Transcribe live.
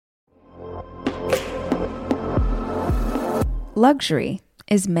Luxury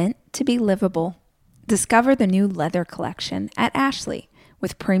is meant to be livable. Discover the new leather collection at Ashley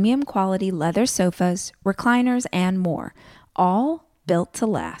with premium quality leather sofas, recliners, and more, all built to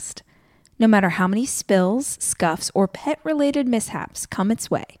last. No matter how many spills, scuffs, or pet-related mishaps come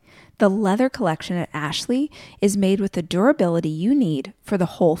its way, the leather collection at Ashley is made with the durability you need for the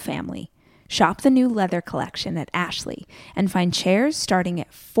whole family. Shop the new leather collection at Ashley and find chairs starting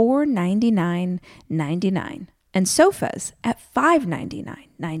at $499.99 and sofas at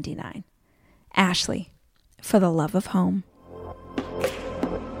 $599.99. Ashley, for the love of home.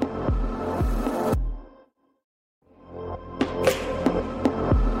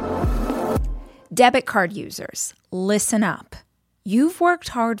 Debit card users, listen up. You've worked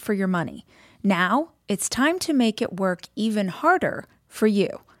hard for your money. Now it's time to make it work even harder for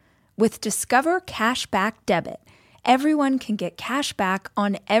you. With Discover Cashback Debit, everyone can get cash back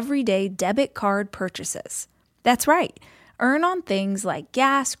on everyday debit card purchases. That's right. Earn on things like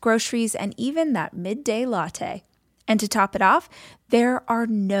gas, groceries, and even that midday latte. And to top it off, there are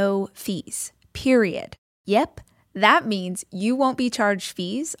no fees, period. Yep, that means you won't be charged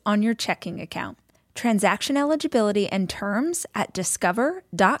fees on your checking account. Transaction eligibility and terms at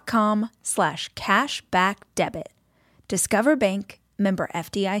discover.com/cashbackdebit. Discover Bank, member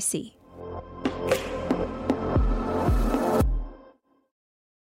FDIC.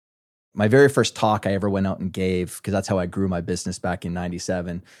 My very first talk I ever went out and gave, because that's how I grew my business back in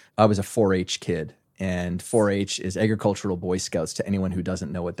 97, I was a 4-H kid. And 4-H is Agricultural Boy Scouts to anyone who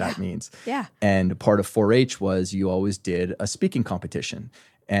doesn't know what that means. Yeah. And part of 4-H was you always did a speaking competition.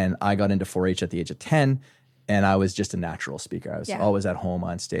 And I got into 4-H at the age of 10, and I was just a natural speaker. I was always at home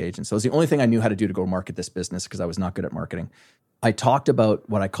on stage. And so it was the only thing I knew how to do to go market this business because I was not good at marketing. I talked about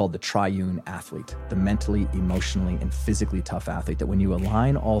what I called the triune athlete, the mentally, emotionally, and physically tough athlete, that when you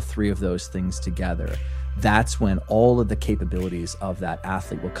align all three of those things together, that's when all of the capabilities of that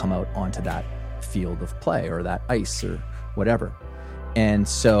athlete will come out onto that field of play or that ice or whatever. And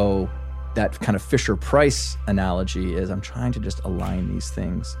so that kind of Fisher-Price analogy is I'm trying to just align these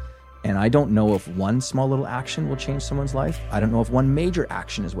things. And I don't know if one small little action will change someone's life. I don't know if one major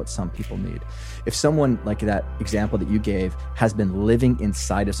action is what some people need. If someone, like that example that you gave, has been living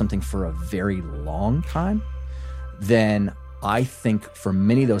inside of something for a very long time, then I think for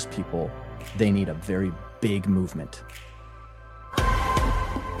many of those people, they need a very big movement.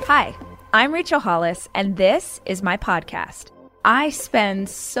 Hi, I'm Rachel Hollis, and this is my podcast. I spend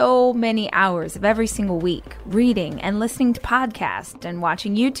so many hours of every single week reading and listening to podcasts and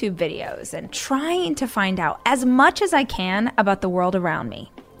watching YouTube videos and trying to find out as much as I can about the world around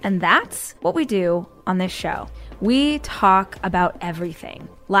me. And that's what we do on this show. We talk about everything,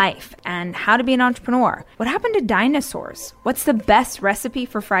 life and how to be an entrepreneur. What happened to dinosaurs? What's the best recipe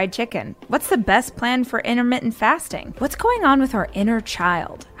for fried chicken? What's the best plan for intermittent fasting? What's going on with our inner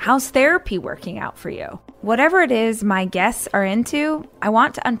child? How's therapy working out for you? Whatever it is my guests are into, I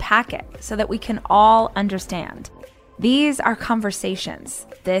want to unpack it so that we can all understand. These are conversations.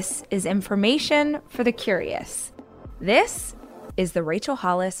 This is information for the curious. This is the Rachel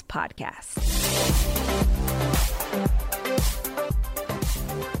Hollis Podcast.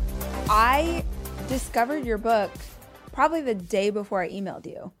 I discovered your book probably the day before I emailed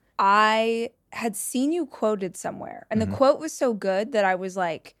you. I had seen you quoted somewhere, and the quote was so good that I was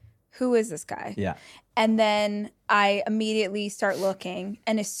like, who is this guy? Yeah. And then I immediately start looking.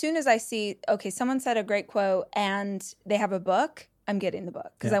 And as soon as I see, okay, someone said a great quote and they have a book, I'm getting the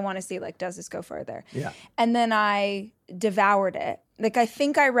book because I want to see, like, does this go further? Yeah. And then I devoured it. Like, I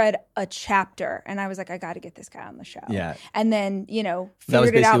think I read a chapter and I was like, I got to get this guy on the show. Yeah. And then, you know,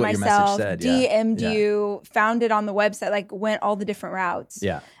 figured it out myself, DM'd you, found it on the website, like went all the different routes.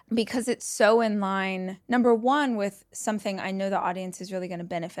 Yeah. Because it's so in line, number one, with something I know the audience is really going to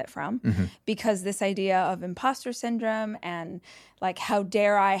benefit from, because this idea of imposter syndrome and like, how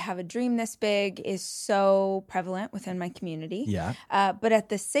dare I have a dream this big is so prevalent within my community. Yeah. But at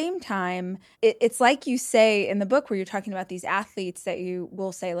the same time, it's like you say in the book where you're talking about these athletes that you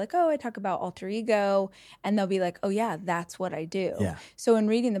will say like, oh, I talk about alter ego. And they'll be like, oh yeah, that's what I do. Yeah. So in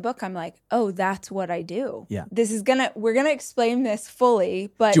reading the book, I'm like, oh, that's what I do. Yeah. We're going to explain this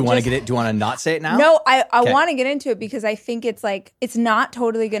fully, but do you want to get it? Do you want to not say it now? No, I want to get into it because I think it's like, it's not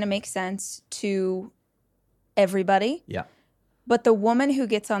totally going to make sense to everybody. Yeah. But the woman who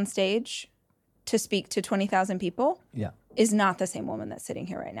gets on stage to speak to 20,000 people is not the same woman that's sitting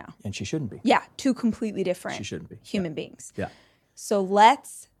here right now. And she shouldn't be. Yeah, two completely different human beings. Yeah. So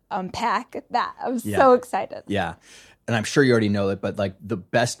let's unpack that. I'm so excited. Yeah. And I'm sure you already know it, but like the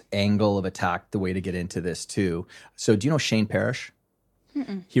best angle of attack, the way to get into this too. So do you know Shane Parrish?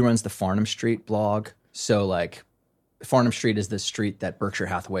 Mm-mm. He runs the Farnham Street blog. So like Farnham Street is the street that Berkshire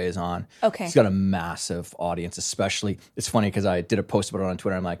Hathaway is on. Okay. It's got a massive audience, especially. It's funny because I did a post about it on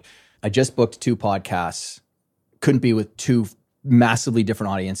Twitter. I'm like, I just booked 2 podcasts. Couldn't be with 2 massively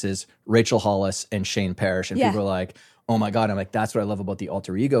different audiences, Rachel Hollis and Shane Parrish. And people are like, oh my God. I'm like, that's what I love about the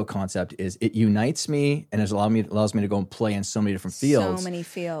alter ego concept is it unites me and it allows me to go and play in so many different fields. So many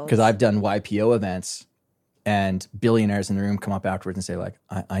fields. Because I've done YPO events and billionaires in the room come up afterwards and say like,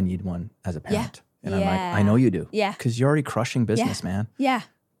 I need one as a parent. And I'm like, I know you do. Yeah. Because you're already crushing business, man. Yeah.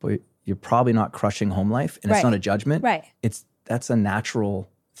 But you're probably not crushing home life. And it's not a judgment. Right. That's a natural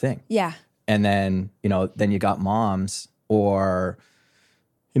thing. Yeah. And then, then you got moms or,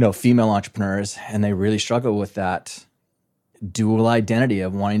 female entrepreneurs, and they really struggle with that dual identity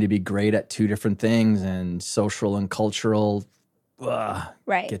of wanting to be great at 2 different things, and social and cultural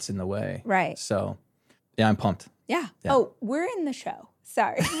gets in the way. Right. So, yeah, I'm pumped. Yeah. Oh, we're in the show.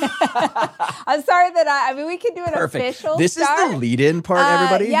 Sorry. I'm sorry that we could do an official This start. is the lead-in part,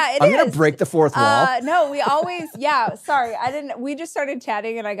 everybody. Yeah, I'm going to break the 4th wall. No, we always, sorry. We just started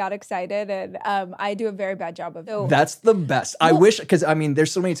chatting and I got excited and I do a very bad job of it. That's the best. I wish, because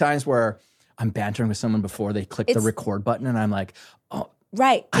there's so many times where I'm bantering with someone before they click the record button and I'm like, oh,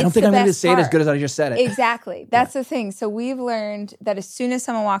 right. I don't think I'm going to say it as good as I just said it. Exactly. That's the thing. So we've learned that as soon as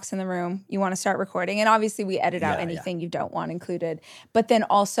someone walks in the room, you want to start recording. And obviously we edit out anything you don't want included. But then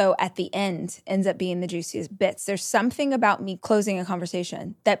also at the end ends up being the juiciest bits. There's something about me closing a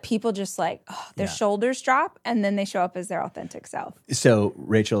conversation that people just their shoulders drop and then they show up as their authentic self. So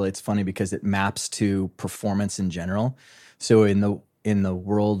Rachel, it's funny because it maps to performance in general. So in the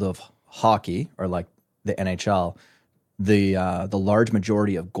world of hockey or like the NHL, the large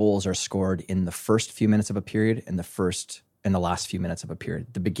majority of goals are scored in the first few minutes of a period and the last few minutes of a period,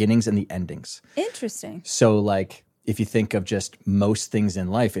 the beginnings and the endings. Interesting. So like if you think of just most things in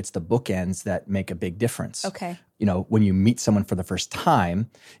life, it's the bookends that make a big difference. Okay. When you meet someone for the first time,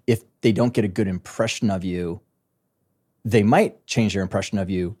 if they don't get a good impression of you, they might change their impression of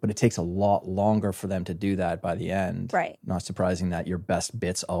you, but it takes a lot longer for them to do that by the end. Right. Not surprising that your best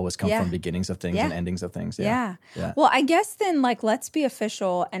bits always come from beginnings of things and endings of things. Yeah. Well, I guess then let's be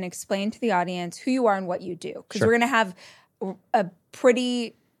official and explain to the audience who you are and what you do. Because we're going to have a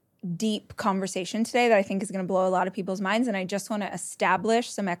pretty deep conversation today that I think is going to blow a lot of people's minds. And I just want to establish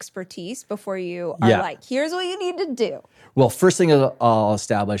some expertise before you are like, here's what you need to do. Well, first thing I'll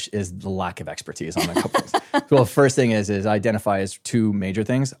establish is the lack of expertise on a couple things. Well, first thing is identify as 2 major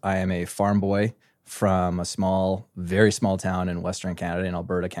things. I am a farm boy from a very small town in Western Canada, in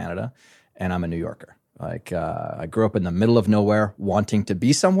Alberta, Canada, and I'm a New Yorker. I grew up in the middle of nowhere, wanting to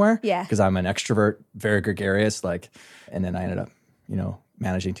be somewhere. Yeah. Because I'm an extrovert, very gregarious. And then I ended up,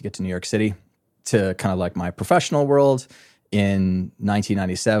 managing to get to New York City to kind of like my professional world. In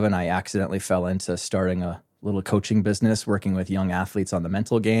 1997, I accidentally fell into starting a little coaching business, working with young athletes on the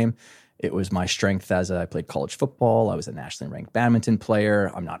mental game. It was my strength as I played college football. I was a nationally ranked badminton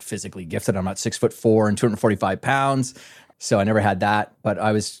player. I'm not physically gifted. I'm not 6'4" and 245 pounds. So I never had that, but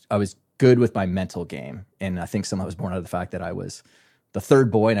I was good with my mental game. And I think some of it was born out of the fact that I was the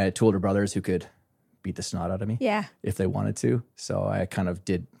 3rd boy and I had 2 older brothers who could beat the snot out of me if they wanted to. So I kind of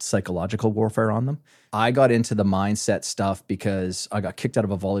did psychological warfare on them. I got into the mindset stuff because I got kicked out of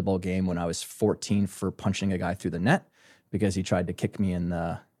a volleyball game when I was 14 for punching a guy through the net because he tried to kick me in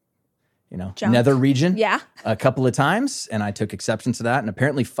the nether region a couple of times. And I took exception to that. And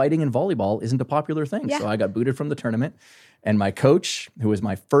apparently fighting in volleyball isn't a popular thing. So I got booted from the tournament. And my coach, who was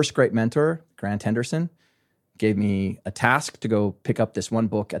my first great mentor, Grant Henderson, gave me a task to go pick up this one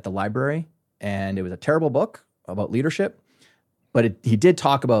book at the library. And it was a terrible book about leadership, but he did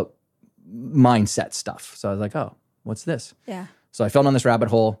talk about mindset stuff. So I was like, oh, what's this? Yeah. So I fell down this rabbit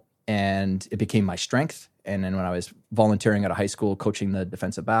hole and it became my strength. And then when I was volunteering at a high school, coaching the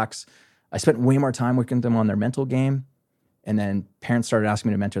defensive backs, I spent way more time working with them on their mental game. And then parents started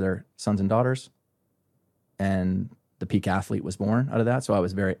asking me to mentor their sons and daughters. And the peak athlete was born out of that. So I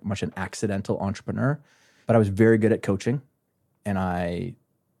was very much an accidental entrepreneur, but I was very good at coaching. And I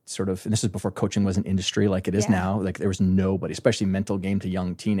and this is before coaching was an industry like it is now. Like there was nobody, especially mental game to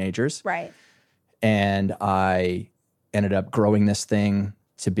young teenagers. Right. And I ended up growing this thing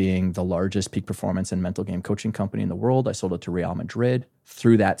to being the largest peak performance and mental game coaching company in the world. I sold it to Real Madrid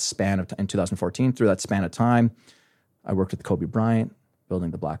through that span of, in 2014, through that span of time. I worked with Kobe Bryant,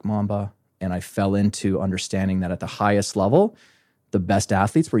 building the Black Mamba, and I fell into understanding that at the highest level, the best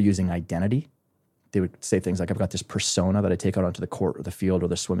athletes were using identity. They would say things like, I've got this persona that I take out onto the court or the field or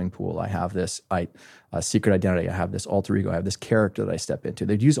the swimming pool. I have this secret identity. I have this alter ego. I have this character that I step into.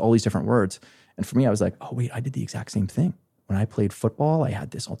 They'd use all these different words. And for me, I was like, oh, wait, I did the exact same thing when I played football, I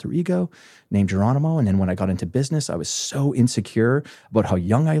had this alter ego named Geronimo. And then when I got into business, I was so insecure about how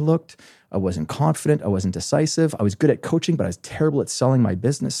young I looked. I wasn't confident. I wasn't decisive. I was good at coaching, but I was terrible at selling my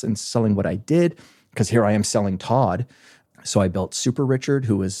business and selling what I did, because here I am selling Todd. So I built Super Richard,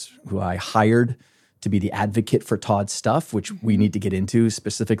 who I hired to be the advocate for Todd's stuff, which we need to get into,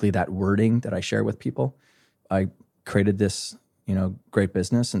 specifically that wording that I share with people. I created this, great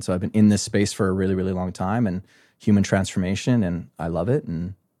business. And so I've been in this space for a really, really long time, and human transformation, and I love it.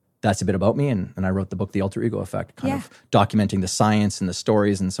 And that's a bit about me. And I wrote the book, The Alter Ego Effect, kind of documenting the science and the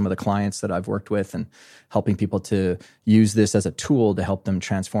stories and some of the clients that I've worked with, and helping people to use this as a tool to help them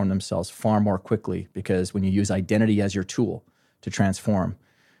transform themselves far more quickly. Because when you use identity as your tool to transform,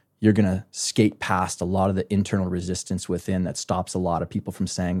 you're going to skate past a lot of the internal resistance within that stops a lot of people from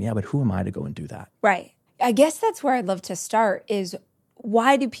saying, yeah, but who am I to go and do that? Right. I guess that's where I'd love to start is,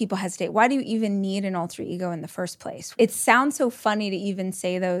 why do people hesitate? Why do you even need an alter ego in the first place? It sounds so funny to even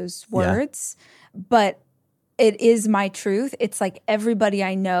say those words, but it is my truth. It's like everybody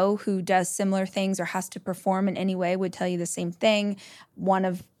I know who does similar things or has to perform in any way would tell you the same thing. One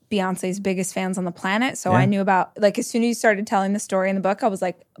of Beyonce's biggest fans on the planet. So I knew about, as soon as you started telling the story in the book, I was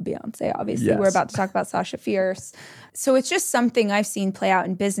like, Beyonce, obviously. Yes. We're about to talk about Sasha Fierce. So it's just something I've seen play out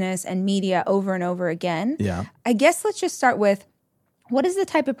in business and media over and over again. Yeah. I guess let's just start with, what is the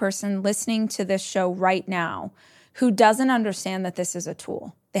type of person listening to this show right now who doesn't understand that this is a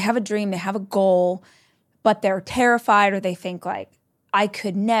tool? They have a dream, they have a goal, but they're terrified, or they think I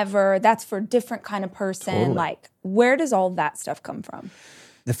could never, that's for a different kind of person. Totally. Where does all that stuff come from?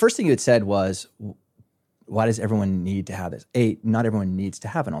 The first thing you had said was, why does everyone need to have this? Not everyone needs to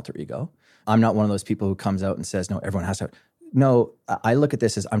have an alter ego. I'm not one of those people who comes out and says, no, everyone has to have. No, I look at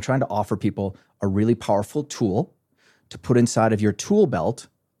this as I'm trying to offer people a really powerful tool to put inside of your tool belt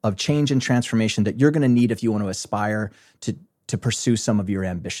of change and transformation that you're going to need if you want to aspire to pursue some of your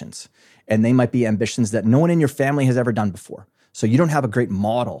ambitions. And they might be ambitions that no one in your family has ever done before. So you don't have a great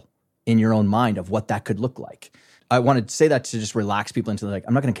model in your own mind of what that could look like. I want to say that to just relax people into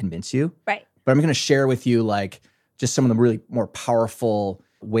I'm not going to convince you. Right. But I'm going to share with you just some of the really more powerful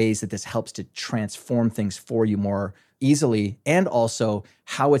ways that this helps to transform things for you more easily, and also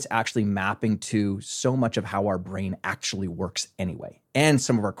how it's actually mapping to so much of how our brain actually works anyway. And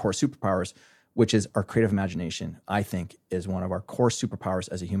some of our core superpowers, which is our creative imagination, I think is one of our core superpowers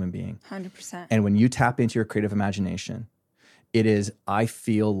as a human being. 100%. And when you tap into your creative imagination, it is, I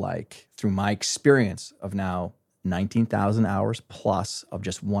feel like, through my experience of now 19,000 hours plus of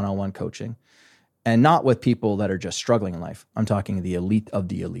just one-on-one coaching, and not with people that are just struggling in life. I'm talking the elite of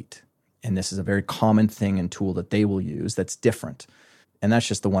the elite. And this is a very common thing and tool that they will use that's different. And that's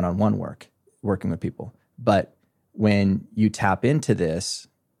just the one-on-one work, working with people. But when you tap into this,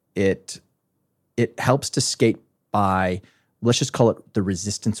 it helps to skate by, let's just call it the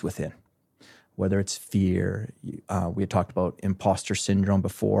resistance within. Whether it's fear, we had talked about imposter syndrome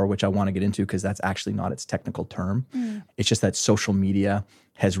before, which I want to get into because that's actually not its technical term. It's just that social media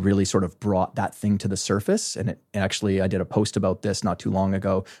has really sort of brought that thing to the surface. And I did a post about this not too long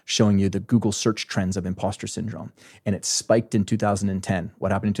ago, showing you the Google search trends of imposter syndrome. And it spiked in 2010.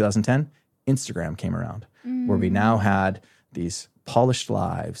 What happened in 2010? Instagram came around, where we now had these polished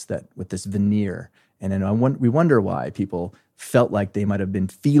lives with this veneer. And then we wonder why people felt like they might have been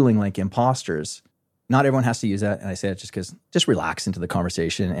feeling like imposters. Not everyone has to use that. And I say it just relax into the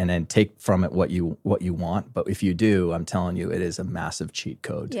conversation and then take from it what you want. But if you do, I'm telling you, it is a massive cheat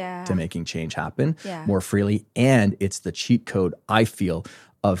code to making change happen more freely. And it's the cheat code, I feel,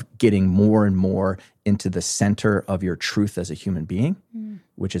 of getting more and more into the center of your truth as a human being,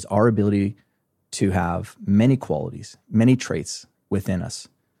 which is our ability to have many qualities, many traits within us.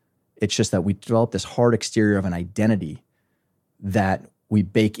 It's just that we develop this hard exterior of an identity that we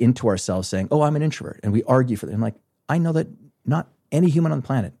bake into ourselves saying, oh, I'm an introvert. And we argue for that. I'm like, I know that not any human on the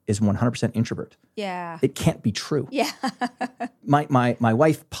planet is 100% introvert. Yeah. It can't be true. Yeah. my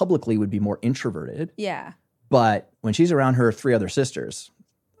wife publicly would be more introverted. Yeah. But when she's around her 3 other sisters,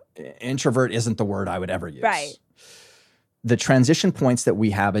 introvert isn't the word I would ever use. Right. The transition points that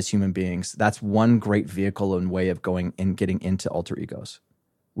we have as human beings, that's one great vehicle and way of going and getting into alter egos.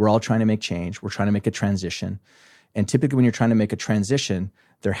 We're all trying to make change. We're trying to make a transition. And typically when you're trying to make a transition,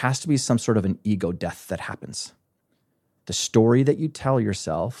 there has to be some sort of an ego death that happens. The story that you tell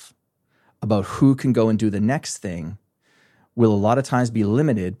yourself about who can go and do the next thing will a lot of times be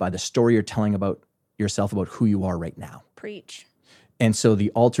limited by the story you're telling about yourself about who you are right now. Preach. And so the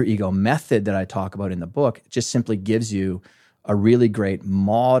alter ego method that I talk about in the book just simply gives you a really great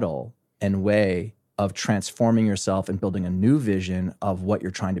model and way of transforming yourself and building a new vision of what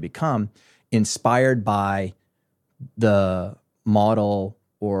you're trying to become, inspired by the model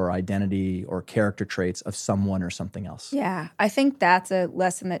or identity or character traits of someone or something else. Yeah, I think that's a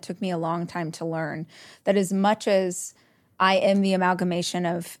lesson that took me a long time to learn, that as much as I am the amalgamation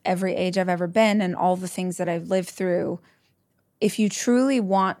of every age I've ever been and all the things that I've lived through, if you truly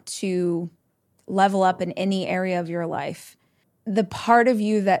want to level up in any area of your life, the part of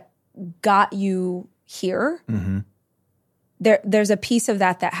you that got you here, there's a piece of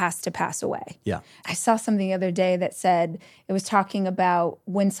that has to pass away. Yeah. I saw something the other day that said, it was talking about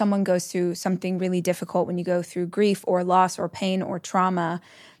when someone goes through something really difficult, when you go through grief or loss or pain or trauma,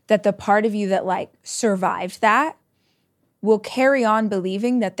 that the part of you that like survived that will carry on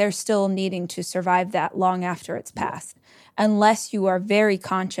believing that they're still needing to survive that long after it's passed. Unless you are very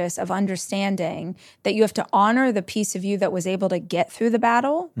conscious of understanding that you have to honor the piece of you that was able to get through the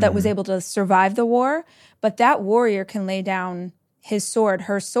battle, that was able to survive the war, but that warrior can lay down his sword,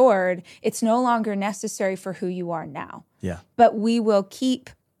 her sword. It's no longer necessary for who you are now. Yeah. But we will keep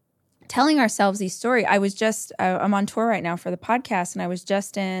telling ourselves these stories. I'm on tour right now for the podcast, and I was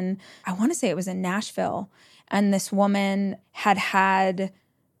just I want to say it was in Nashville, and this woman had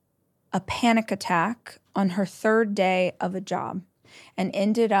a panic attack on her third day of a job and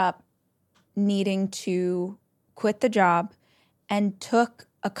ended up needing to quit the job, and took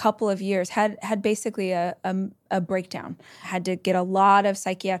a couple of years, had basically a breakdown, had to get a lot of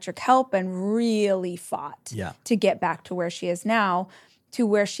psychiatric help and really fought to get back to where she is now, to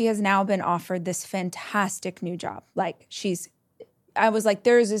where she has now been offered this fantastic new job. Like I was like,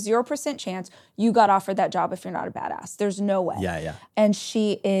 there is a 0% chance you got offered that job if you're not a badass. There's no way. Yeah. And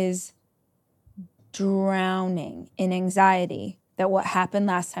she is drowning in anxiety that what happened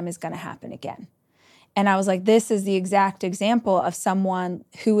last time is going to happen again. And I was like, this is the exact example of someone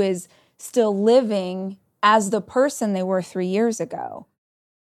who is still living as the person they were 3 years ago.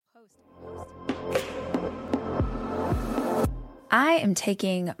 I am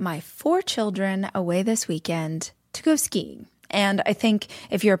taking my 4 children away this weekend to go skiing. And I think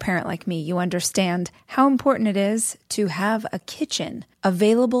if you're a parent like me, you understand how important it is to have a kitchen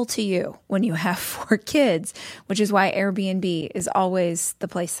available to you when you have 4 kids, which is why Airbnb is always the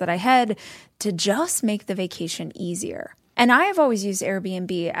place that I head to just make the vacation easier. And I have always used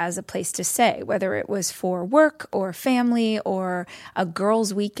Airbnb as a place to stay, whether it was for work or family or a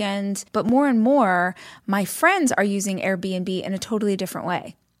girls' weekend. But more and more, my friends are using Airbnb in a totally different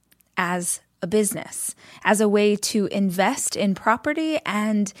way, as a business, as a way to invest in property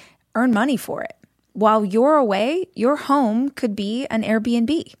and earn money for it. While you're away, your home could be an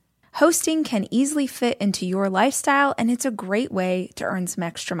Airbnb. Hosting can easily fit into your lifestyle, and it's a great way to earn some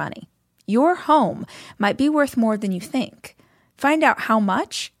extra money. Your home might be worth more than you think. Find out how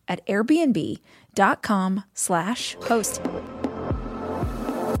much at airbnb.com/host.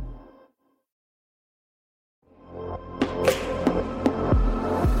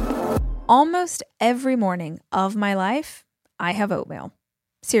 Almost every morning of my life, I have oatmeal.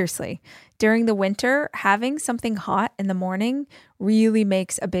 Seriously, during the winter, having something hot in the morning really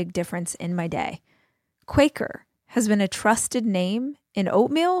makes a big difference in my day. Quaker has been a trusted name in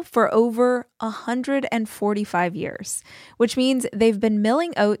oatmeal for over 145 years, which means they've been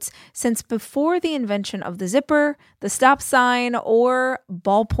milling oats since before the invention of the zipper, the stop sign, or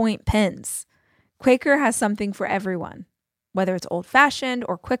ballpoint pens. Quaker has something for everyone, whether it's old-fashioned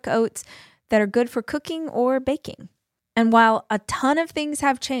or quick oats that are good for cooking or baking. And while a ton of things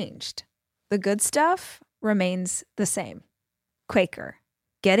have changed, the good stuff remains the same. Quaker,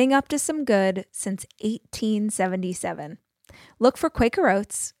 getting up to some good since 1877. Look for Quaker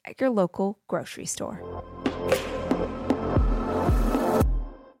Oats at your local grocery store.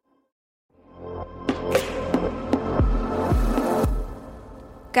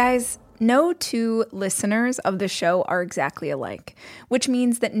 Guys, no 2 listeners of the show are exactly alike, which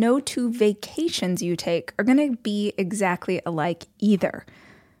means that no 2 vacations you take are going to be exactly alike either.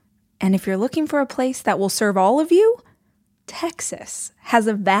 And if you're looking for a place that will serve all of you, Texas has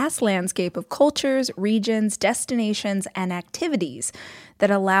a vast landscape of cultures, regions, destinations, and activities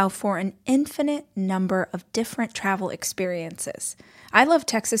that allow for an infinite number of different travel experiences. I love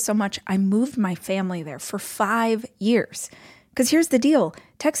Texas so much, I moved my family there for 5 years. Because here's the deal,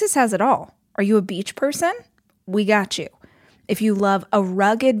 Texas has it all. Are you a beach person? We got you. If you love a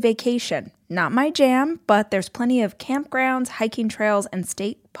rugged vacation, not my jam, but there's plenty of campgrounds, hiking trails, and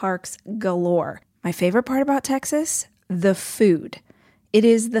state parks galore. My favorite part about Texas? The food. It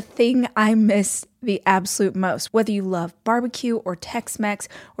is the thing I miss the absolute most. Whether you love barbecue or Tex-Mex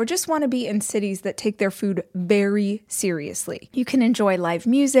or just want to be in cities that take their food very seriously, you can enjoy live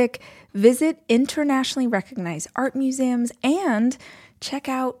music, visit internationally recognized art museums, and check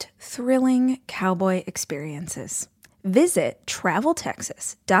out thrilling cowboy experiences. Visit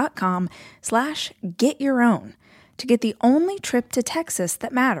traveltexas.com/getyourown to get the only trip to Texas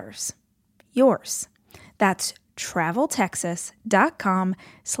that matters. Yours. That's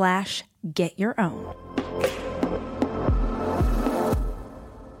traveltexas.com/getyourown.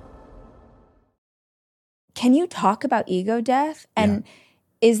 Can you talk about ego death? And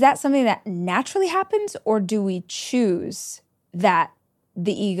is that something that naturally happens, or do we choose that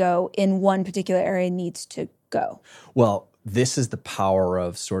the ego in one particular area needs to go? Well, this is the power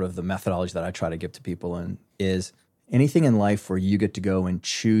of sort of the methodology that I try to give to people, and is anything in life where you get to go and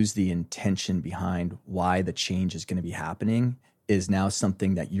choose the intention behind why the change is going to be happening is now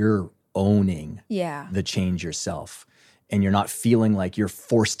something that you're owning the change yourself. And you're not feeling like you're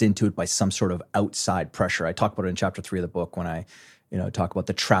forced into it by some sort of outside pressure. I talk about it in chapter 3 of the book when I talk about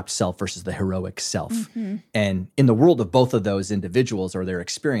the trapped self versus the heroic self. Mm-hmm. And in the world of both of those individuals or their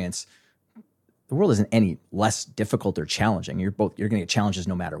experience, the world isn't any less difficult or challenging. You're going to get challenges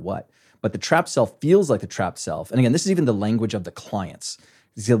no matter what. But the trapped self feels like the trapped self. And again, this is even the language of the clients.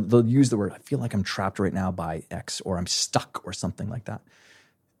 They'll use the word, I feel like I'm trapped right now by X, or I'm stuck, or something like that.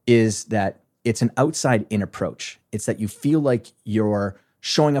 Is that it's an outside-in approach. It's that you feel like you're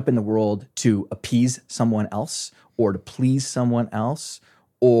showing up in the world to appease someone else or to please someone else,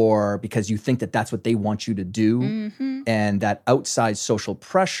 or because you think that that's what they want you to do. Mm-hmm. And that outside social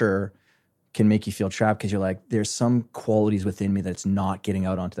pressure can make you feel trapped because you're like, there's some qualities within me that's not getting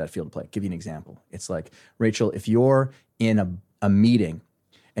out onto that field of play. I'll give you an example. It's like, Rachel, if you're in a meeting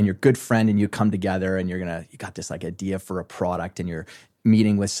and your good friend and you come together and you got this like idea for a product and you're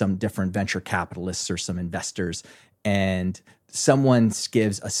meeting with some different venture capitalists or some investors, and someone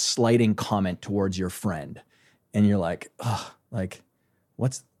gives a slighting comment towards your friend, and you're like, oh, like,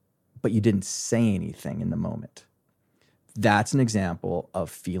 but you didn't say anything in the moment. That's an example of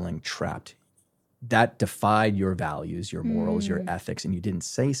feeling trapped. That defied your values, your morals, your ethics, and you didn't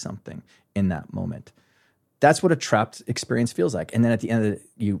say something in that moment. That's what a trapped experience feels like. And then at the end of it,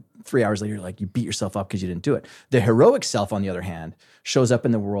 3 hours later, you beat yourself up because you didn't do it. The heroic self, on the other hand, shows up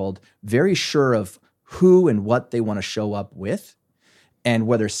in the world very sure of who and what they want to show up with. And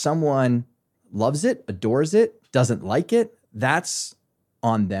whether someone loves it, adores it, doesn't like it, that's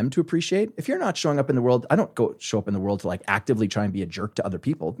on them to appreciate. If you're not showing up in the world, I don't show up in the world to actively try and be a jerk to other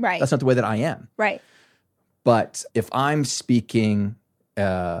people. Right. That's not the way that I am. Right. But if I'm speaking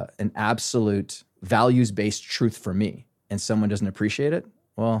an absolute values-based truth for me and someone doesn't appreciate it,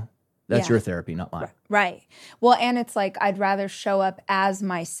 well, that's your therapy, not mine. Right. Well, and it's like, I'd rather show up as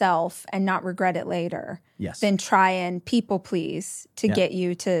myself and not regret it later than try and people please to get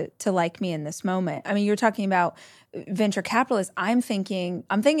you to like me in this moment. I mean, you're talking about venture capitalists. I'm thinking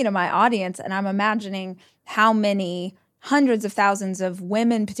of my audience, and I'm imagining how many hundreds of thousands of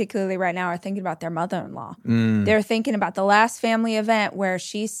women, particularly right now, are thinking about their mother-in-law. They're thinking about the last family event where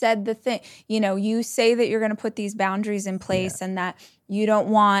she said the thing. You say that you're going to put these boundaries in place and that you don't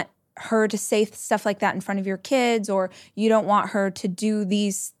want her to say stuff like that in front of your kids, or you don't want her to do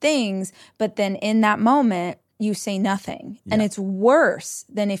these things. But then in that moment, you say nothing. Yeah. And it's worse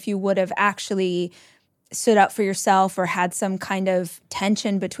than if you would have actually stood up for yourself or had some kind of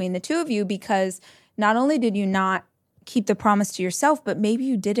tension between the two of you, because not only did you not keep the promise to yourself, but maybe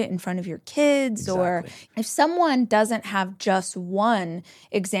you did it in front of your kids. Exactly. Or if someone doesn't have just one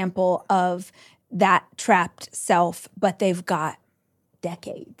example of that trapped self, but they've got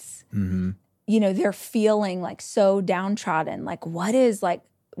decades, they're feeling so downtrodden.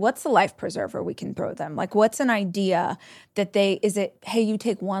 What's the life preserver we can throw them? What's an idea that hey, you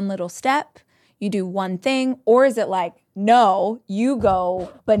take one little step, you do one thing, or is it no, you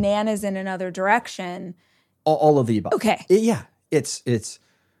go bananas in another direction? All of the above. Okay. It's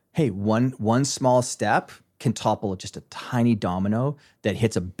hey, one small step can topple just a tiny domino that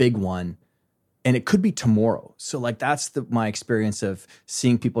hits a big one, and it could be tomorrow. So that's my experience of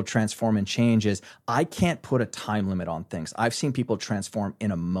seeing people transform and change is I can't put a time limit on things. I've seen people transform in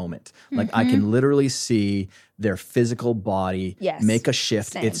a moment. I can literally see their physical body make a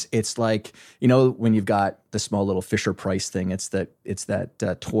shift. Same. It's like, when you've got the small little Fisher-Price thing, it's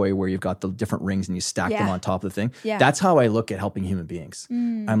that toy where you've got the different rings and you stack them on top of the thing. Yeah. That's how I look at helping human beings.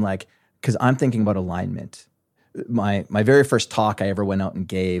 I'm because I'm thinking about alignment. My very first talk I ever went out and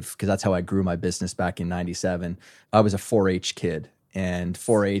gave, because that's how I grew my business back in 97, I was a 4-H kid. And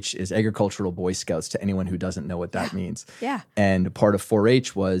 4-H is agricultural Boy Scouts to anyone who doesn't know what that means. Yeah. And part of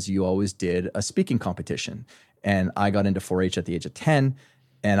 4-H was you always did a speaking competition. And I got into 4-H at the age of 10,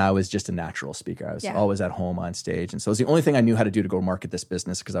 and I was just a natural speaker. I was always at home on stage. And so it was the only thing I knew how to do to go market this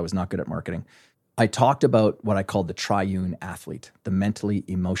business because I was not good at marketing. I talked about what I called the triune athlete, the mentally,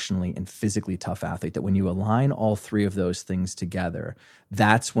 emotionally, and physically tough athlete, that when you align all three of those things together,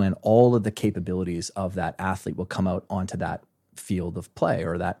 that's when all of the capabilities of that athlete will come out onto that field of play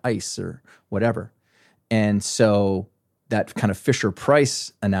or that ice or whatever. And so that kind of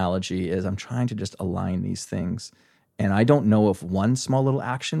Fisher-Price analogy is I'm trying to just align these things. And I don't know if one small little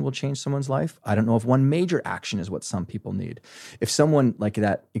action will change someone's life. I don't know if one major action is what some people need. If someone, like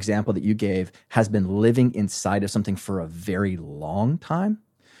that example that you gave, has been living inside of something for a very long time,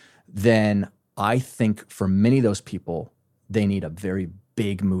 then I think for many of those people, they need a very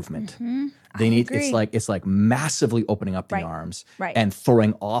big movement. Mm-hmm. They need it's like massively opening up the arms and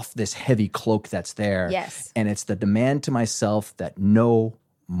throwing off this heavy cloak that's there. Yes. And it's the demand to myself that no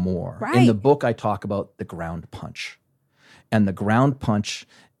more. Right. In the book, I talk about the ground punch. And the ground punch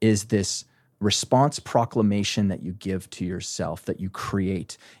is this response proclamation that you give to yourself, that you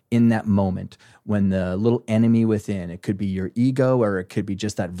create in that moment when the little enemy within, it could be your ego or it could be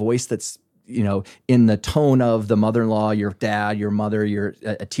just that voice that's, you know, in the tone of the mother-in-law, your dad, your mother,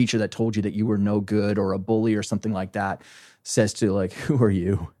 a teacher that told you that you were no good, or a bully or something like that, says to like, who are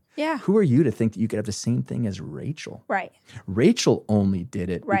you? Yeah. Who are you to think that you could have the same thing as Rachel? Right. Rachel only did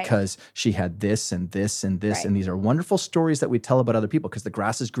it because she had this and this and this. And these are wonderful stories that we tell about other people because the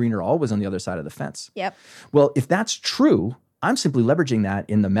grass is greener always on the other side of the fence. Yep. Well, if that's true, I'm simply leveraging that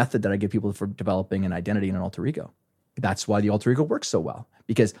in the method that I give people for developing an identity and an alter ego. That's why the alter ego works so well,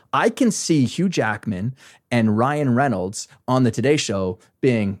 because I can see Hugh Jackman and Ryan Reynolds on the Today Show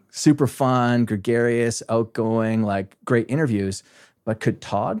being super fun, gregarious, outgoing, like great interviews. But could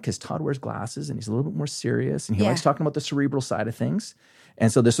Todd, because Todd wears glasses and he's a little bit more serious and he likes talking about the cerebral side of things.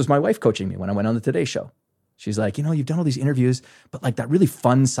 And so this was my wife coaching me when I went on the Today Show. She's like, you know, you've done all these interviews, but like that really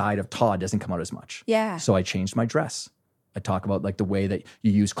fun side of Todd doesn't come out as much. Yeah. So I changed my dress. I talk about like the way that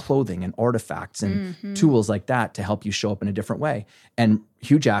you use clothing and artifacts and tools like that to help you show up in a different way. And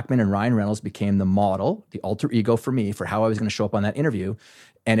Hugh Jackman and Ryan Reynolds became the model, the alter ego for me for how I was going to show up on that interview.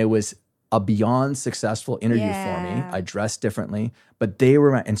 And it was a beyond successful interview for me. I dressed differently, but they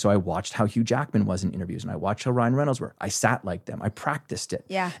were, and so I watched how Hugh Jackman was in interviews and I watched how Ryan Reynolds were. I sat like them. I practiced it.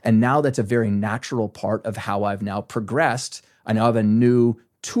 Yeah. And now that's a very natural part of how I've now progressed. I now have a new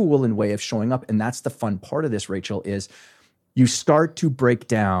tool and way of showing up. And that's the fun part of this, Rachel, is you start to break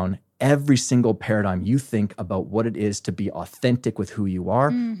down every single paradigm you think about what it is to be authentic with who you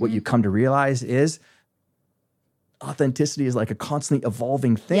are. What you come to realize is authenticity is like a constantly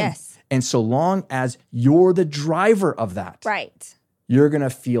evolving thing. Yes. And so long as you're the driver of that, you're going to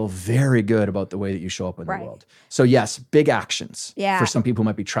feel very good about the way that you show up in the world. So yes, big actions for some people who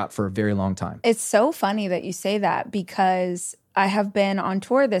might be trapped for a very long time. It's so funny that you say that because I have been on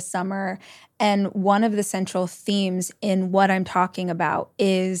tour this summer, and one of the central themes in what I'm talking about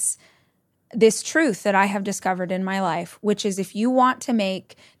is this truth that I have discovered in my life, which is if you want to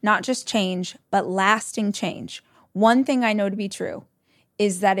make not just change, but lasting change, one thing I know to be true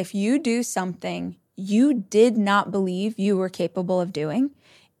is that if you do something you did not believe you were capable of doing,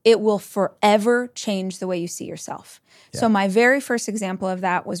 it will forever change the way you see yourself. Yeah. So my very first example of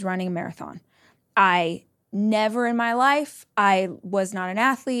that was running a marathon. I never in my life, I was not an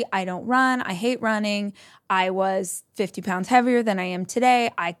athlete. I don't run. I hate running. I was 50 pounds heavier than I am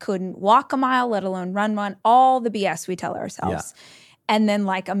today. I couldn't walk a mile, let alone run one. All the BS we tell ourselves. Yeah. And then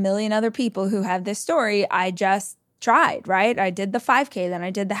like a million other people who have this story, I just tried, right? I did the 5K, then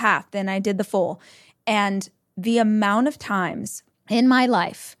I did the half, then I did the full. And the amount of times in my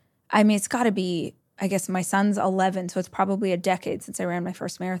life, I mean, it's got to be, I guess my son's 11, so it's probably a decade since I ran my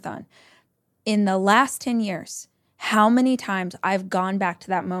first marathon. In the last 10 years, how many times I've gone back to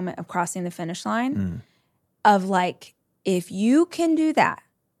that moment of crossing the finish line of like, if you can do that,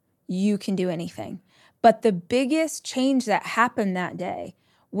 you can do anything. But the biggest change that happened that day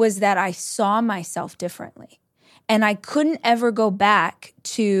was that I saw myself differently. And I couldn't ever go back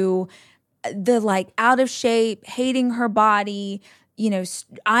to the like out of shape, hating her body, you know,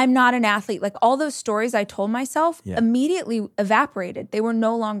 I'm not an athlete. Like all those stories I told myself immediately evaporated. They were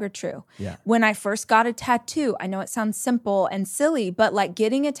no longer true. Yeah. When I first got a tattoo, I know it sounds simple and silly, but like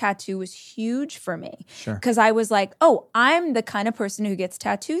getting a tattoo was huge for me. Sure. Because I was like, oh, I'm the kind of person who gets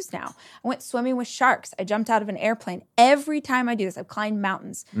tattoos now. I went swimming with sharks. I jumped out of an airplane. Every time I do this, I've climbed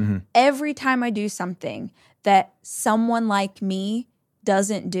mountains. Every time I do something that someone like me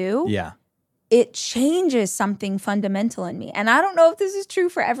doesn't do, it changes something fundamental in me. And I don't know if this is true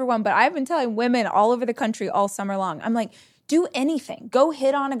for everyone, but I've been telling women all over the country all summer long, I'm like, do anything. Go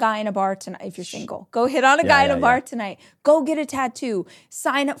hit on a guy in a bar tonight if you're single. Go hit on a guy in a bar tonight. Go get a tattoo.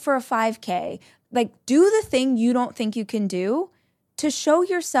 Sign up for a 5K. Like, do the thing you don't think you can do to show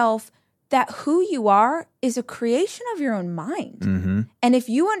yourself that who you are is a creation of your own mind. Mm-hmm. And if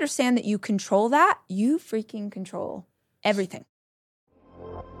you understand that you control that, you freaking control everything.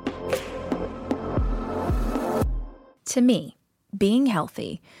 To me, being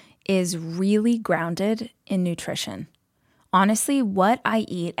healthy is really grounded in nutrition. Honestly, what I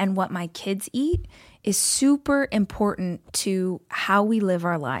eat and what my kids eat is super important to how we live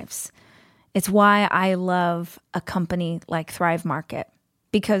our lives. It's why I love a company like Thrive Market,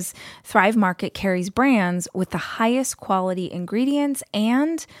 because Thrive Market carries brands with the highest quality ingredients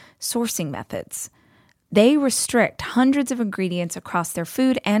and sourcing methods. They restrict hundreds of ingredients across their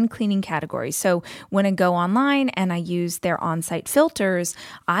food and cleaning categories. So when I go online and I use their on-site filters,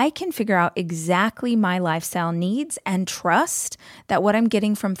 I can figure out exactly my lifestyle needs and trust that what I'm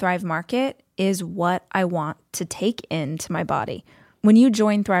getting from Thrive Market is what I want to take into my body. When you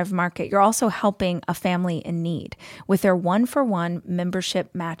join Thrive Market, you're also helping a family in need with their 1-for-1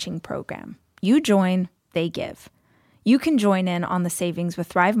 membership matching program. You join, they give. You can join in on the savings with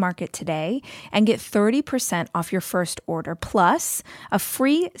Thrive Market today and get 30% off your first order, plus a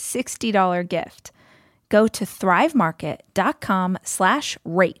free $60 gift. Go to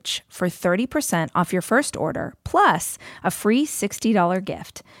thrivemarket.com/rach for 30% off your first order, plus a free $60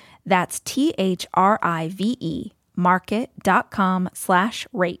 gift. That's THRIVE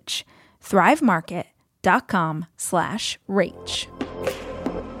market.com/rach. thrivemarket.com/rach.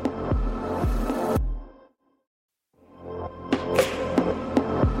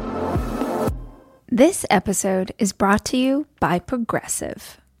 This episode is brought to you by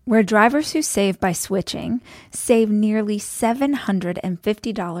Progressive, where drivers who save by switching save nearly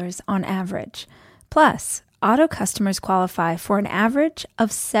 $750 on average. Plus, auto customers qualify for an average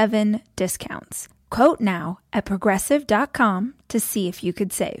of 7 discounts. Quote now at progressive.com to see if you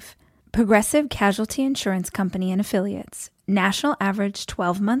could save. Progressive Casualty Insurance Company and Affiliates. National average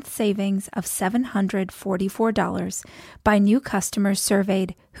 12-month savings of $744 by new customers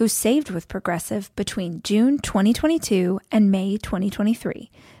surveyed who saved with Progressive between June 2022 and May 2023.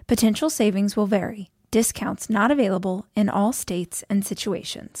 Potential savings will vary. Discounts not available in all states and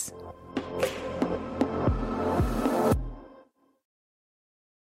situations.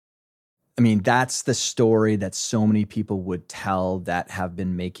 I mean, that's the story that so many people would tell that have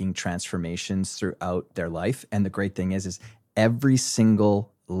been making transformations throughout their life. And the great thing is every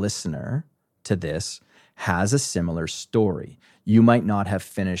single listener to this has a similar story. You might not have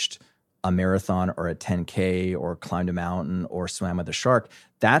finished a marathon or a 10K or climbed a mountain or swam with a shark.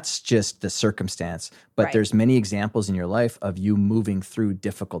 That's just the circumstance. But There's many examples in your life of you moving through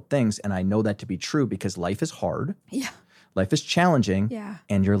difficult things. And I know that to be true because life is hard. Yeah. Life is challenging,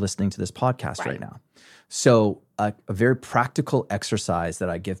 and you're listening to this podcast right now. So a very practical exercise that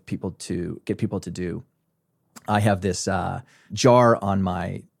I get people to do, I have this jar on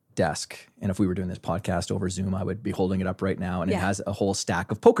my desk, and if we were doing this podcast over Zoom, I would be holding it up right now, and it has a whole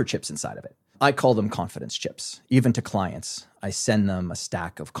stack of poker chips inside of it. I call them confidence chips. Even to clients, I send them a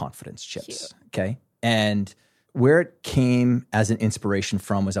stack of confidence chips, okay? And where it came as an inspiration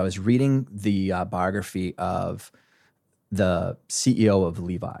from was I was reading the biography of the CEO of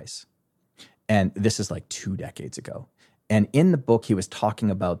Levi's. And this is like 2 decades ago. And in the book, he was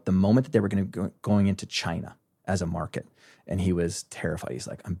talking about the moment that they were going into China as a market. And he was terrified. He's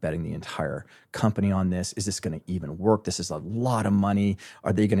like, I'm betting the entire company on this. Is this going to even work? This is a lot of money.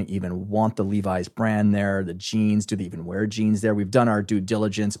 Are they going to even want the Levi's brand there? The jeans, do they even wear jeans there? We've done our due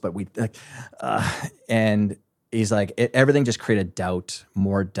diligence, but and he's like, everything just created doubt,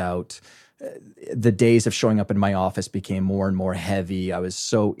 more doubt. The days of showing up in my office became more and more heavy. I was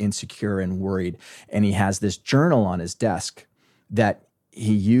so insecure and worried. And he has this journal on his desk that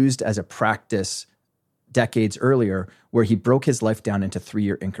he used as a practice decades earlier, where he broke his life down into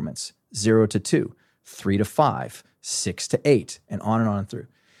 3-year increments, 0 to 2, 3 to 5, 6 to 8, and on through.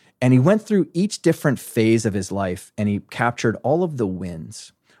 And he went through each different phase of his life, and he captured all of the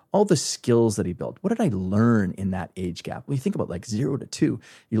wins, all the skills that he built. What did I learn in that age gap? Well, you think about like 0 to 2,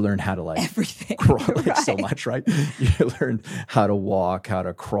 you learn how to everything, crawl so much, right? You learned how to walk, how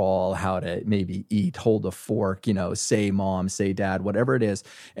to crawl, how to maybe eat, hold a fork, say mom, say dad, whatever it is.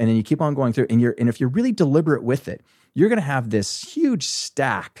 And then you keep on going through, and if you're really deliberate with it, you're going to have this huge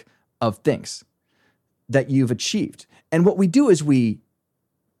stack of things that you've achieved. And what we do is we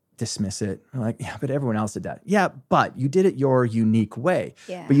dismiss it. We're like, yeah, but everyone else did that. Yeah, but you did it your unique way.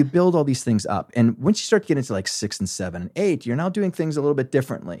 Yeah. But you build all these things up. And once you start to get into like 6 and 7 and 8, you're now doing things a little bit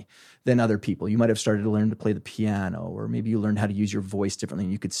differently than other people. You might have started to learn to play the piano, or maybe you learned how to use your voice differently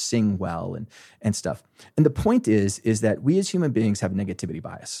and you could sing well and stuff. And the point is that we as human beings have negativity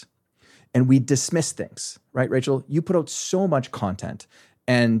bias. And we dismiss things, right, Rachel? You put out so much content,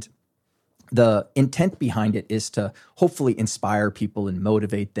 and the intent behind it is to hopefully inspire people and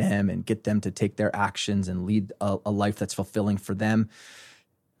motivate them and get them to take their actions and lead a life that's fulfilling for them.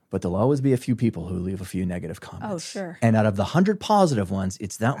 But there'll always be a few people who leave a few negative comments. Oh, sure. And out of the 100 positive ones,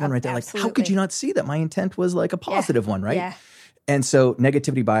 it's that one right there. Absolutely. Like, how could you not see that my intent was like a positive one, right? Yeah. And so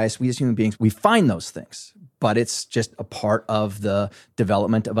negativity bias, we as human beings, we find those things, but it's just a part of the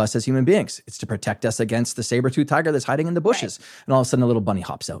development of us as human beings. It's to protect us against the saber-toothed tiger that's hiding in the bushes. Right. And all of a sudden a little bunny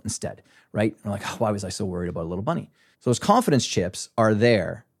hops out instead, right? And we're like, oh, why was I so worried about a little bunny? So those confidence chips are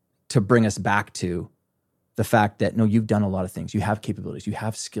there to bring us back to the fact that, no, you've done a lot of things. You have capabilities, you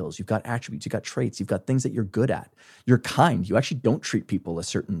have skills, you've got attributes, you've got traits, you've got things that you're good at. You're kind. You actually don't treat people a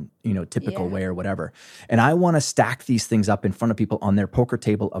certain, typical way or whatever. And I want to stack these things up in front of people on their poker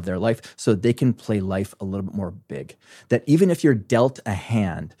table of their life so they can play life a little bit more big. That even if you're dealt a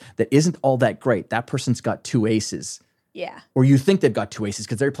hand that isn't all that great, that person's got 2 aces. Yeah. Or you think they've got 2 aces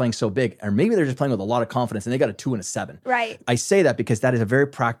because they're playing so big. Or maybe they're just playing with a lot of confidence and they got a 2 and a 7. Right. I say that because that is a very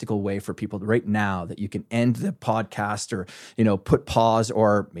practical way for people right now that you can end the podcast or, put pause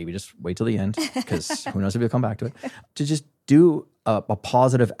or maybe just wait till the end because who knows if you'll come back to it. To just do a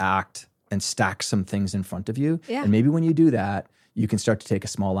positive act and stack some things in front of you. Yeah. And maybe when you do that, you can start to take a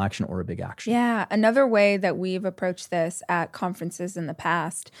small action or a big action. Yeah. Another way that we've approached this at conferences in the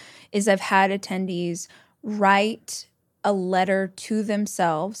past is I've had attendees write a letter to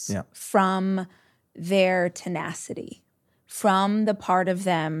themselves from their tenacity, from the part of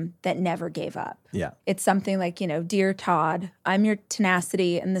them that never gave up. Yeah. It's something like, Dear Todd, I'm your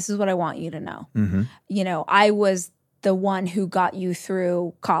tenacity and this is what I want you to know. Mm-hmm. I was the one who got you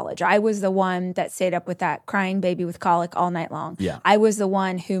through college. I was the one that stayed up with that crying baby with colic all night long. Yeah. I was the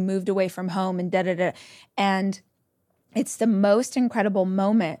one who moved away from home and da-da-da. And it's the most incredible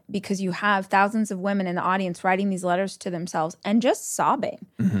moment because you have thousands of women in the audience writing these letters to themselves and just sobbing,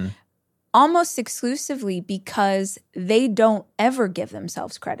 almost exclusively because they don't ever give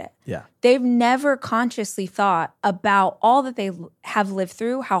themselves credit. Yeah. They've never consciously thought about all that they have lived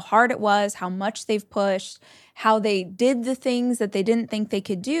through, how hard it was, how much they've pushed, how they did the things that they didn't think they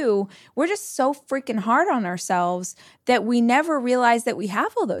could do. We're just so freaking hard on ourselves that we never realize that we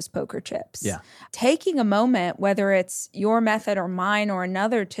have all those poker chips. Yeah. Taking a moment, whether it's your method or mine or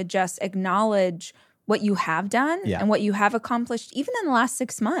another, to just acknowledge what you have done and what you have accomplished, even in the last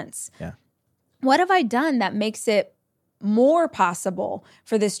 6 months. Yeah. What have I done that makes it more possible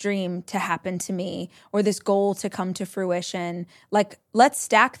for this dream to happen to me or this goal to come to fruition? Like, let's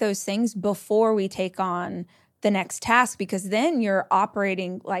stack those things before we take on the next task, because then you're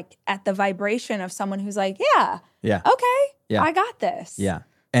operating like at the vibration of someone who's like, okay, I got this. Yeah.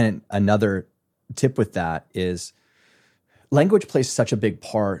 And another tip with that is language plays such a big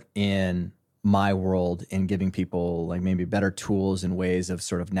part in my world in giving people like maybe better tools and ways of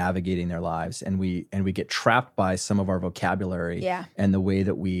sort of navigating their lives. And we get trapped by some of our vocabulary and the way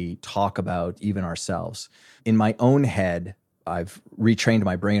that we talk about even ourselves. In my own head, I've retrained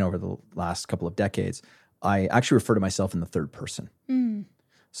my brain over the last couple of decades. I actually refer to myself in the third person.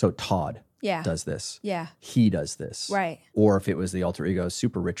 So Todd does this. Yeah. He does this. Right. Or if it was the alter ego,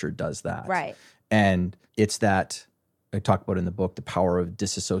 Super Richard does that. Right. And it's that I talk about in the book, the power of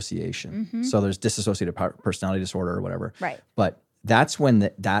disassociation. So there's dissociative personality disorder or whatever. Right. But that's when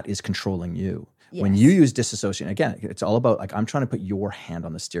that is controlling you. Yes. When you use dissociation, again, it's all about like, I'm trying to put your hand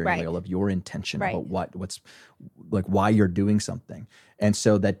on the steering wheel of your intention about what's like why you're doing something. And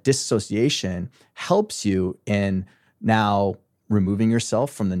so that disassociation helps you in now removing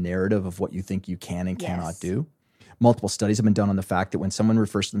yourself from the narrative of what you think you can and cannot do. Multiple studies have been done on the fact that when someone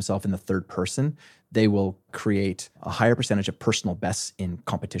refers to themselves in the third person, they will create a higher percentage of personal bests in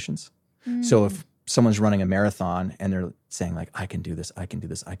competitions. So if someone's running a marathon and they're saying like, I can do this, I can do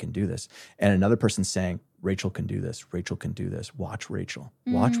this, I can do this. And another person's saying, Rachel can do this, Rachel can do this. Watch Rachel.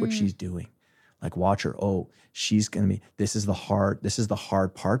 Watch what she's doing. Like watch her. Oh, she's going to be, this is the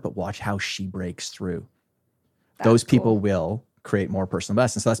hard part, but watch how she breaks through. Those people will create more personal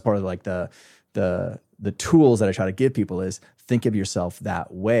best. And so that's part of like the tools that I try to give people is think of yourself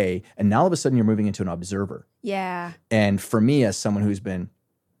that way. And now all of a sudden you're moving into an observer. Yeah. And for me, as someone who's been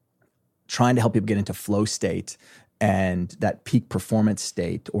trying to help people get into flow state and that peak performance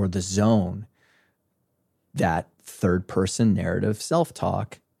state or the zone, that third person narrative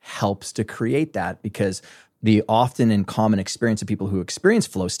self-talk helps to create that, because the often and common experience of people who experience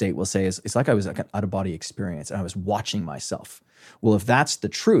flow state will say it's like I was like an out-of-body experience and I was watching myself. Well, if that's the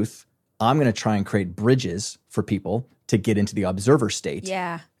truth, I'm going to try and create bridges for people to get into the observer state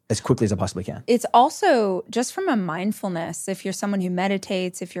as quickly as I possibly can. It's also just from a mindfulness. If you're someone who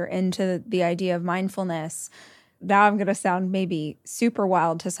meditates, if you're into the idea of mindfulness, now I'm going to sound maybe super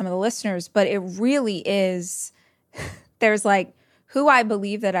wild to some of the listeners, but it really is, there's like who I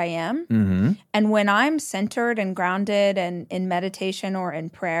believe that I am. Mm-hmm. And when I'm centered and grounded and in meditation or in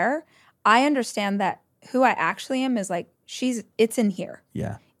prayer, I understand that who I actually am is like, it's in here.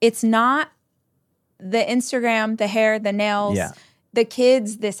 Yeah. It's not the Instagram, the hair, the nails, the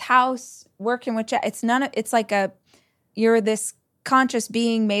kids, this house, working with, it's like you're this conscious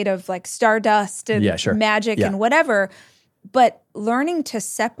being made of like stardust and magic and whatever. But learning to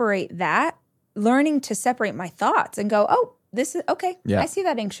separate my thoughts and go, oh, this is okay. Yeah. I see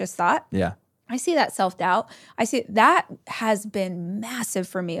that anxious thought. Yeah. I see that self-doubt. I see that has been massive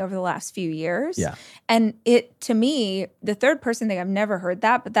for me over the last few years. Yeah. And to me, the third person thing, I've never heard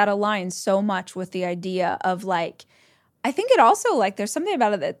that, but that aligns so much with the idea of like, I think it also like there's something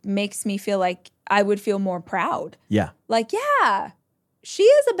about it that makes me feel like I would feel more proud. Yeah. Like, she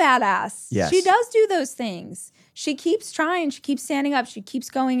is a badass. Yes. She does do those things. She keeps trying. She keeps standing up. She keeps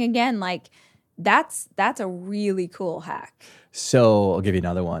going again. Like, that's a really cool hack. So I'll give you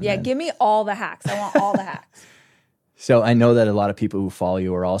another one. Yeah, give me all the hacks. I want all the hacks. So I know that a lot of people who follow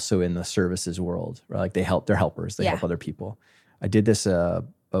you are also in the services world, right? Like they're helpers. They help other people. I did this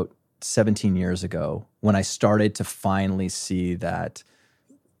about 17 years ago when I started to finally see that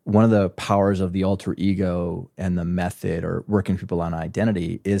one of the powers of the alter ego and the method or working people on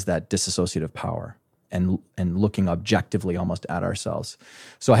identity is that disassociative power and looking objectively almost at ourselves.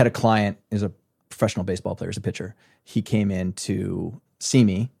 So I had a client, is a professional baseball player, is a pitcher. He came in to see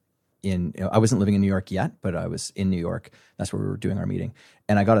me I wasn't living in New York yet, but I was in New York. That's where we were doing our meeting.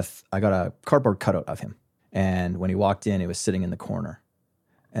 And I got a cardboard cutout of him. And when he walked in, it was sitting in the corner.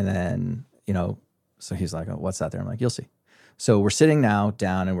 And then, so he's like, oh, what's that there? I'm like, you'll see. So we're sitting now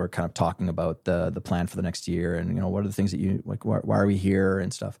down and we're kind of talking about the plan for the next year and, what are the things that you, like, why are we here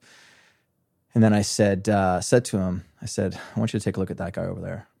and stuff. And then I said to him, I want you to take a look at that guy over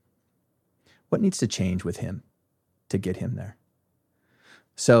there. What needs to change with him to get him there?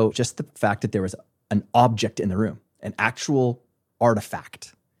 So just the fact that there was an object in the room, an actual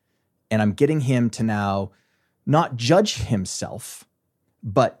artifact, and I'm getting him to now not judge himself,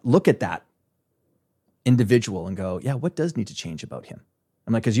 but look at that individual and go, yeah, what does need to change about him?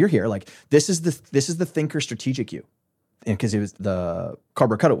 I'm like, because you're here, like this is the thinker strategic you. And because it was the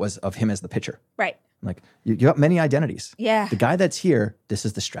cardboard cutout was of him as the pitcher. Right. I'm like, you got many identities. Yeah. The guy that's here, this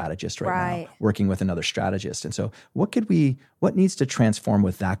is the strategist right now, working with another strategist. And so what needs to transform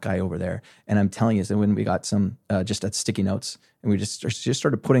with that guy over there? And I'm telling you, so when we got some, just at sticky notes, and we just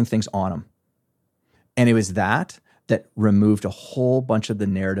started putting things on them. And it was that removed a whole bunch of the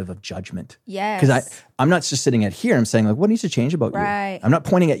narrative of judgment. Yes. Because I'm not just sitting at here, I'm saying like, what needs to change about you? I'm not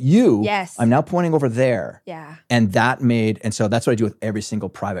pointing at you. Yes. I'm now pointing over there. Yeah. And so that's what I do with every single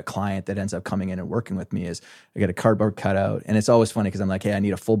private client that ends up coming in and working with me is I get a cardboard cutout. And it's always funny because I'm like, hey, I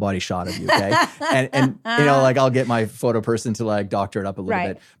need a full body shot of you, okay? and like I'll get my photo person to like doctor it up a little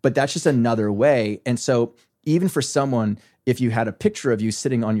bit. But that's just another way. And so even for someone, if you had a picture of you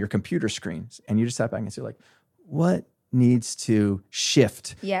sitting on your computer screens and you just sat back and say like, what needs to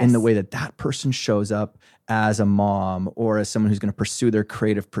shift in the way that person shows up as a mom or as someone who's going to pursue their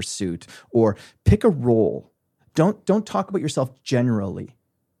creative pursuit, or pick a role. Don't talk about yourself generally,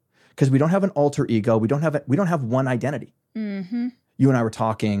 because we don't have an alter ego. We don't have one identity. Mm-hmm. You and I were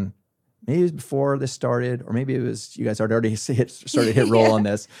talking maybe it was before this started, or maybe it was you guys had already started hit roll on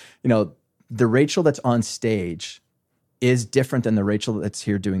this. The Rachel that's on stage is different than the Rachel that's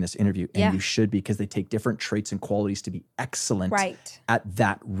here doing this interview. And you should be, because they take different traits and qualities to be excellent at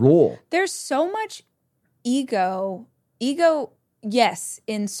that role. There's so much ego. Yes,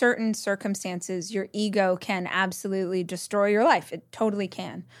 in certain circumstances, your ego can absolutely destroy your life. It totally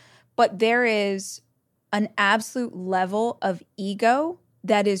can. But there is an absolute level of ego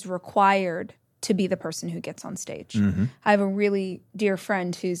that is required to be the person who gets on stage. Mm-hmm. I have a really dear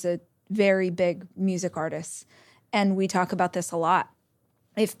friend who's a very big music artist, and we talk about this a lot.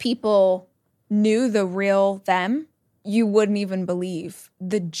 If people knew the real them, you wouldn't even believe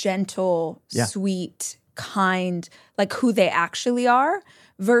the gentle, sweet, kind, like who they actually are,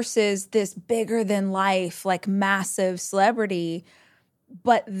 versus this bigger than life, like massive celebrity.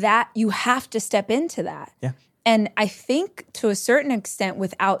 But that you have to step into that. Yeah. And I think to a certain extent,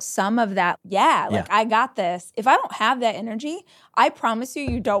 without some of that, I got this. If I don't have that energy, I promise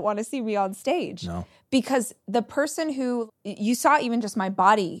you don't want to see me on stage. No. Because the person who, you saw even just my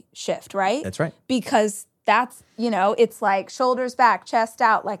body shift, right? That's right. Because that's, it's like shoulders back, chest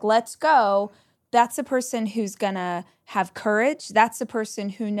out, like let's go. That's the person who's going to have courage. That's the person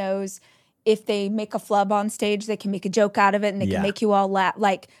who knows if they make a flub on stage, they can make a joke out of it and they can make you all laugh.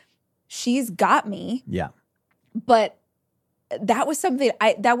 Like, she's got me. Yeah. But that was something,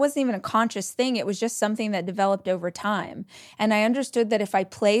 that wasn't even a conscious thing. It was just something that developed over time. And I understood that if I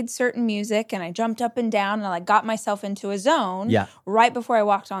played certain music and I jumped up and down and I got myself into a zone right before I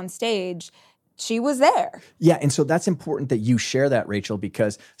walked on stage, she was there. Yeah. And so that's important that you share that, Rachel,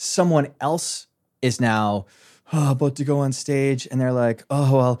 because someone else is now about to go on stage and they're like,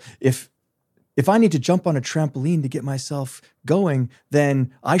 oh, well, if I need to jump on a trampoline to get myself going,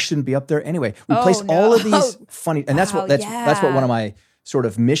 then I shouldn't be up there anyway. We place all of these funny, and that's what one of my sort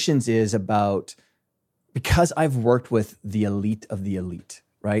of missions is about, because I've worked with the elite of the elite,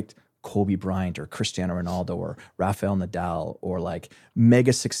 right? Kobe Bryant or Cristiano Ronaldo or Rafael Nadal or like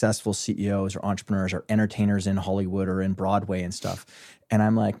mega successful CEOs or entrepreneurs or entertainers in Hollywood or in Broadway and stuff. And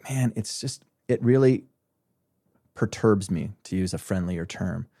I'm like, man, it really perturbs me, to use a friendlier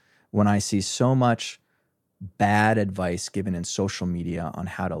term, when I see so much bad advice given in social media on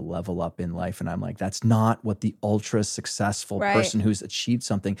how to level up in life. And I'm like, that's not what the ultra successful person who's achieved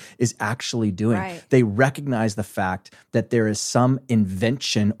something is actually doing. Right. They recognize the fact that there is some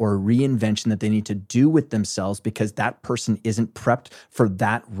invention or reinvention that they need to do with themselves because that person isn't prepped for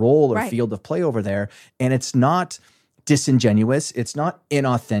that role or field of play over there. And it's not disingenuous. It's not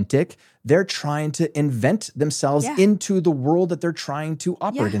inauthentic. They're trying to invent themselves into the world that they're trying to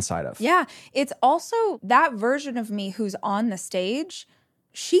operate inside of. Yeah. It's also that version of me who's on the stage.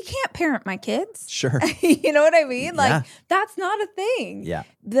 She can't parent my kids. Sure. You know what I mean? Like, that's not a thing. Yeah.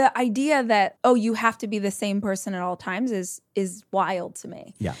 The idea that, you have to be the same person at all times is wild to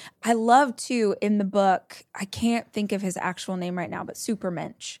me. Yeah. I love, too, in the book, I can't think of his actual name right now, but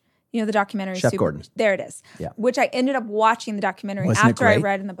Supermensch. You know, the documentary. Chef Gordon. There it is. Yeah. Which I ended up watching the documentary after I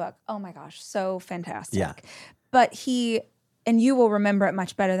read in the book. Oh my gosh, so fantastic. Yeah. But and you will remember it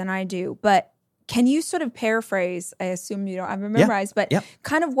much better than I do, but can you sort of paraphrase, I assume you don't have it memorized, but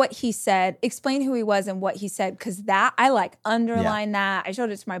kind of what he said, explain who he was and what he said, because that, I underlined that. I showed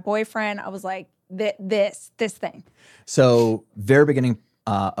it to my boyfriend. I was like, this thing. So very beginning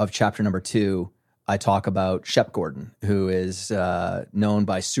of chapter number 2, I talk about Shep Gordon, who is known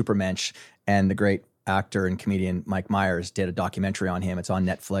by Supermensch, and the great actor and comedian Mike Myers did a documentary on him. It's on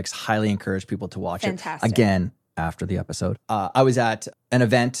Netflix. Highly encourage people to watch it. Again, after the episode. I was at an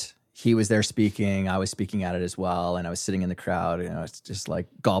event. He was there speaking. I was speaking at it as well. And I was sitting in the crowd. It's just like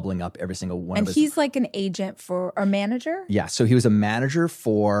gobbling up every single one of his. And he's like an agent or manager? Yeah. So he was a manager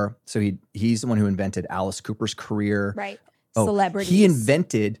he's the one who invented Alice Cooper's career. Right. Celebrities. He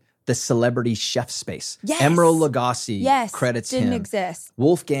invented the celebrity chef space. Yes. Emeril Lagasse credits him. Didn't exist.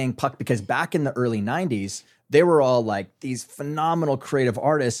 Wolfgang Puck, because back in the early 90s, they were all like these phenomenal creative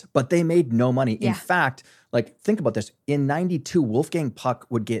artists, but they made no money. In fact, think about this. In 92, Wolfgang Puck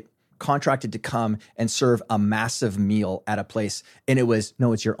would get contracted to come and serve a massive meal at a place. And it was,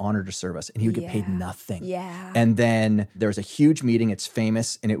 no, it's your honor to serve us. And he would get paid nothing. Yeah. And then there was a huge meeting. It's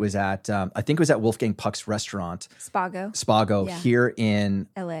famous. And it was at, I think it was at Wolfgang Puck's restaurant. Spago here in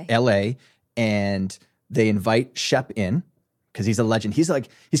LA. And they invite Shep in because he's a legend. He's kind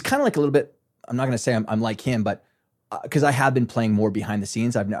of like a little bit, I'm not going to say I'm like him, but because I have been playing more behind the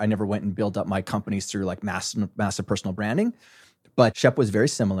scenes. I never went and built up my companies through like massive personal branding. But Shep was very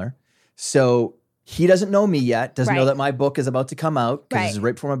similar. So he doesn't know me yet, doesn't know that my book is about to come out, because this is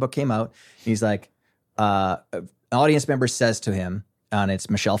right before my book came out. And he's like, an audience member says to him, and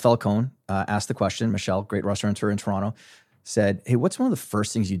it's Michelle Falcone, asked the question. Michelle, great restaurateur in Toronto, said, hey, what's one of the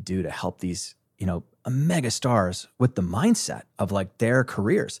first things you do to help these, mega stars with the mindset of like their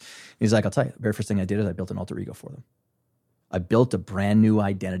careers? And he's like, I'll tell you, the very first thing I did is I built an alter ego for them. I built a brand new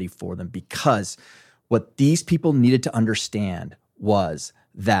identity for them, because what these people needed to understand was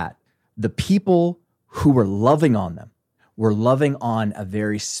that the people who were loving on them were loving on a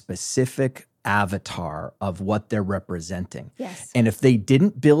very specific avatar of what they're representing. Yes. And if they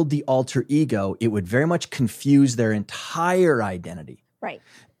didn't build the alter ego, it would very much confuse their entire identity. Right.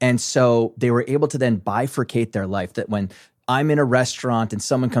 And so they were able to then bifurcate their life, that when I'm in a restaurant and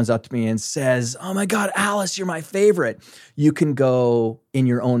someone comes up to me and says, oh my God, Alice, you're my favorite. You can go in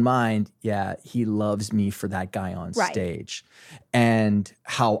your own mind, yeah, he loves me for that guy on stage. And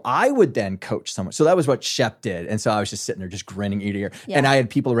how I would then coach someone. So that was what Shep did. And so I was just sitting there just grinning ear to ear. Yeah. And I had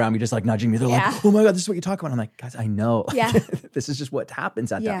people around me just like nudging me. They're like, oh my God, this is what you talk about. I'm like, guys, I know. Yeah. This is just what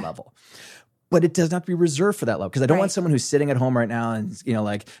happens at that level. But it does not have to be reserved for that level. Because I don't want someone who's sitting at home right now and, you know,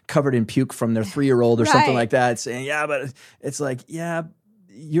 like covered in puke from their 3-year-old or something like that saying, yeah, but it's like, yeah,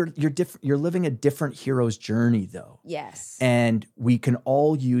 you're living a different hero's journey though. Yes. And we can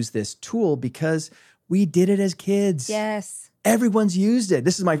all use this tool because we did it as kids. Yes. Everyone's used it.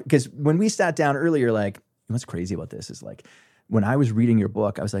 This is because when we sat down earlier, like, what's crazy about this is like, when I was reading your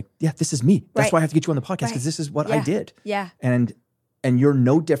book, I was like, yeah, this is me. That's why I have to get you on the podcast because this is what I did. Yeah. And you're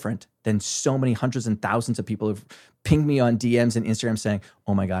no different than so many hundreds and thousands of people who've pinged me on DMs and Instagram saying,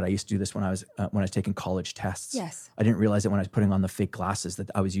 oh my God, I used to do this when I was taking college tests. Yes. I didn't realize it when I was putting on the fake glasses that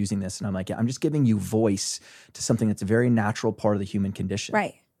I was using this. And I'm like, yeah, I'm just giving you voice to something that's a very natural part of the human condition.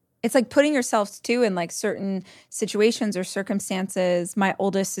 Right. It's like putting yourself too in like certain situations or circumstances. My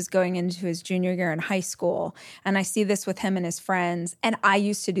oldest is going into his junior year in high school, and I see this with him and his friends. And I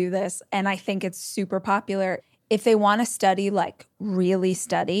used to do this, and I think it's super popular. If they want to study, like really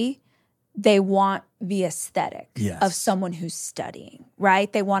study, they want the aesthetic of someone who's studying,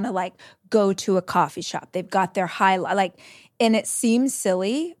 right? They want to like go to a coffee shop. They've got their highlight, like, and it seems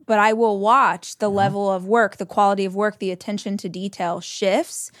silly, but I will watch the level of work, the quality of work, the attention to detail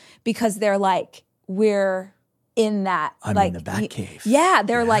shifts because they're like, we're in that. I'm like, in the bat cave. Yeah,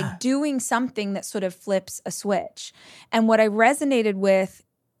 they're like doing something that sort of flips a switch. And what I resonated with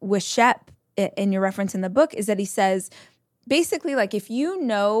Shep in your reference in the book is that he says, basically, like if you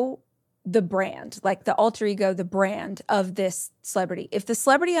know the brand, like the alter ego, the brand of this celebrity, if the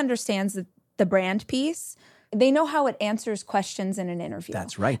celebrity understands the brand piece, they know how it answers questions in an interview.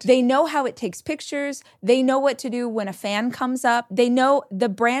 That's right. They know how it takes pictures. They know what to do when a fan comes up. They know the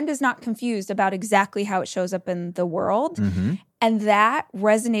brand is not confused about exactly how it shows up in the world. Mm-hmm. And that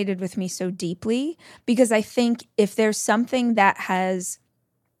resonated with me so deeply because I think if there's something that has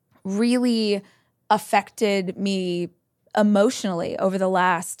really affected me emotionally over the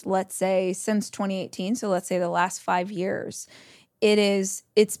last, let's say, since 2018, so let's say the last 5 years,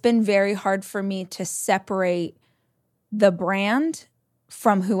 it's been very hard for me to separate the brand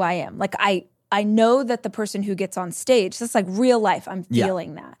from who I am. Like I know that the person who gets on stage, that's like real life. I'm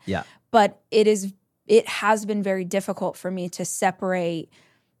feeling that. Yeah. But it has been very difficult for me to separate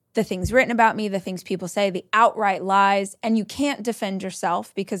the things written about me, the things people say, the outright lies. And you can't defend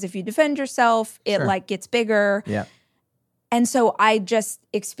yourself because if you defend yourself, it like gets bigger. Yeah. And so I just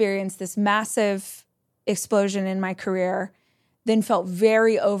experienced this massive explosion in my career, then felt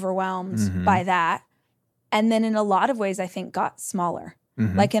very overwhelmed by that. And then in a lot of ways, I think got smaller.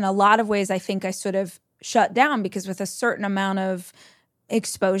 Mm-hmm. Like in a lot of ways, I think I sort of shut down because with a certain amount of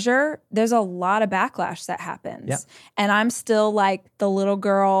exposure, there's a lot of backlash that happens. Yep. And I'm still like the little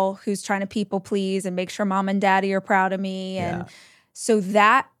girl who's trying to people please and make sure mom and daddy are proud of me. And so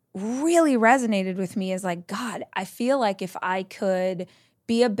that really resonated with me as like, God, I feel like if I could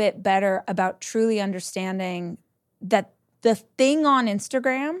be a bit better about truly understanding that the thing on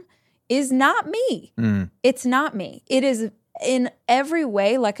Instagram is not me. It's not me. It is in every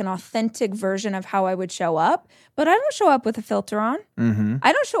way like an authentic version of how I would show up, but I don't show up with a filter on. Mm-hmm.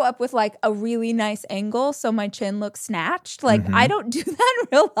 I don't show up with like a really nice angle so my chin looks snatched. Like I don't do that in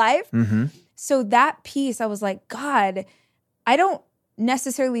real life. Mm-hmm. So that piece, I was like, God, I don't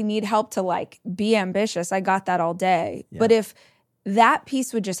necessarily need help to like be ambitious. I got that all day. Yeah. But if that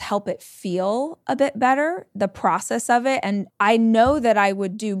piece would just help it feel a bit better, the process of it. And I know that I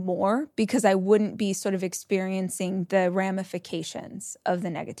would do more because I wouldn't be sort of experiencing the ramifications of the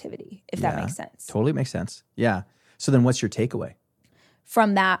negativity, if that makes sense. Totally makes sense. Yeah. So then what's your takeaway?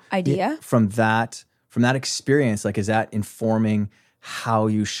 From that idea? Yeah, from that experience, like, is that informing how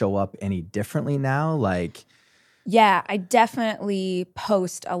you show up any differently now? Like, yeah, I definitely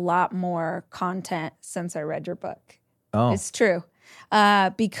post a lot more content since I read your book. Oh, it's true.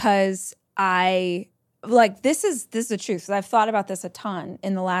 Because I like this is the truth. I've thought about this a ton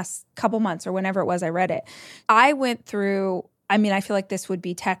in the last couple months or whenever it was I read it. I went through, I mean, I feel like this would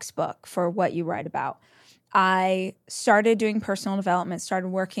be textbook for what you write about. I started doing personal development, started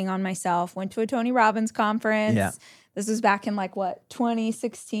working on myself, went to a Tony Robbins conference. Yeah. This was back in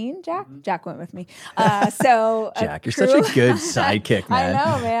 2016, Jack? Mm-hmm. Jack went with me. So Jack, you're such a good sidekick, man. I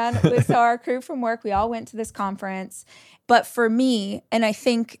know, man. So our crew from work, we all went to this conference. But for me, and I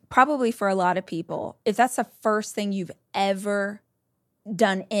think probably for a lot of people, if that's the first thing you've ever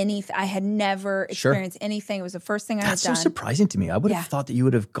done anything. I had never experienced anything. It was the first thing I had done. That's so surprising to me. I would have thought that you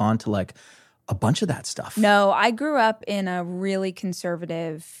would have gone to like a bunch of that stuff. No, I grew up in a really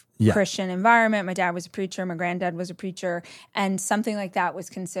conservative Christian environment. My dad was a preacher. My granddad was a preacher. And something like that was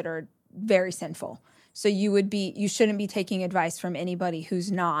considered very sinful. So you shouldn't be taking advice from anybody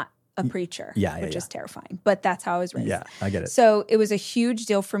who's not a preacher, which is terrifying. But that's how I was raised. Yeah, I get it. So it was a huge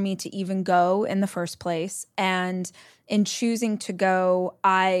deal for me to even go in the first place. And in choosing to go,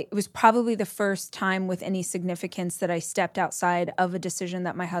 it was probably the first time with any significance that I stepped outside of a decision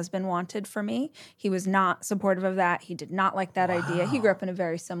that my husband wanted for me. He was not supportive of that. He did not like that idea. He grew up in a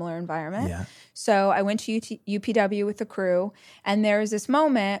very similar environment. Yeah. So I went to UPW with the crew, and there was this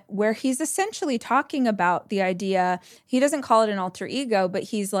moment where he's essentially talking about the idea. He doesn't call it an alter ego, but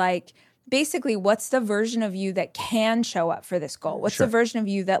he's like, basically, what's the version of you that can show up for this goal? What's the version of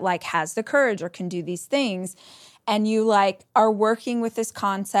you that like has the courage or can do these things? And you like are working with this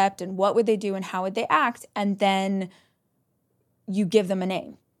concept and what would they do and how would they act? And then you give them a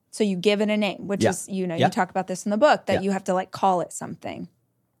name. So you give it a name, which is, you talk about this in the book, that you have to like call it something.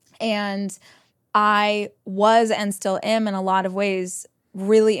 And I was and still am in a lot of ways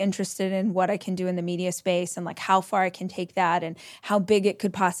really interested in what I can do in the media space and like how far I can take that and how big it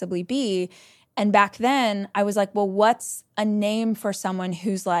could possibly be. And back then I was like, well, what's a name for someone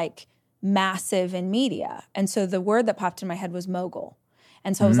who's like massive in media? And so the word that popped in my head was mogul.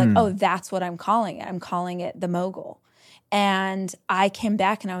 And so I was like, oh, that's what I'm calling it. I'm calling it the mogul. And I came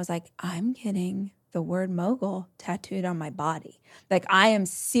back and I was like, I'm getting the word mogul tattooed on my body. Like, I am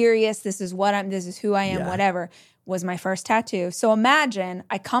serious. This is who I am, whatever, was my first tattoo. So imagine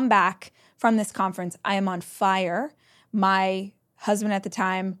I come back from this conference. I am on fire. My husband at the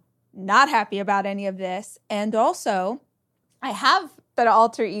time, not happy about any of this. And also I have that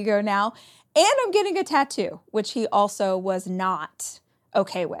alter ego now, and I'm getting a tattoo, which he also was not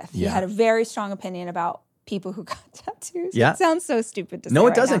okay with. He had a very strong opinion about people who got tattoos. Yeah. It sounds so stupid to say. No,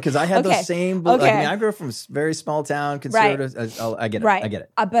 it doesn't, because I had those same. I grew up from a very small town, conservative. Right. I get it. Right. I get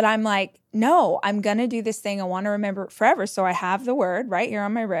it. But I'm like, no, I'm going to do this thing. I want to remember it forever. So I have the word right here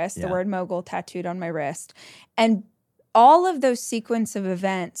on my wrist, the word mogul tattooed on my wrist. And all of those sequence of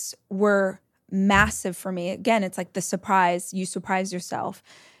events were massive for me. Again, it's like the surprise. You surprise yourself,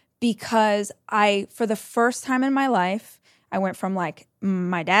 because for the first time in my life, I went from like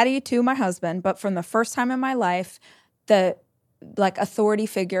my daddy to my husband, but from the first time in my life, the like authority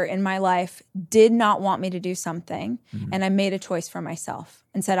figure in my life did not want me to do something. And I made a choice for myself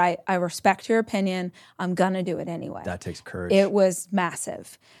and said, I respect your opinion. I'm going to do it anyway. That takes courage. It was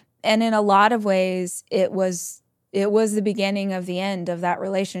massive. And in a lot of ways, it was the beginning of the end of that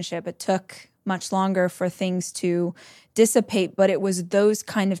relationship. It took much longer for things to dissipate, but it was those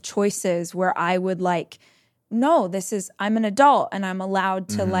kind of choices where I would like, no, I'm an adult and I'm allowed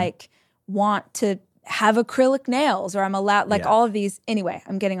to like want to have acrylic nails, or I'm allowed like all of these. Anyway,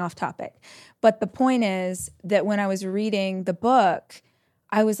 I'm getting off topic. But the point is that when I was reading the book,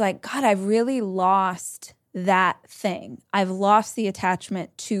 I was like, God, I've really lost that thing. I've lost the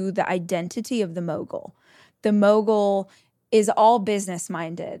attachment to the identity of the mogul. The mogul is all business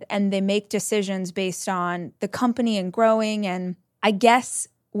minded, and they make decisions based on the company and growing. And I guess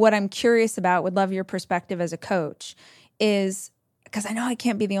what I'm curious about, would love your perspective as a coach, is because I know I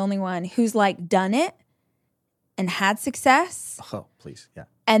can't be the only one who's like done it and had success. Oh, please. Yeah.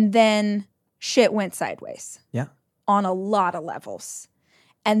 And then shit went sideways. Yeah. On a lot of levels.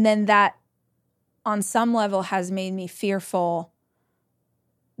 And then that on some level has made me fearful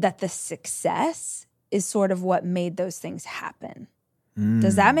that the success is sort of what made those things happen.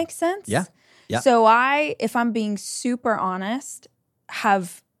 Does that make sense? Yeah. Yeah. So if I'm being super honest,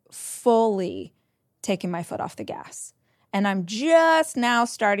 have fully taken my foot off the gas. And I'm just now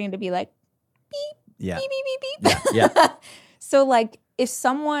starting to be like, beep, beep, beep, beep, beep. Yeah. So like if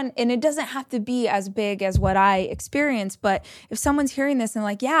someone, and it doesn't have to be as big as what I experienced, but if someone's hearing this and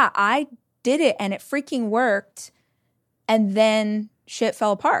like, yeah, I did it and it freaking worked, and then shit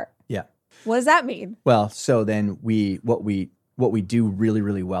fell apart. Yeah. What does that mean? Well, so then what we do really,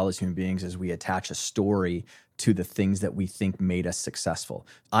 really well as human beings is we attach a story to the things that we think made us successful.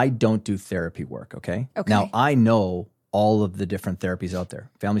 I don't do therapy work, okay? Now, I know all of the different therapies out there: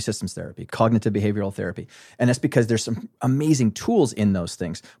 family systems therapy, cognitive behavioral therapy. And that's because there's some amazing tools in those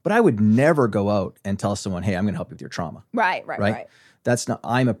things. But I would never go out and tell someone, hey, I'm going to help you with your trauma. Right. That's not,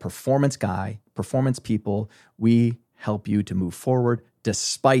 I'm a performance guy, performance people. We help you to move forward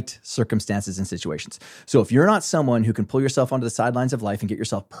despite circumstances and situations. So if you're not someone who can pull yourself onto the sidelines of life and get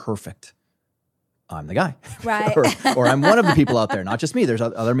yourself perfect, I'm the guy. Right. or I'm one of the people out there, not just me. There's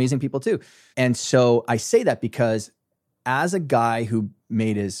other amazing people too. And so I say that because as a guy who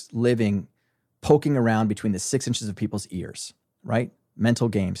made his living poking around between the 6 inches of people's ears, right? Mental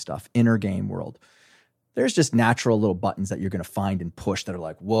game stuff, inner game world. There's just natural little buttons that you're going to find and push that are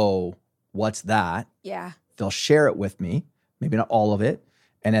like, whoa, what's that? Yeah. They'll share it with me, maybe not all of it.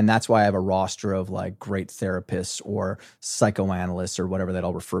 And then that's why I have a roster of like great therapists or psychoanalysts or whatever that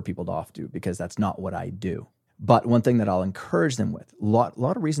I'll refer people off to, because that's not what I do. But one thing that I'll encourage them with, a lot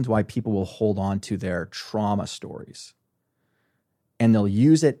of reasons why people will hold on to their trauma stories, and they'll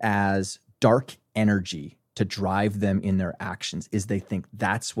use it as dark energy to drive them in their actions, is they think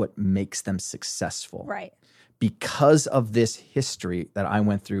that's what makes them successful. Right. Because of this history that I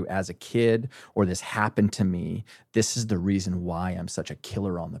went through as a kid, or this happened to me, this is the reason why I'm such a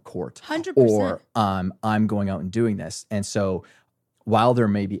killer on the court. 100%. Or I'm going out and doing this. And so while there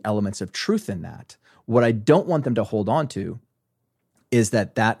may be elements of truth in that, what I don't want them to hold on to is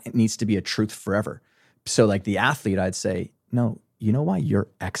that needs to be a truth forever. So like the athlete, I'd say, no, you know why you're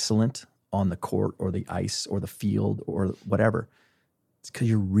excellent on the court or the ice or the field or whatever? It's because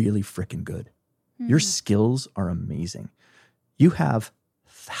you're really freaking good. Your skills are amazing. You have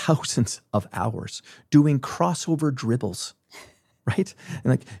thousands of hours doing crossover dribbles, right? And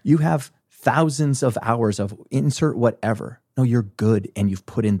like you have thousands of hours of insert whatever. No, you're good and you've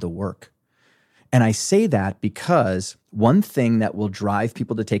put in the work. And I say that because one thing that will drive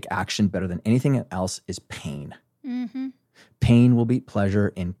people to take action better than anything else is pain. Mm-hmm. Pain will beat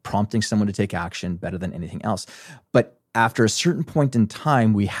pleasure in prompting someone to take action better than anything else. But after a certain point in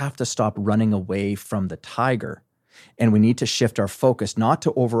time, we have to stop running away from the tiger, and we need to shift our focus, not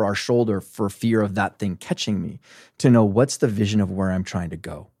to over our shoulder for fear of that thing catching me, to know what's the vision of where I'm trying to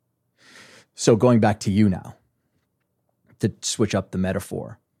go. So going back to you now, to switch up the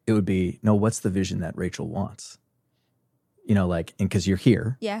metaphor, it would be, no, what's the vision that Rachel wants? You know, like, and because you're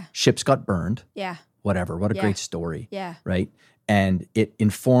here, yeah, ships got burned, yeah, whatever, what a great story, yeah, right? And it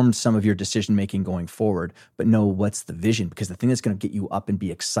informed some of your decision-making going forward, but know what's the vision, because the thing that's going to get you up and be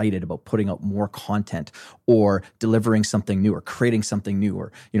excited about putting out more content or delivering something new or creating something new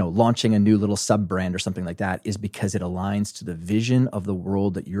or, you know, launching a new little sub-brand or something like that is because it aligns to the vision of the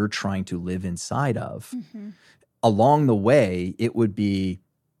world that you're trying to live inside of. Mm-hmm. Along the way, it would be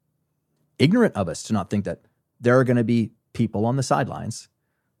ignorant of us to not think that there are going to be people on the sidelines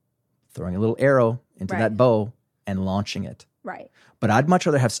throwing a little arrow into that bow and launching it. Right. But I'd much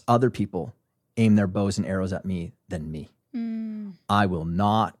rather have other people aim their bows and arrows at me than me. Mm. I will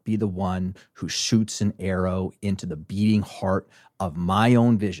not be the one who shoots an arrow into the beating heart of my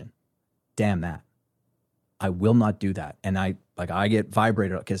own vision. Damn that. I will not do that. And I get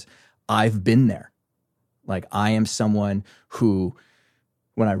vibrated because I've been there. Like I am someone who,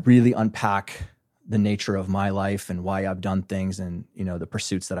 when I really unpack the nature of my life and why I've done things and, you know, the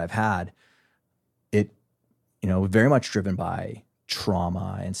pursuits that I've had, you know, very much driven by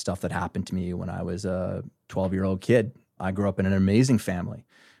trauma and stuff that happened to me when I was a 12-year-old kid. I grew up in an amazing family,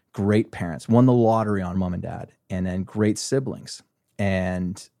 great parents, won the lottery on mom and dad, and then great siblings.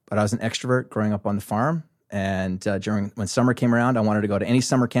 But I was an extrovert growing up on the farm. And when summer came around, I wanted to go to any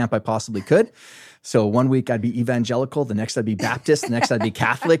summer camp I possibly could. So one week I'd be evangelical, the next I'd be Baptist, the next I'd be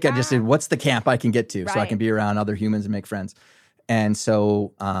Catholic. I just said, what's the camp I can get to so I can be around other humans and make friends? And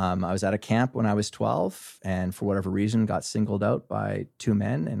so I was at a camp when I was 12 and for whatever reason got singled out by two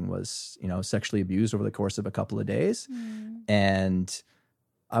men and was, you know, sexually abused over the course of a couple of days. Mm. And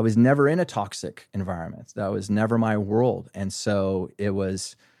I was never in a toxic environment. That was never my world. And so it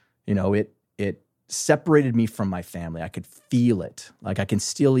was, you know, it separated me from my family. I could feel it. Like I can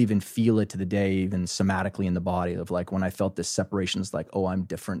still even feel it to the day, even somatically in the body of like when I felt this separation, it's like, oh, I'm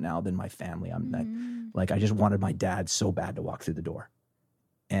different now than my family. Like I just wanted my dad so bad to walk through the door.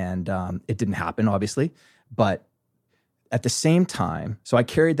 And it didn't happen, obviously. But at the same time, so I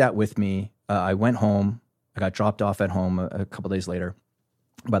carried that with me. I went home. I got dropped off at home a couple of days later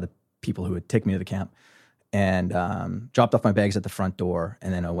by the people who would take me to the camp. And dropped off my bags at the front door.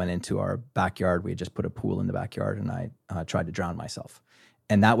 And then I went into our backyard. We had just put a pool in the backyard and I tried to drown myself.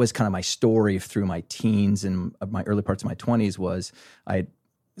 And that was kind of my story through my teens and my early parts of my 20s was I had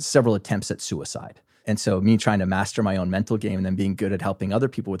several attempts at suicide. And so me trying to master my own mental game and then being good at helping other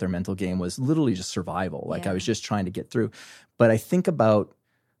people with their mental game was literally just survival. Like I was just trying to get through. But I think about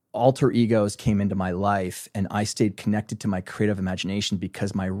alter egos came into my life and I stayed connected to my creative imagination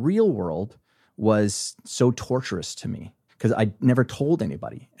because my real world was so torturous to me because I never told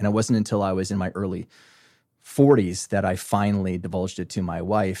anybody. And it wasn't until I was in my early 40s that I finally divulged it to my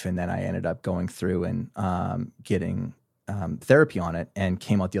wife. And then I ended up going through and getting therapy on it and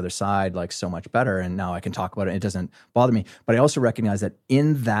came out the other side like so much better. And now I can talk about it. It doesn't bother me. But I also recognize that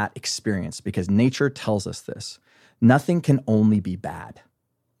in that experience, because nature tells us this, Nothing can only be bad.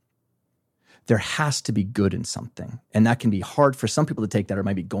 There has to be good in something. And that can be hard for some people to take that or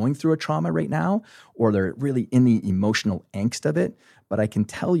might be going through a trauma right now, or they're really in the emotional angst of it. But I can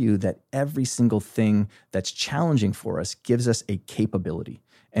tell you that every single thing that's challenging for us gives us a capability.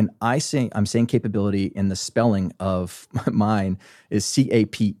 And I'm saying capability in the spelling of mine is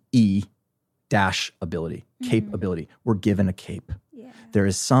CAPE dash ability, capability. We're given a cape. Yeah. There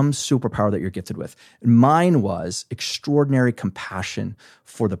is some superpower that you're gifted with. Mine was extraordinary compassion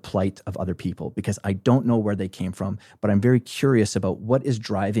for the plight of other people, because I don't know where they came from, but I'm very curious about what is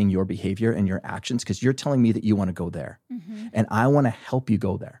driving your behavior and your actions, because you're telling me that you want to go there. And I want to help you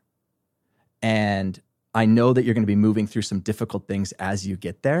go there. And I know that you're going to be moving through some difficult things as you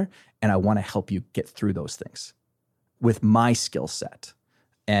get there, and I want to help you get through those things with my skill set.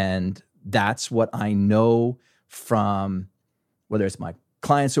 And that's what I know from whether it's my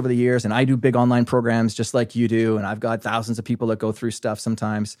clients over the years, and I do big online programs just like you do, and I've got thousands of people that go through stuff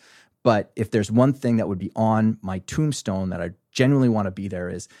sometimes. But if there's one thing that would be on my tombstone that I genuinely want to be there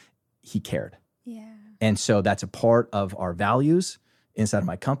is he cared. Yeah. And so that's a part of our values inside of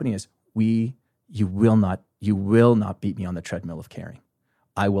my company is you will not beat me on the treadmill of caring.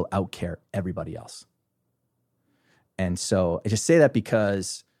 I will outcare everybody else. And so I just say that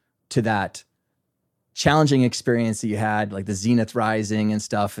because to that challenging experience that you had, like the zenith rising and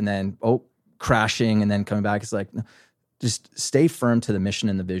stuff, and then crashing and then coming back, it's like, no, just stay firm to the mission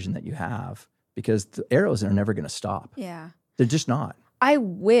and the vision that you have, because the arrows are never going to stop. Yeah. They're just not. I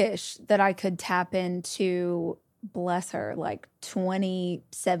wish that I could tap into, bless her, like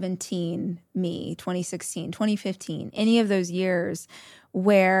 2017 me, 2016, 2015, any of those years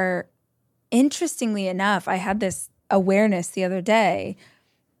where, interestingly enough, I had this awareness the other day.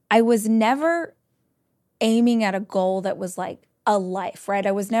 I was never aiming at a goal that was like a life, right?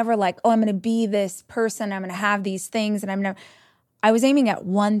 I was never like, oh, I'm going to be this person, I'm going to have these things, and I was aiming at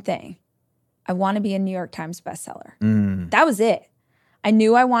one thing. I want to be a New York Times bestseller. That was it. I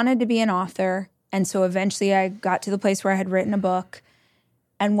knew I wanted to be an author, and so eventually I got to the place where I had written a book,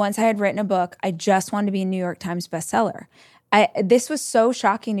 and once I had written a book, I just wanted to be a New York Times bestseller. This was so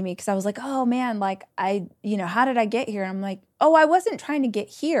shocking to me, because I was like, oh man, like how did I get here? And I'm like, oh, I wasn't trying to get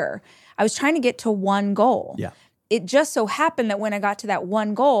here. I was trying to get to one goal. Yeah. It just so happened that when I got to that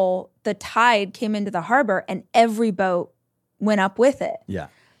one goal, the tide came into the harbor and every boat went up with it. Yeah.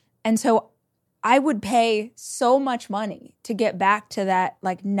 And so I would pay so much money to get back to that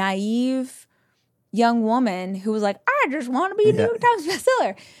like naive young woman who was like, I just want to be a New York Times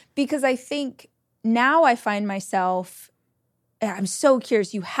bestseller. Because I think now I find myself, I'm so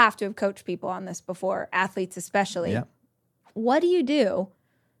curious, you have to have coached people on this before, athletes especially. Yeah. What do you do?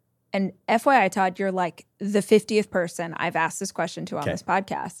 And FYI, Todd, you're like the 50th person I've asked this question to on this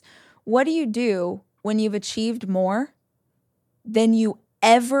podcast. What do you do when you've achieved more than you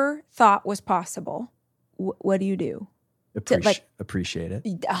ever thought was possible? What do you do? Appreciate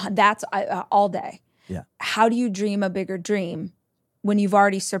it. That's all day. Yeah. How do you dream a bigger dream when you've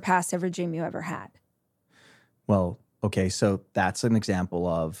already surpassed every dream you ever had? Well, okay, so that's an example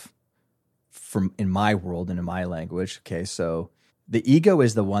of, from in my world and in my language, okay, so the ego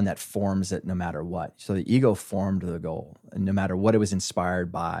is the one that forms it no matter what. So the ego formed the goal, and no matter what it was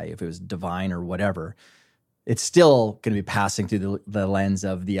inspired by, if it was divine or whatever, it's still going to be passing through the lens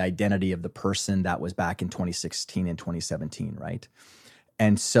of the identity of the person that was back in 2016 and 2017, right?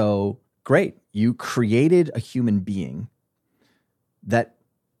 And so, great, you created a human being that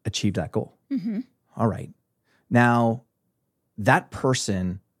achieved that goal. Mm-hmm. All right. Now, that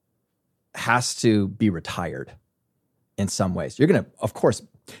person has to be retired in some ways. You're going to, of course,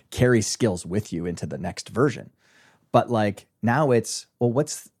 carry skills with you into the next version. But like now it's, well,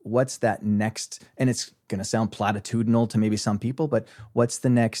 what's that next? And it's going to sound platitudinal to maybe some people, but what's the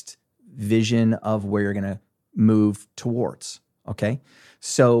next vision of where you're going to move towards? Okay.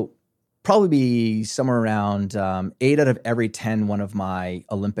 So probably be somewhere around 8 out of every 10, one of my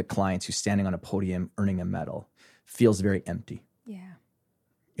Olympic clients who's standing on a podium earning a medal feels very empty. Yeah.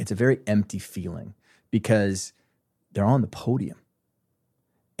 It's a very empty feeling because they're on the podium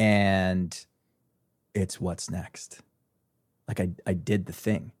and it's what's next. Like I did the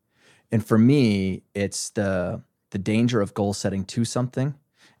thing. And for me, it's the danger of goal setting to something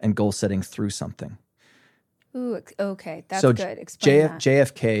and goal setting through something. Ooh, okay. That's so good. Explain that.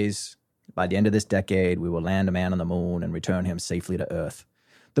 JFK's, by the end of this decade, we will land a man on the moon and return him safely to Earth.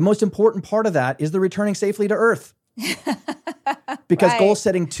 The most important part of that is the returning safely to Earth. Because goal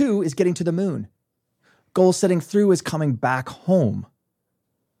setting 2 is getting to the moon. Goal setting through is coming back home.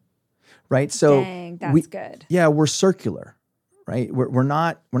 Right? So dang, that's good. Yeah, we're circular, right? We're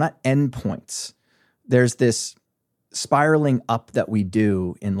not endpoints. There's this spiraling up that we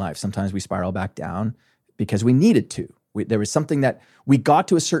do in life, sometimes we spiral back down because we needed to. There was something that we got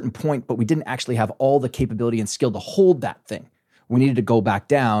to a certain point, but we didn't actually have all the capability and skill to hold that thing. We needed to go back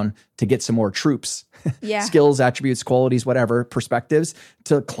down to get some more troops, skills, attributes, qualities, whatever, perspectives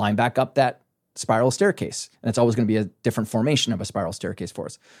to climb back up that spiral staircase. And it's always going to be a different formation of a spiral staircase for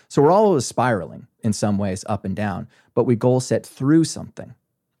us. So we're always spiraling in some ways up and down, but we goal set through something.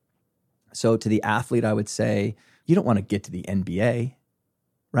 So to the athlete, I would say, you don't want to get to the NBA,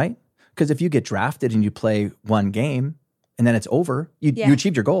 right? Because if you get drafted and you play one game and then it's over, you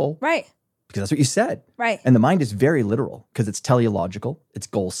achieved your goal. Right. Because that's what you said. Right. And the mind is very literal because it's teleological. It's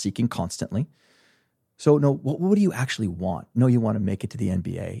goal-seeking constantly. So no, what do you actually want? No, you want to make it to the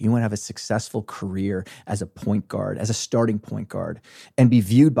NBA. You want to have a successful career as a point guard, as a starting point guard, and be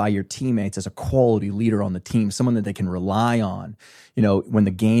viewed by your teammates as a quality leader on the team, someone that they can rely on, when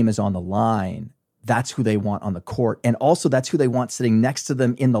the game is on the line. That's who they want on the court. And also that's who they want sitting next to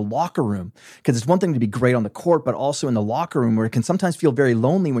them in the locker room. Because it's one thing to be great on the court, but also in the locker room where it can sometimes feel very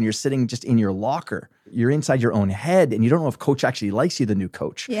lonely when you're sitting just in your locker. You're inside your own head and you don't know if coach actually likes you, the new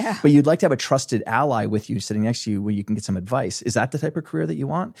coach. Yeah. But you'd like to have a trusted ally with you sitting next to you where you can get some advice. Is that the type of career that you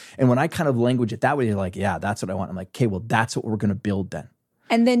want? And when I kind of language it that way, you're like, yeah, that's what I want. I'm like, okay, well, that's what we're going to build then.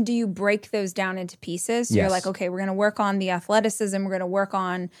 And then do you break those down into pieces? So Yes. You're like, okay, we're going to work on the athleticism. We're going to work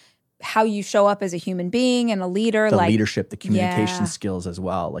on how you show up as a human being and a leader. The leadership, the communication skills as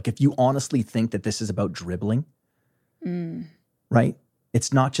well. Like if you honestly think that this is about dribbling, right?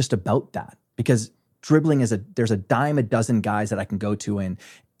 It's not just about that because dribbling there's a dime a dozen guys that I can go to in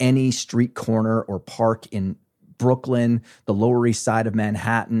any street corner or park in Brooklyn, the Lower East Side of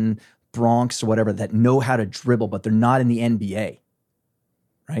Manhattan, Bronx or whatever that know how to dribble, but they're not in the NBA,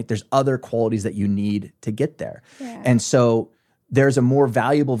 right? There's other qualities that you need to get there. Yeah. And so there's a more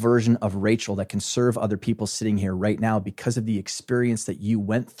valuable version of Rachel that can serve other people sitting here right now because of the experience that you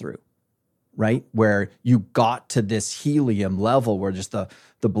went through, right? Where you got to this helium level where just the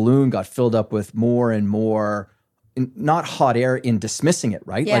balloon got filled up with more and more, not hot air in dismissing it,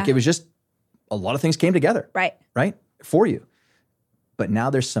 right? Yeah. Like it was just a lot of things came together, right? For you. But now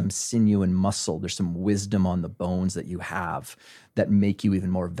there's some sinew and muscle. There's some wisdom on the bones that you have that make you even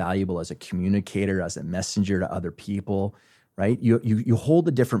more valuable as a communicator, as a messenger to other people. Right? You hold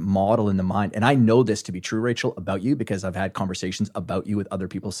a different model in the mind. And I know this to be true, Rachel, about you because I've had conversations about you with other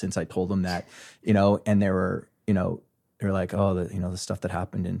people since I told them that, and they were, they're like, oh, the stuff that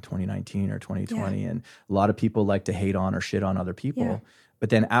happened in 2019 or 2020. And a lot of people like to hate on or shit on other people. Yeah. But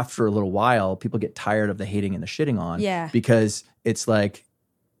then after a little while, people get tired of the hating and the shitting on because it's like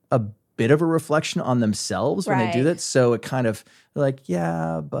a bit of a reflection on themselves when they do that. So it kind of like,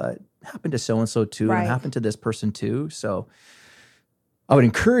 yeah, but happened to so-and-so too, and it happened to this person too. So I would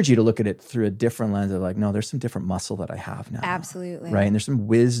encourage you to look at it through a different lens of like, no, there's some different muscle that I have now. Absolutely. Right? And there's some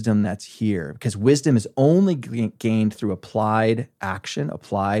wisdom that's here because wisdom is only gained through applied action,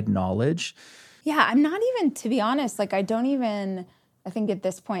 applied knowledge. Yeah, I'm not even, to be honest, like I think at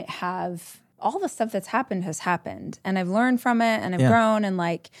this point have all the stuff that's happened has happened and I've learned from it and I've grown and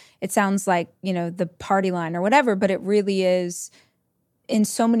like, it sounds like, the party line or whatever, but it really is in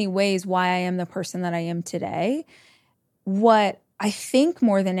so many ways why I am the person that I am today. What I think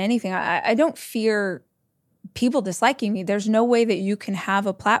more than anything, I don't fear people disliking me. There's no way that you can have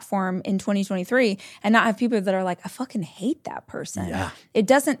a platform in 2023 and not have people that are like, I fucking hate that person. Yeah. It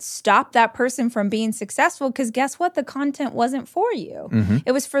doesn't stop that person from being successful because guess what? The content wasn't for you. Mm-hmm.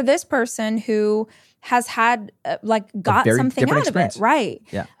 It was for this person who has had got something out experience. Of it. Right.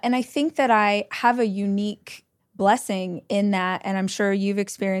 Yeah. And I think that I have a unique blessing in that, and I'm sure you've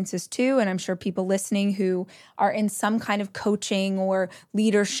experienced this too, and I'm sure people listening who are in some kind of coaching or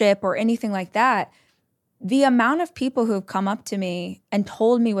leadership or anything like that, the amount of people who have come up to me and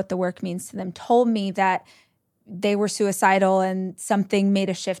told me what the work means to them, told me that they were suicidal and something made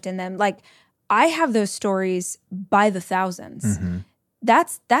a shift in them. Like I have those stories by the thousands. Mm-hmm.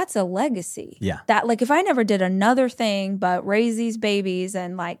 That's a legacy. Yeah. That like if I never did another thing but raise these babies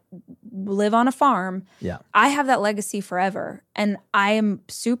and like live on a farm, I have that legacy forever. And I am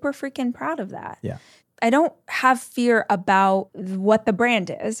super freaking proud of that. Yeah. I don't have fear about what the brand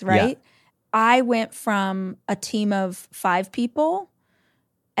is, right? Yeah. I went from a team of 5 people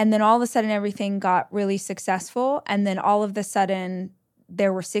and then all of a sudden everything got really successful. And then all of a sudden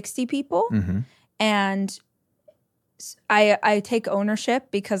there were 60 people. Mm-hmm. And I take ownership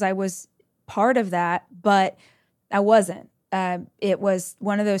because I was part of that, but I wasn't. It was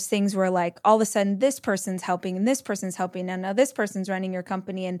one of those things where like all of a sudden this person's helping and this person's helping and now this person's running your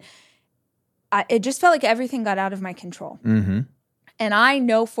company. And it just felt like everything got out of my control. Mm-hmm. And I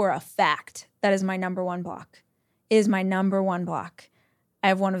know for a fact that is my number one block is my number one block. I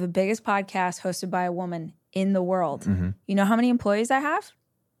have one of the biggest podcasts hosted by a woman in the world. Mm-hmm. You know how many employees I have?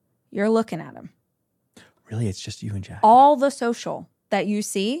 You're looking at them. Really? It's just you and Jack? All the social that you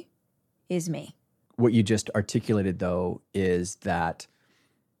see is me. What you just articulated, though, is that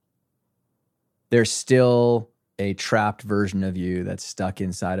there's still a trapped version of you that's stuck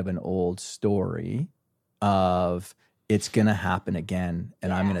inside of an old story of it's going to happen again.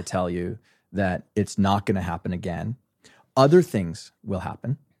 And I'm going to tell you that it's not going to happen again. Other things will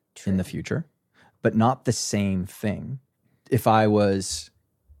happen in the future, but not the same thing. If I was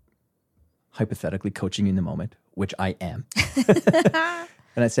hypothetically coaching you in the moment, which I am,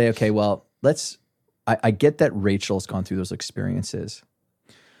 and I'd say, okay, well, I get that Rachel's gone through those experiences.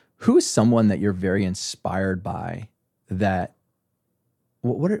 Who is someone that you're very inspired by that,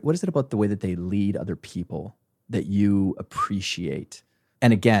 what is it about the way that they lead other people that you appreciate?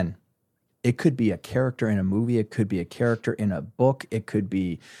 And again, it could be a character in a movie. It could be a character in a book. It could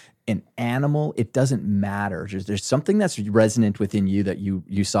be an animal. It doesn't matter. There's something that's resonant within you that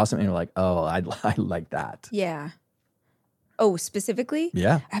you saw something and you're like, oh, I like that. Yeah. Oh, specifically?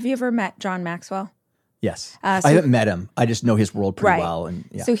 Yeah. Have you ever met John Maxwell? Yes. I haven't met him. I just know his world pretty well. And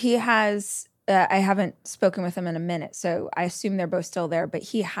So he has, I haven't spoken with him in a minute, so I assume they're both still there, but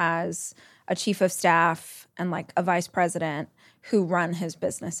he has a chief of staff and like a vice president who run his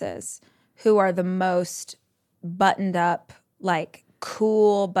businesses, who are the most buttoned up, like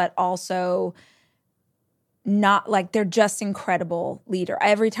cool, but also not like they're just incredible leader.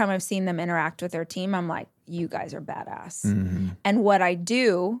 Every time I've seen them interact with their team, I'm like, you guys are badass. Mm-hmm. And what I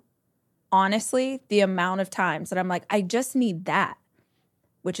do, honestly, the amount of times that I'm like, I just need that,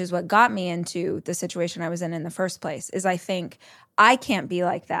 which is what got me into the situation I was in the first place, is I think I can't be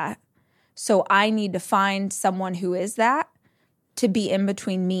like that. So I need to find someone who is that to be in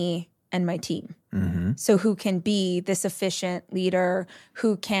between me and my team. Mm-hmm. So who can be this efficient leader,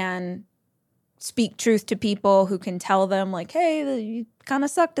 who can speak truth to people, who can tell them like, hey, you kind of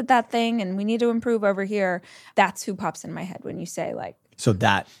sucked at that thing and we need to improve over here. That's who pops in my head when you say like. So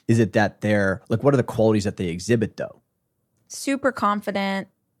that, is it that they're, like, what are the qualities that they exhibit though? Super confident.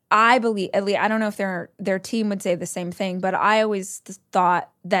 I believe, at least, I don't know if their team would say the same thing, but I always thought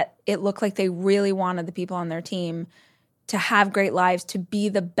that it looked like they really wanted the people on their team to have great lives, to be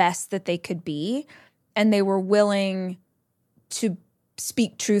the best that they could be. And they were willing to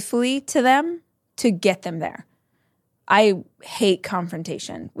speak truthfully to them to get them there. I hate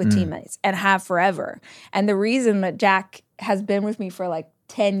confrontation with teammates and have forever. And the reason that Jack has been with me for like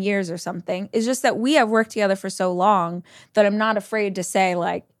 10 years or something is just that we have worked together for so long that I'm not afraid to say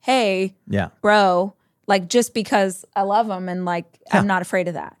like, hey, bro, like just because I love him and like, I'm not afraid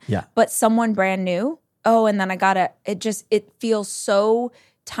of that. Yeah. But someone brand new, and then it feels so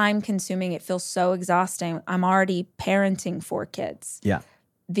time consuming. It feels so exhausting. I'm already parenting 4 kids. Yeah.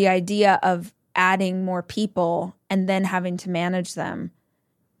 The idea of adding more people and then having to manage them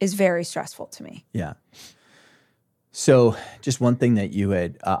is very stressful to me. Yeah. So just one thing that you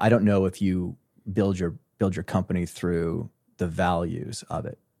had, I don't know if you build your company through the values of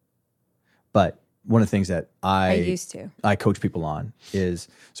it, but one of the things that I coach people on is,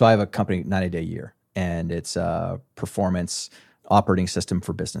 so I have a company, 90-day year, and it's a performance operating system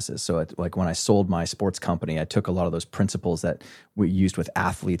for businesses. So like when I sold my sports company, I took a lot of those principles that we used with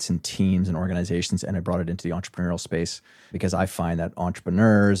athletes and teams and organizations, and I brought it into the entrepreneurial space, because I find that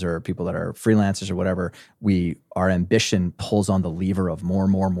entrepreneurs or people that are freelancers or whatever, our ambition pulls on the lever of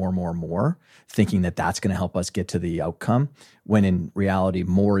more, thinking that that's going to help us get to the outcome, when in reality,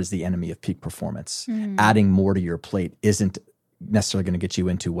 more is the enemy of peak performance. Mm. Adding more to your plate isn't necessarily going to get you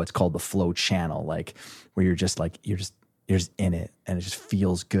into what's called the flow channel, like where you're just in it and it just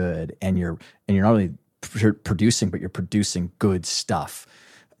feels good, and you're not only producing, but you're producing good stuff.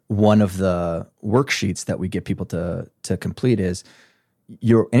 One of the worksheets that we get people to complete is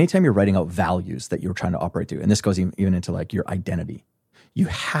anytime you're writing out values that you're trying to operate to, and this goes even into like your identity, you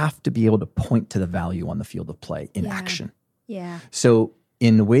have to be able to point to the value on the field of play in action. Yeah. So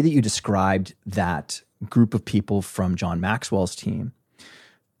in the way that you described that group of people from John Maxwell's team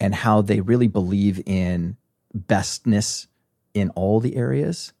and how they really believe in bestness in all the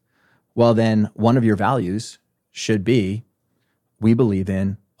areas, well, then one of your values should be, we believe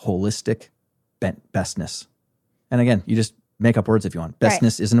in holistic bestness. And again, you just make up words if you want.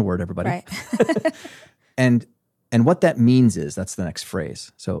 Bestness isn't a word, everybody. Right. And what that means is, that's the next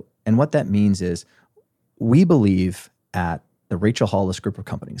phrase. So, and what that means is, we believe at the Rachel Hollis group of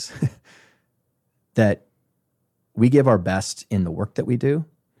companies that we give our best in the work that we do,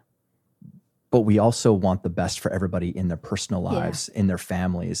 but we also want the best for everybody in their personal lives, in their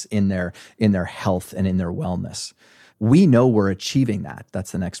families, in their health, and in their wellness. We know we're achieving that.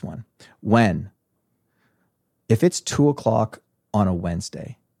 That's the next one. If it's 2:00 on a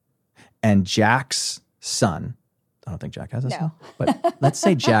Wednesday and Jack's son, I don't think Jack has a son, but let's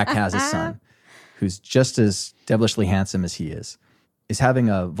say Jack has a son who's just as devilishly handsome as he is having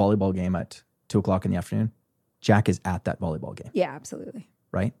a volleyball game at 2:00 in the afternoon, Jack is at that volleyball game. Yeah, absolutely.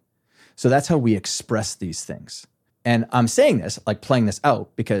 Right? So that's how we express these things. And I'm saying this, like playing this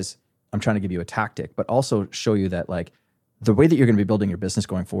out, because I'm trying to give you a tactic, but also show you that like the way that you're going to be building your business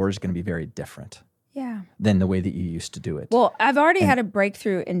going forward is going to be very different than the way that you used to do it. Well, I've already had a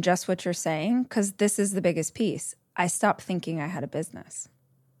breakthrough in just what you're saying, because this is the biggest piece. I stopped thinking I had a business.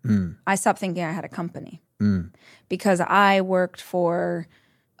 I stopped thinking I had a company because I worked for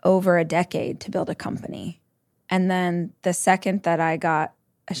over a decade to build a company. And then the second that I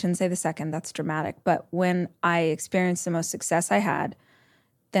shouldn't say the second, that's dramatic, but when I experienced the most success I had,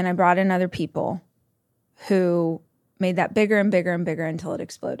 then I brought in other people who made that bigger and bigger and bigger until it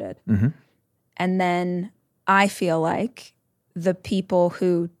exploded. Mm-hmm. And then I feel like the people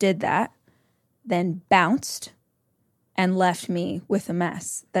who did that then bounced and left me with a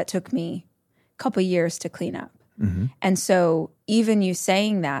mess that took me a couple years to clean up. Mm-hmm. And so even you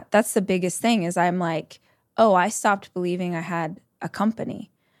saying that, that's the biggest thing is I'm like, oh, I stopped believing I had a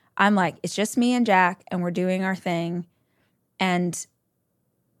company. I'm like, it's just me and Jack and we're doing our thing. And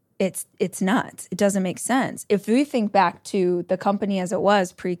it's nuts. It doesn't make sense. If we think back to the company as it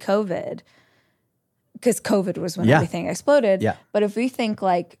was pre-COVID, because COVID was when everything exploded. Yeah. But if we think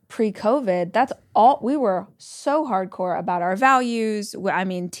like pre-COVID, that's all, we were so hardcore about our values. I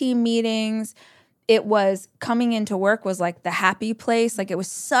mean, team meetings. It was coming into work was like the happy place. Like it was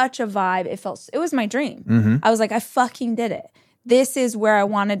such a vibe. It was my dream. Mm-hmm. I was like, I fucking did it. This is where I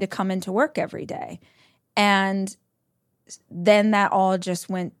wanted to come into work every day. And then that all just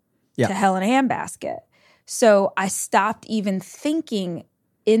went to hell in a handbasket. So I stopped even thinking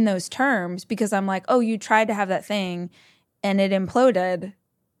in those terms because I'm like, oh, you tried to have that thing and it imploded.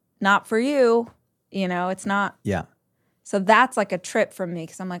 Not for you. You know, it's not. Yeah. So that's like a trip for me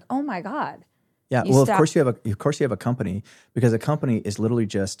because I'm like, oh my God. Yeah. Well, of course you have a company because a company is literally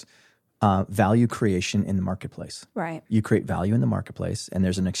just value creation in the marketplace. Right. You create value in the marketplace and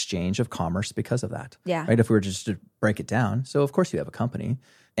there's an exchange of commerce because of that. Yeah. Right. If we were just to break it down. So of course you have a company.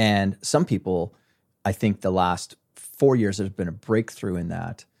 And some people, I think the last 4 years, there's been a breakthrough in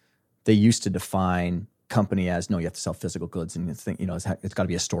that. They used to define company as, no, you have to sell physical goods and you think, it's got to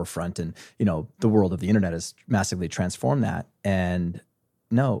be a storefront. And, the world of the internet has massively transformed that. And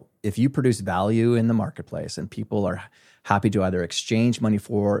no, if you produce value in the marketplace and people are happy to either exchange money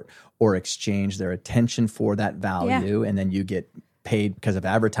for it or exchange their attention for that value, and then you get paid because of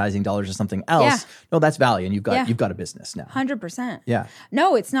advertising dollars or something else. Yeah. No, that's value, and you've got a business now. 100%. Yeah.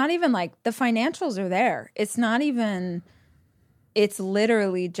 No, it's not even like the financials are there. It's not even. It's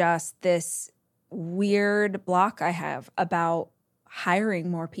literally just this weird block I have about hiring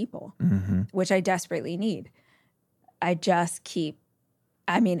more people, which I desperately need. I just keep.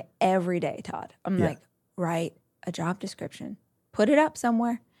 Every day, Todd. I'm like, write a job description, put it up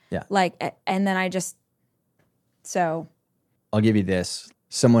somewhere. Yeah. And then so. I'll give you this.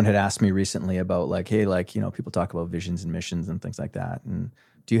 Someone had asked me recently about people talk about visions and missions and things like that. And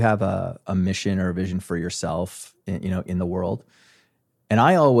do you have a mission or a vision for yourself, in the world? And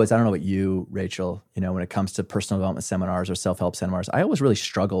I don't know about you, Rachel, when it comes to personal development seminars or self-help seminars, I always really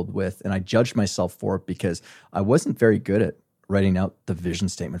struggled with, and I judged myself for it because I wasn't very good at writing out the vision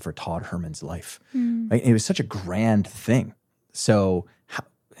statement for Todd Herman's life. Right? It was such a grand thing. So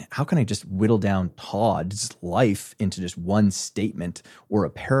how can I just whittle down Todd's life into just one statement or a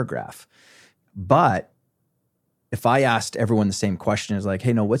paragraph? But if I asked everyone the same question, it's like,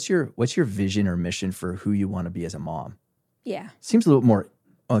 hey, no, what's your vision or mission for who you want to be as a mom? Yeah. Seems a little more,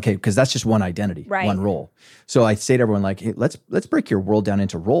 okay, because that's just one identity, one role. So I say to everyone like, hey, let's break your world down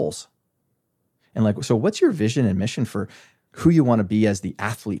into roles. And so what's your vision and mission for who you want to be as the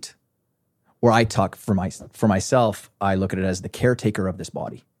athlete? Or I talk for myself, I look at it as the caretaker of this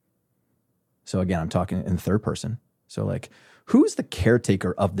body. So again, I'm talking in the third person. So who's the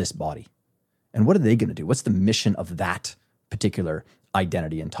caretaker of this body? And what are they going to do? What's the mission of that particular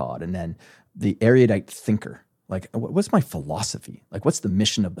identity in Todd? And then the erudite thinker. What's my philosophy? What's the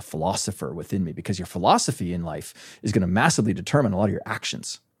mission of the philosopher within me? Because your philosophy in life is going to massively determine a lot of your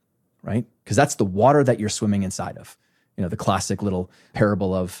actions, right? Because that's the water that you're swimming inside of. The classic little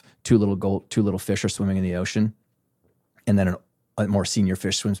parable of two little fish are swimming in the ocean. And then a more senior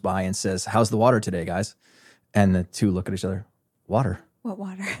fish swims by and says, how's the water today, guys? And the two look at each other, water. What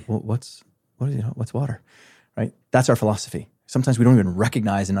water? Well, what's What's water? Right? That's our philosophy. Sometimes we don't even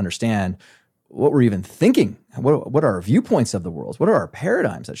recognize and understand what we're even thinking. What are our viewpoints of the world? What are our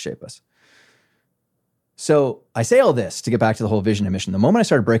paradigms that shape us? So I say all this to get back to the whole vision and mission. The moment I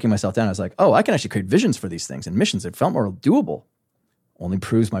started breaking myself down, I was like, oh, I can actually create visions for these things and missions. It felt more doable. Only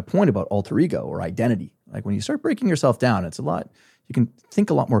proves my point about alter ego or identity. Like when you start breaking yourself down, it's a lot, you can think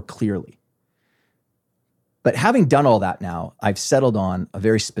a lot more clearly. But having done all that now, I've settled on a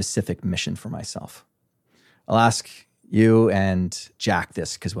very specific mission for myself. I'll ask you and Jack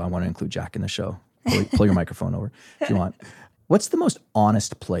this, because I want to include Jack in the show. Pull your microphone over if you want. What's the most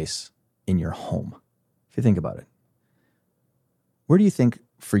honest place in your home? If you think about it, where do you think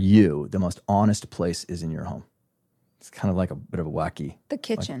for you the most honest place is in your home? It's kind of like a bit of a wacky. The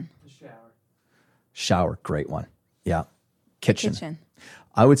kitchen. The shower. Shower, great one. Yeah. Kitchen. Kitchen.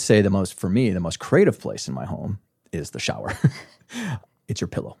 I would say the most creative place in my home is the shower. It's your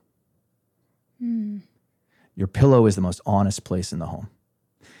pillow. Your pillow is the most honest place in the home.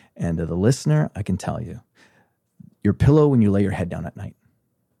 And to the listener, I can tell you, your pillow when you lay your head down at night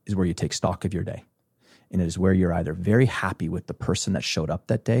is where you take stock of your day. And it is where you're either very happy with the person that showed up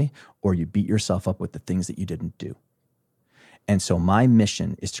that day, or you beat yourself up with the things that you didn't do. And so my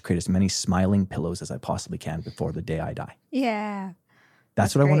mission is to create as many smiling pillows as I possibly can before the day I die. Yeah.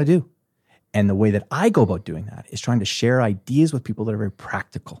 That's what I want to do. And the way that I go about doing that is trying to share ideas with people that are very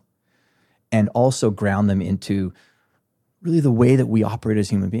practical and also ground them into really the way that we operate as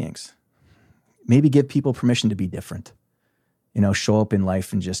human beings. Maybe give people permission to be different. Show up in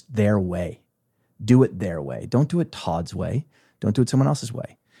life in just their way. Do it their way. Don't do it Todd's way. Don't do it someone else's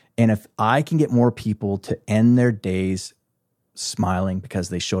way. And if I can get more people to end their days smiling because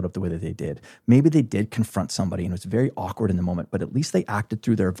they showed up the way that they did, maybe they did confront somebody and it was very awkward in the moment, but at least they acted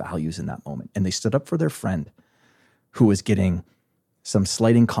through their values in that moment. And they stood up for their friend who was getting some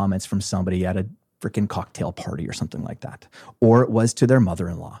slighting comments from somebody at a freaking cocktail party or something like that. Or it was to their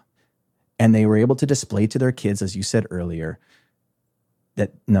mother-in-law. And they were able to display to their kids, as you said earlier,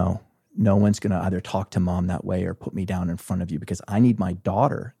 that no one's going to either talk to mom that way or put me down in front of you, because I need my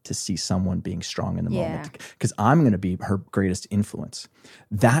daughter to see someone being strong in the moment, because I'm going to be her greatest influence.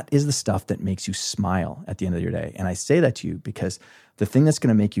 That is the stuff that makes you smile at the end of your day. And I say that to you because the thing that's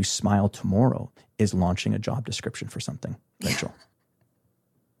going to make you smile tomorrow is launching a job description for something, Rachel.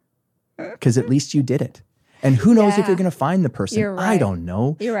 Because at least you did it. And who knows if you're going to find the person? You're right. I don't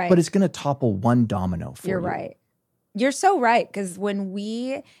know. You're right. But it's going to topple one domino for you. You're right. You're so right, because when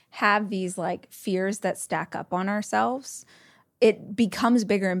we have these fears that stack up on ourselves, it becomes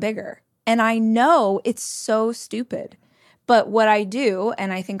bigger and bigger. And I know it's so stupid. But what I do,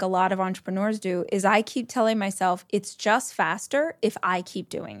 and I think a lot of entrepreneurs do, is I keep telling myself it's just faster if I keep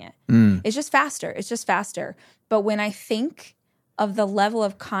doing it. It's just faster. It's just faster. But when I think of the level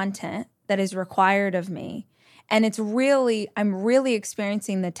of content that is required of me, and I'm really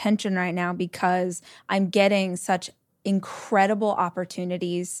experiencing the tension right now because I'm getting such incredible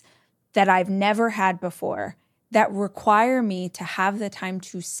opportunities that I've never had before that require me to have the time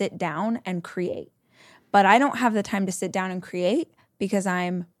to sit down and create. But I don't have the time to sit down and create because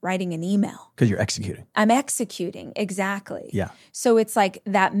I'm writing an email. Because you're executing. I'm executing, exactly. Yeah. So it's like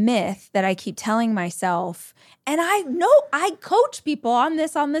that myth that I keep telling myself, and I know I coach people on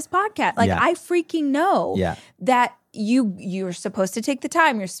this podcast. I freaking know that you're supposed to take the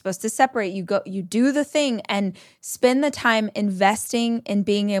time. You're supposed to separate. You do the thing and spend the time investing in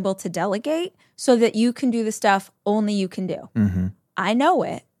being able to delegate so that you can do the stuff only you can do. Mm-hmm. I know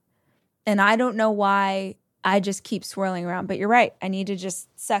it. And I don't know why I just keep swirling around. But you're right. I need to just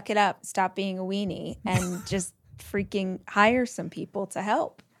suck it up, stop being a weenie, and just freaking hire some people to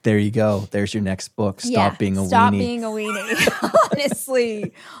help. There you go. There's your next book. Stop being a weenie. Stop being a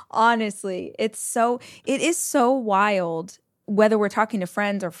weenie. Honestly, it is so wild, whether we're talking to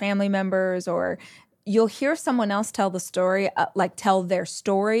friends or family members, or you'll hear someone else tell the story, tell their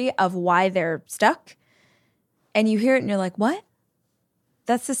story of why they're stuck. And you hear it and you're like, what?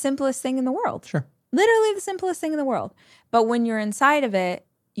 That's the simplest thing in the world. Sure. Literally the simplest thing in the world. But when you're inside of it,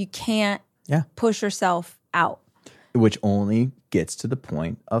 you can't push yourself out. Which only gets to the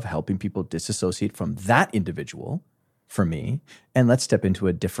point of helping people disassociate from that individual, for me, and let's step into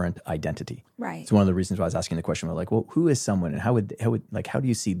a different identity. Right. It's one of the reasons why I was asking the question about well, who is someone and how do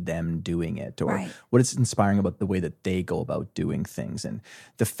you see them doing it? Or what is inspiring about the way that they go about doing things? And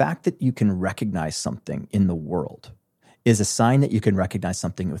the fact that you can recognize something in the world is a sign that you can recognize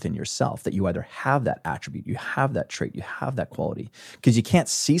something within yourself, that you either have that attribute, you have that trait, you have that quality. Because you can't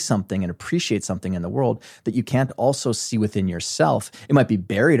see something and appreciate something in the world that you can't also see within yourself. It might be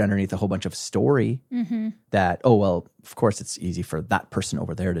buried underneath a whole bunch of story that, of course it's easy for that person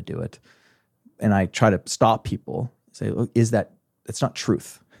over there to do it. and I try to stop people, say, look, that's not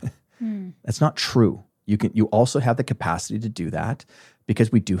truth. That's not true. You also have the capacity to do that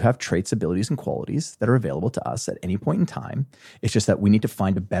because we do have traits, abilities, and qualities that are available to us at any point in time. It's just that we need to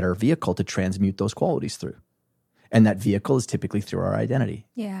find a better vehicle to transmute those qualities through. And that vehicle is typically through our identity.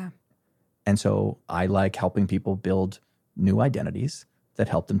 Yeah. And so I like helping people build new identities that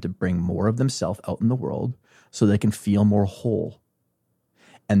help them to bring more of themselves out in the world so they can feel more whole.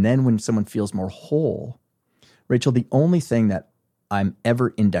 And then when someone feels more whole, Rachel, the only thing that I'm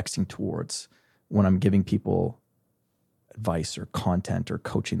ever indexing towards when I'm giving people advice or content or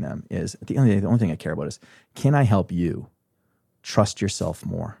coaching them is, at the end of the day, the only thing I care about is, can I help you trust yourself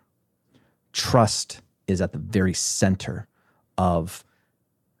more? Trust is at the very center of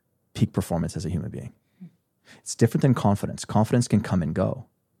peak performance as a human being. It's different than confidence. Confidence can come and go.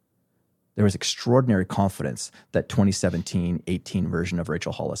 There was extraordinary confidence that 2017, 18 version of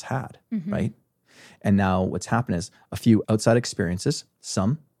Rachel Hollis had, right? And now what's happened is a few outside experiences,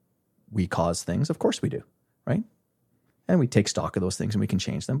 some we cause things, of course we do, right? And we take stock of those things and we can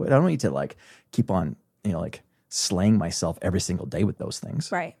change them. But I don't need to keep on, slaying myself every single day with those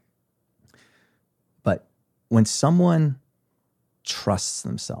things. Right. But when someone trusts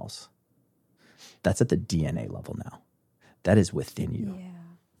themselves, that's at the DNA level now. That is within you. Yeah.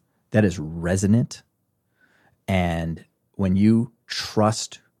 That is resonant. And when you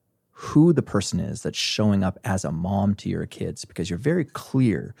trust who the person is that's showing up as a mom to your kids, because you're very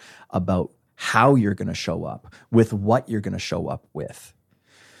clear about how you're going to show up, with what you're going to show up with,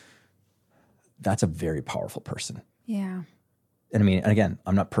 that's a very powerful person. Yeah. And again,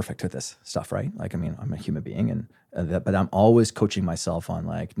 I'm not perfect with this stuff, right? I'm a human being, but I'm always coaching myself on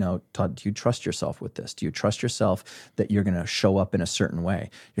no, Todd, do you trust yourself with this? Do you trust yourself that you're going to show up in a certain way?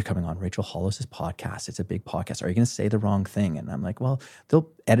 You're coming on Rachel Hollis's podcast. It's a big podcast. Are you going to say the wrong thing? And I'm like, well, they'll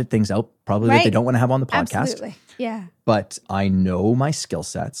edit things out probably that they don't want to have on the podcast. Absolutely. Yeah. But I know my skill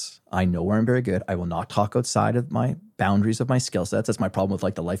sets. I know where I'm very good. I will not talk outside of my boundaries of my skill sets. That's my problem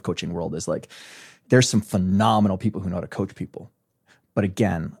with the life coaching world is there's some phenomenal people who know how to coach people. But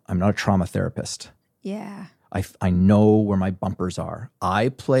again, I'm not a trauma therapist. Yeah. I know where my bumpers are. I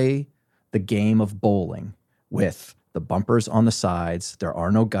play the game of bowling with the bumpers on the sides. There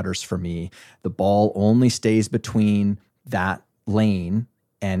are no gutters for me. The ball only stays between that lane.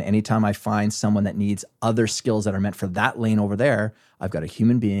 And anytime I find someone that needs other skills that are meant for that lane over there, I've got a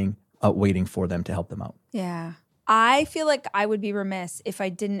human being waiting for them to help them out. Yeah. I feel like I would be remiss if I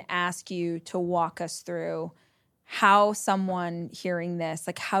didn't ask you to walk us through how someone hearing this,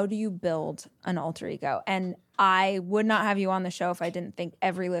 how do you build an alter ego? And I would not have you on the show if I didn't think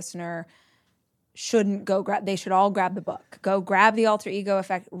every listener they should all grab the book. Go grab the Alter Ego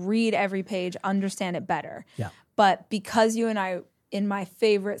Effect, read every page, understand it better. Yeah. But because you and I, in my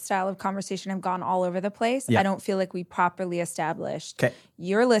favorite style of conversation, have gone all over the place, I don't feel like we properly established. Okay.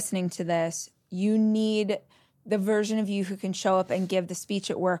 You're listening to this. You need the version of you who can show up and give the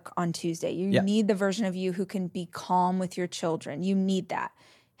speech at work on Tuesday. You need the version of you who can be calm with your children. You need that.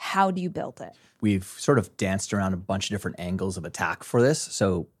 How do you build it? We've sort of danced around a bunch of different angles of attack for this.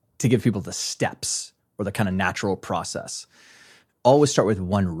 So to give people the steps or the kind of natural process, always start with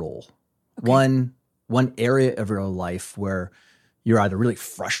one role. Okay. One area of your life where you're either really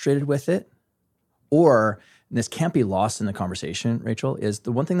frustrated with it or, and this can't be lost in the conversation, Rachel, is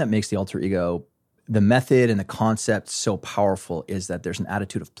the one thing that makes the alter ego, the method and the concept so powerful is that there's an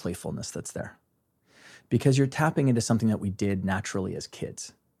attitude of playfulness that's there. Because you're tapping into something that we did naturally as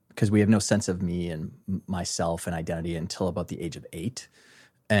kids. Because we have no sense of me and myself and identity until about the age of 8.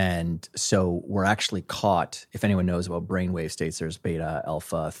 And so we're actually caught, if anyone knows about brainwave states, there's beta,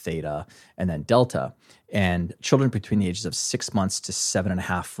 alpha, theta, and then delta. And children between the ages of 6 months to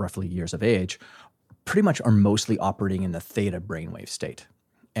 7.5 roughly years of age pretty much are mostly operating in the theta brainwave state.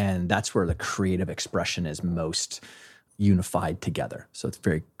 And that's where the creative expression is most unified together. So it's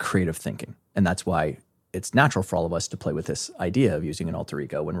very creative thinking. And that's why it's natural for all of us to play with this idea of using an alter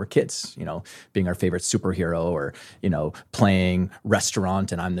ego when we're kids, being our favorite superhero or, playing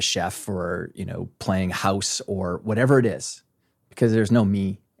restaurant and I'm the chef or, playing house or whatever it is, because there's no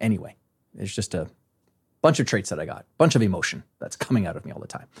me anyway. It's just a bunch of traits that I got, bunch of emotion that's coming out of me all the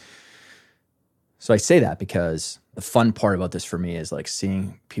time. So I say that because the fun part about this for me is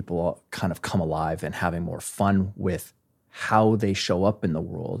seeing people kind of come alive and having more fun with how they show up in the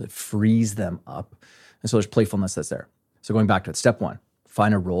world. It frees them up. And so there's playfulness that's there. So going back to it, step 1,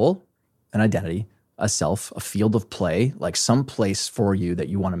 find a role, an identity, a self, a field of play, some place for you that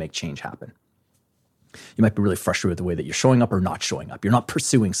you want to make change happen. You might be really frustrated with the way that you're showing up or not showing up. You're not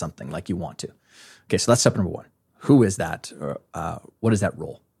pursuing something like you want to. Okay, so that's step number 1. Who is that? What is that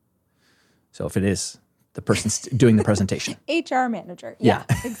role? So if it is the person doing the presentation. HR manager. Yeah,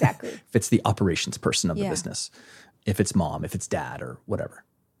 exactly. If it's the operations person of the business. If it's mom, if it's dad, or whatever.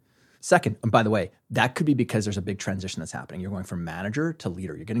 Second, and by the way, that could be because there's a big transition that's happening. You're going from manager to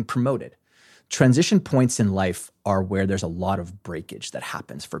leader. You're getting promoted. Transition points in life are where there's a lot of breakage that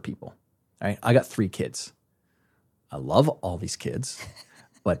happens for people. Right? I got 3 kids. I love all these kids,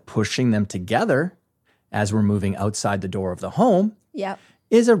 but pushing them together as we're moving outside the door of the home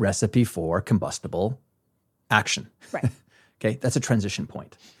is a recipe for combustible action. Right. Okay, that's a transition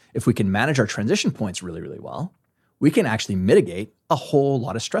point. If we can manage our transition points really, really well, we can actually mitigate a whole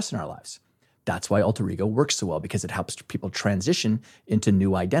lot of stress in our lives. That's why alter ego works so well, because it helps people transition into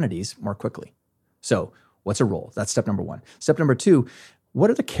new identities more quickly. So what's a role? That's step number 1. Step number 2, what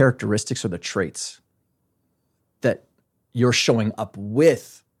are the characteristics or the traits that you're showing up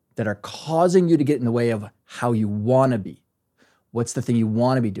with that are causing you to get in the way of how you want to be? What's the thing you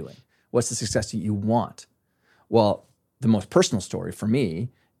want to be doing? What's the success that you want? Well, the most personal story for me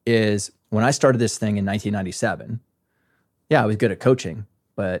is when I started this thing in 1997, I was good at coaching,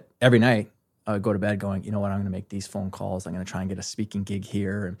 but every night I would go to bed going, you know what, I'm going to make these phone calls. I'm going to try and get a speaking gig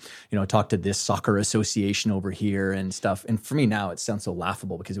here and, talk to this soccer association over here and stuff. And for me now, it sounds so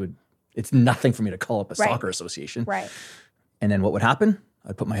laughable because it's nothing for me to call up a soccer association. Right. And then what would happen?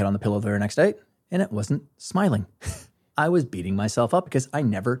 I'd put my head on the pillow the very next night and it wasn't smiling. I was beating myself up because I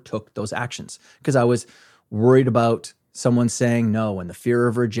never took those actions because I was worried about someone saying no and the fear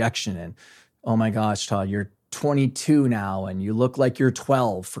of rejection and, oh my gosh, Todd, you're 22 now and you look like you're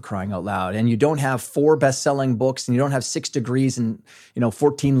 12 for crying out loud and you don't have 4 best-selling books and you don't have 6 degrees and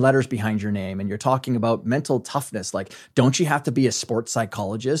 14 letters behind your name and you're talking about mental toughness. Like, don't you have to be a sports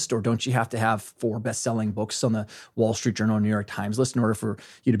psychologist or don't you have to have 4 best-selling books on the Wall Street Journal or New York Times list in order for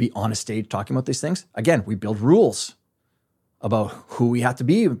you to be on a stage talking about these things? Again, we build rules about who we have to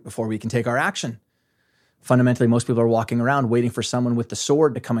be before we can take our action. Fundamentally, most people are walking around waiting for someone with the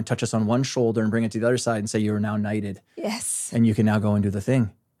sword to come and touch us on one shoulder and bring it to the other side and say, you are now knighted. Yes. And you can now go and do the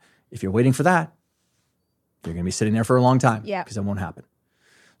thing. If you're waiting for that, you're going to be sitting there for a long time because it won't happen.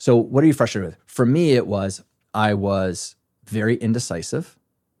 So what are you frustrated with? For me, I was very indecisive.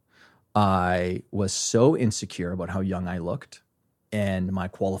 I was so insecure about how young I looked and my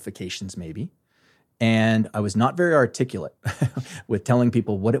qualifications maybe. And I was not very articulate with telling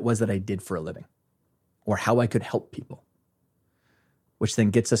people what it was that I did for a living or how I could help people, which then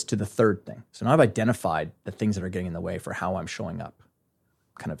gets us to the third thing. So now I've identified the things that are getting in the way for how I'm showing up,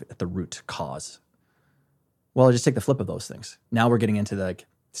 kind of at the root cause. Well, I just take the flip of those things. Now we're getting into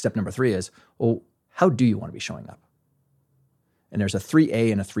step number 3 is, well, how do you want to be showing up? And there's a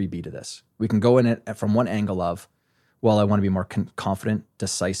 3A and a 3B to this. We can go in it from one angle of, well, I want to be more confident,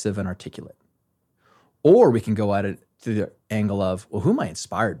 decisive, and articulate. Or we can go at it through the angle of, well, who am I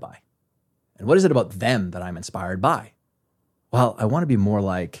inspired by? And what is it about them that I'm inspired by? Well, I want to be more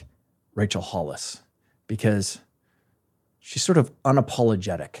like Rachel Hollis because she's sort of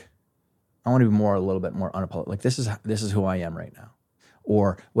unapologetic. I want to be a little bit more unapologetic. Like this is who I am right now,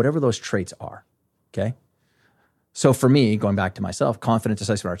 or whatever those traits are. Okay. So for me, going back to myself, confident,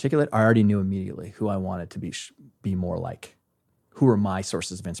 decisive, and articulate, I already knew immediately who I wanted to be more like. Who are my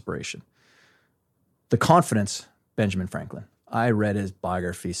sources of inspiration? The confidence, Benjamin Franklin. I read his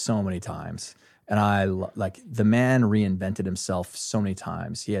biography so many times, and the man reinvented himself so many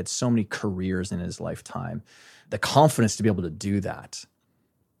times. He had so many careers in his lifetime. The confidence to be able to do that.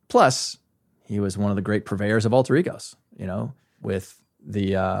 Plus, he was one of the great purveyors of alter egos, with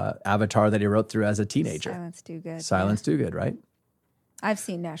the avatar that he wrote through as a teenager. Silence Do Good. Silence Do Good, right? I've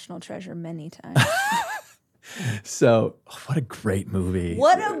seen National Treasure many times. So, what a great movie.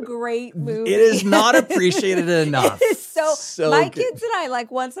 What a great movie. It is not appreciated enough. It is so my good. kids and I,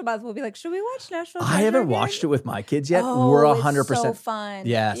 once a month, will be like, should we watch National Treasure? I haven't watched it with my kids yet. Oh, we're 100%. It's so fun.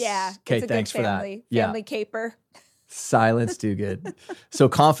 Yes. Yeah. Okay, it's a thanks good for that. Family caper. Silence Do Good. So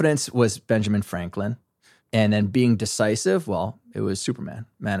confidence was Benjamin Franklin. And then being decisive, well, it was Superman,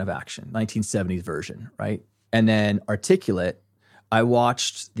 Man of Action, 1970s version, right? And then articulate, I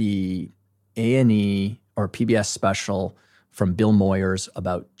watched the A&E or PBS special from Bill Moyers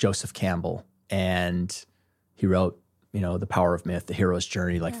about Joseph Campbell. And he wrote, The Power of Myth, The Hero's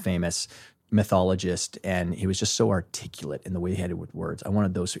Journey, famous mythologist. And he was just so articulate in the way he had it with words. I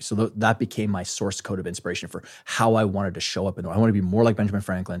wanted those. So that became my source code of inspiration for how I wanted to show up. I want to be more like Benjamin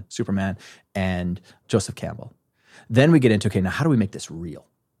Franklin, Superman, and Joseph Campbell. Then we get into, okay, now how do we make this real?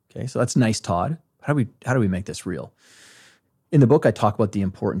 Okay, so that's nice, Todd. How do we make this real? In the book, I talk about the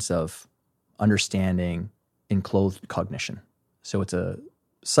importance of understanding enclothed cognition. So it's a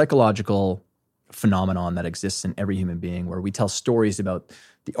psychological phenomenon that exists in every human being where we tell stories about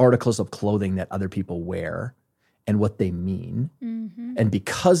the articles of clothing that other people wear and what they mean. Mm-hmm. And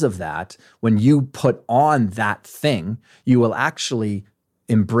because of that, when you put on that thing, you will actually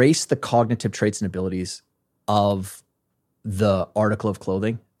embrace the cognitive traits and abilities of the article of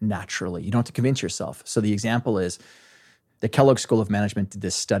clothing naturally. You don't have to convince yourself. So the example is the Kellogg School of Management did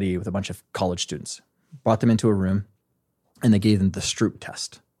this study with a bunch of college students, brought them into a room, and they gave them the Stroop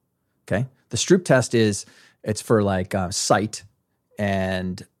test. Okay? The Stroop test it's for like sight,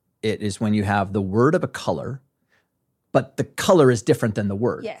 and it is when you have the word of a color, but the color is different than the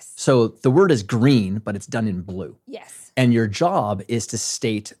word. Yes. So the word is green, but it's done in blue. Yes. And your job is to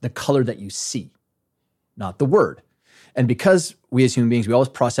state the color that you see, not the word. And because we as human beings, we always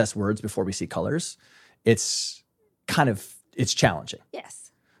process words before we see colors, it's challenging.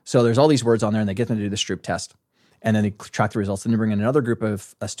 Yes. So there's all these words on there, and they get them to do the Stroop test, and then they track the results. Then they bring in another group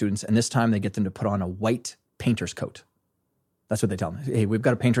of students, and this time they get them to put on a white painter's coat. That's what they tell them. Hey, we've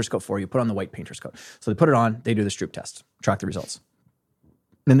got a painter's coat for you. Put on the white painter's coat. So they put it on. They do the Stroop test, track the results.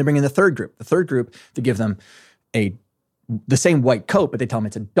 Then they bring in the third group. The third group, they give them the same white coat, but they tell them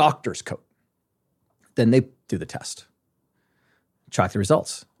it's a doctor's coat. Then they do the test, track the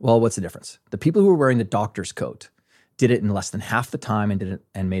results. Well, what's the difference? The people who were wearing the doctor's coat did it in less than half the time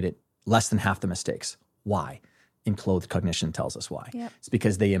and made it less than half the mistakes. Why? Enclothed cognition tells us why. Yep. It's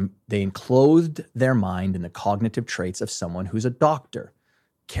because they enclosed their mind in the cognitive traits of someone who's a doctor.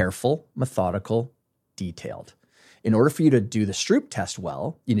 Careful, methodical, detailed. In order for you to do the Stroop test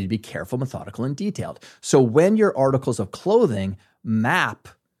well, you need to be careful, methodical, and detailed. So when your articles of clothing map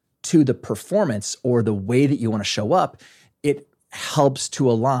to the performance or the way that you want to show up, it helps to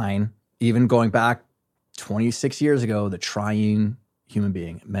align, even going back 26 years ago, the triune human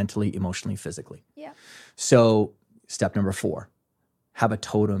being, mentally, emotionally, physically. Yeah. So step number 4, have a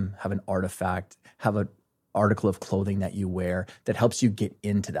totem, have an artifact, have an article of clothing that you wear that helps you get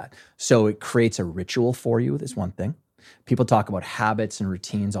into that. So it creates a ritual for you, is one thing. People talk about habits and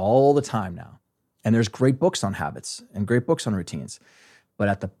routines all the time now. And there's great books on habits and great books on routines. But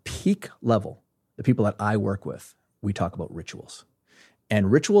at the peak level, the people that I work with, we talk about rituals.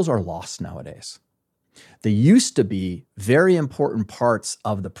 And rituals are lost nowadays. They used to be very important parts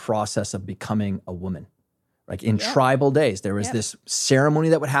of the process of becoming a woman. Like in tribal days, there was this ceremony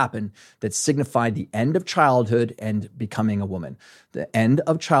that would happen that signified the end of childhood and becoming a woman, the end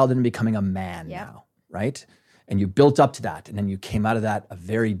of childhood and becoming a man now, right? And you built up to that, and then you came out of that a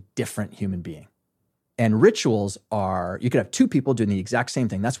very different human being. And rituals are, you could have 2 people doing the exact same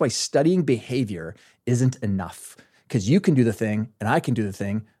thing. That's why studying behavior isn't enough, because you can do the thing and I can do the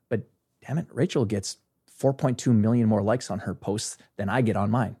thing, but damn it, Rachel gets 4.2 million more likes on her posts than I get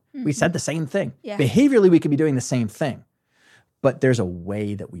on mine. Mm-hmm. We said the same thing. Yeah. Behaviorally, we could be doing the same thing, but there's a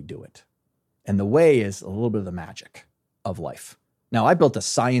way that we do it. And the way is a little bit of the magic of life. Now, I built a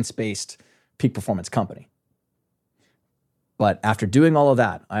science-based peak performance company. But after doing all of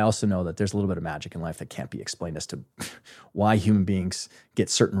that, I also know that there's a little bit of magic in life that can't be explained as to why human beings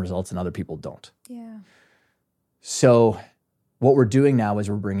get certain results and other people don't. Yeah. So what we're doing now is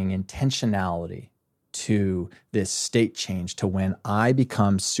we're bringing intentionality to this state change to when I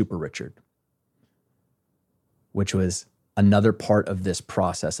become Super Richard, which was another part of this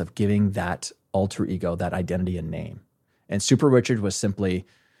process of giving that alter ego, that identity, a name. And Super Richard was simply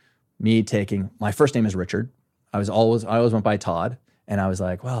me taking, my first name is Richard. I always went by Todd, and I was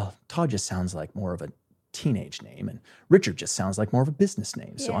like, well, Todd just sounds like more of a teenage name, and Richard just sounds like more of a business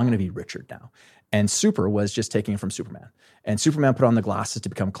name. So I'm going to be Richard now. And Super was just taking it from Superman. And Superman put on the glasses to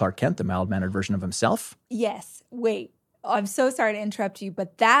become Clark Kent, the mild-mannered version of himself. Yes. Wait, I'm so sorry to interrupt you,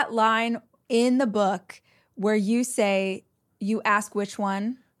 but that line in the book where you say, you ask which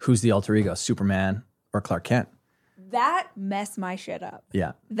one? Who's the alter ego, Superman or Clark Kent? That messed my shit up.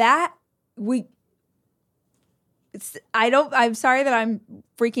 Yeah. I'm sorry that I'm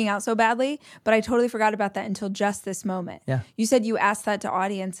freaking out so badly, but I totally forgot about that until just this moment. Yeah. You said you ask that to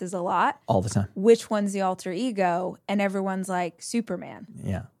audiences a lot. All the time. Which one's the alter ego? And everyone's like, Superman.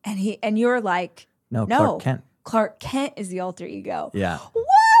 Yeah. And you're like, no, Clark Kent. Clark Kent is the alter ego. Yeah. What?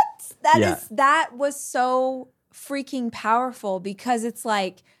 That was so freaking powerful, because it's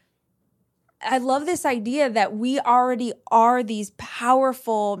like, I love this idea that we already are these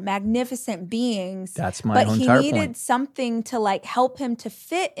powerful, magnificent beings. That's my whole entire point. But he needed something to like help him to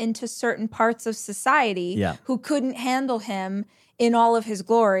fit into certain parts of society who couldn't handle him in all of his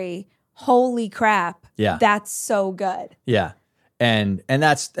glory. Holy crap. Yeah. That's so good. Yeah. And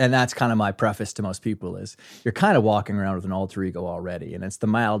that's kind of my preface to most people is you're kind of walking around with an alter ego already, and it's the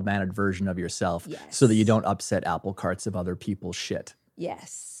mild-mannered version of yourself so that you don't upset apple carts of other people's shit.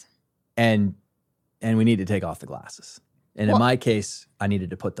 Yes. And we need to take off the glasses. And in my case, I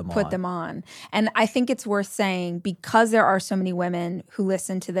needed to put them on. And I think it's worth saying, because there are so many women who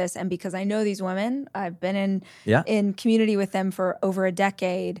listen to this, and because I know these women, I've been in community with them for over a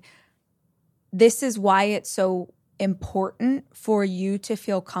decade, this is why it's so important for you to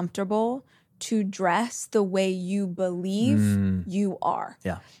feel comfortable to dress the way you believe you are.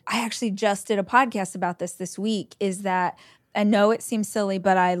 Yeah. I actually just did a podcast about this week, is that I know it seems silly,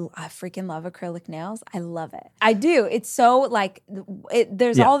 but I freaking love acrylic nails. I love it. I do. It's so like,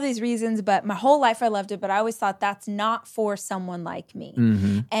 there's all these reasons, but my whole life I loved it, but I always thought that's not for someone like me.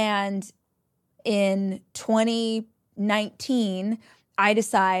 And in 2019, I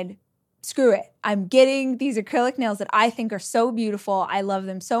decide, screw it. I'm getting these acrylic nails that I think are so beautiful. I love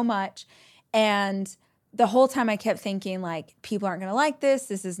them so much. And the whole time I kept thinking, like, people aren't going to like this.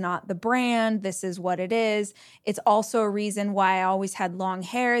 This is not the brand. This is what it is. It's also a reason why I always had long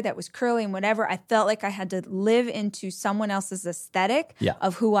hair that was curly and whatever. I felt like I had to live into someone else's aesthetic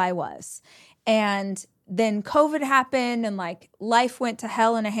of who I was. And then COVID happened and like life went to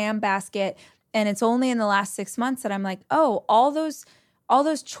hell in a handbasket. And it's only in the last 6 months that I'm like, oh, all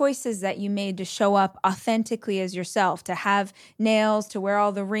those choices that you made to show up authentically as yourself, to have nails, to wear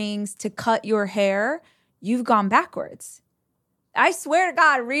all the rings, to cut your hair, you've gone backwards. I swear to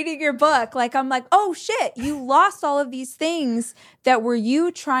God, reading your book, like, I'm like, oh shit, you lost all of these things that were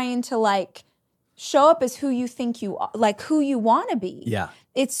you trying to like show up as who you think you are, like who you want to be. Yeah.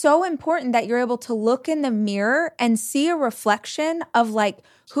 It's so important that you're able to look in the mirror and see a reflection of like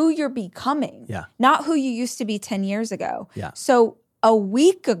who you're becoming, not who you used to be 10 years ago. Yeah. So a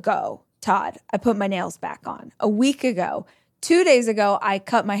week ago, Todd, I put my nails back on. A week ago, 2 days ago, I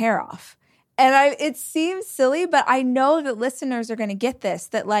cut my hair off. And it seems silly, but I know that listeners are going to get this,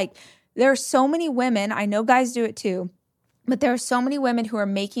 that like there are so many women, I know guys do it too, but there are so many women who are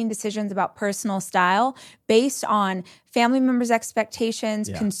making decisions about personal style based on family members' expectations,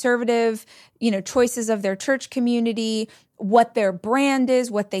 conservative, choices of their church community, what their brand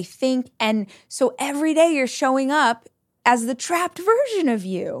is, what they think. And so every day you're showing up as the trapped version of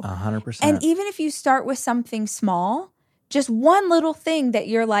you. 100%. And even if you start with something small, just one little thing that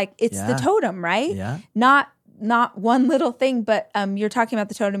you're like, it's the totem, right? Yeah. Not one little thing, but you're talking about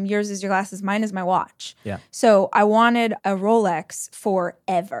the totem. Yours is your glasses. Mine is my watch. Yeah. So I wanted a Rolex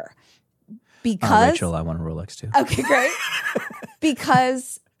forever. Because Rachel, I want a Rolex too. Okay, great.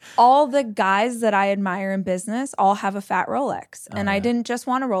 Because all the guys that I admire in business all have a fat Rolex. And I didn't just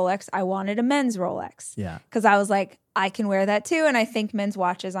want a Rolex. I wanted a men's Rolex. Yeah. Because I was like, I can wear that too. And I think men's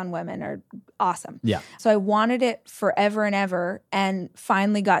watches on women are awesome. Yeah. So I wanted it forever and ever, and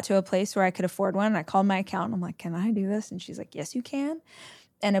finally got to a place where I could afford one. And I called my accountant. I'm like, can I do this? And she's like, yes, you can.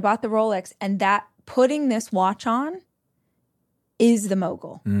 And I bought the Rolex. And that putting this watch on is the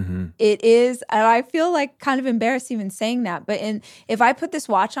mogul. Mm-hmm. It is. And I feel like kind of embarrassed even saying that. But if I put this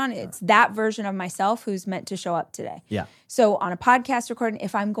watch on, it's that version of myself who's meant to show up today. Yeah. So on a podcast recording,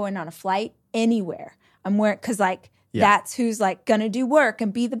 if I'm going on a flight anywhere, I'm wearing, because like, that's who's like gonna do work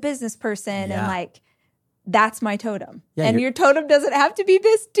and be the business person, and like that's my totem. Yeah, and your totem doesn't have to be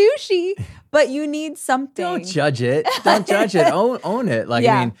this douchey, but you need something. Don't judge it. Don't judge it. Own it. Like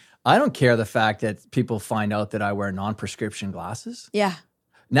I mean, I don't care the fact that people find out that I wear non-prescription glasses. Yeah.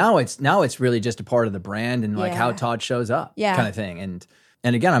 Now it's really just a part of the brand and like how Todd shows up, kind of thing.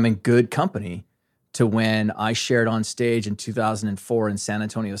 And again, I'm in good company to when I shared on stage in 2004 in San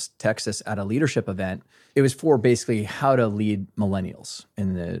Antonio, Texas at a leadership event. It was for basically how to lead millennials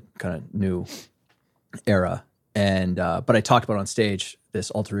in the kind of new era. And, but I talked about on stage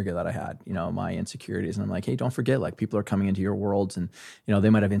this alter ego that I had, my insecurities. And I'm like, hey, don't forget, like people are coming into your worlds and, they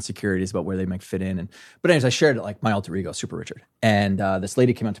might have insecurities about where they might fit in. But anyways, I shared it like my alter ego, Super Richard. And this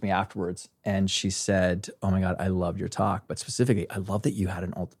lady came up to me afterwards and she said, oh my God, I loved your talk. But specifically, I love that you have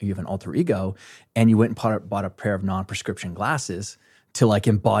an alter ego and you went and bought a pair of non-prescription glasses to like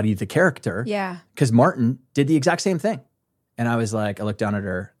embody the character. Yeah. Because Martin did the exact same thing. And I was like, I looked down at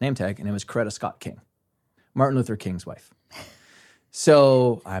her name tag and it was Coretta Scott King, Martin Luther King's wife.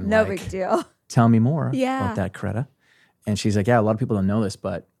 So I'm no like, big deal. Tell me more about that, Coretta. And she's like, yeah, a lot of people don't know this,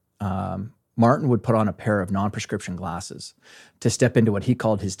 but Martin would put on a pair of non-prescription glasses to step into what he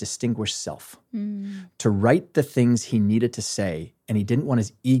called his distinguished self, to write the things he needed to say, and he didn't want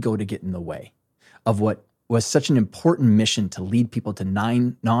his ego to get in the way of what was such an important mission to lead people to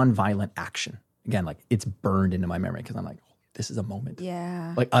nonviolent action. Again, like it's burned into my memory because I'm like, oh, this is a moment.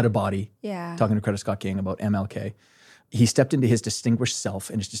 Yeah. Like out of body. Yeah. Talking to Coretta Scott King about MLK. He stepped into his distinguished self,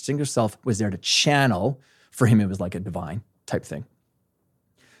 and his distinguished self was there to channel. For him, it was like a divine type thing.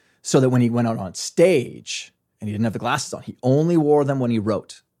 So that when he went out on stage and he didn't have the glasses on, he only wore them when he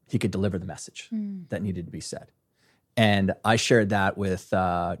wrote. He could deliver the message that needed to be said. And I shared that with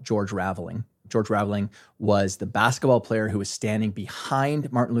George Raveling. George Raveling was the basketball player who was standing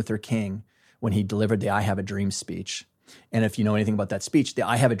behind Martin Luther King when he delivered the I Have a Dream speech. And if you know anything about that speech, the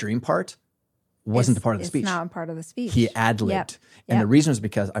I Have a Dream part wasn't a part of the speech. It's not a part of the speech. He ad-libbed. Yep. And the reason was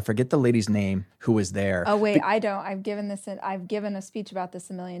because I forget the lady's name who was there. Oh, wait, I don't. I've given a speech about this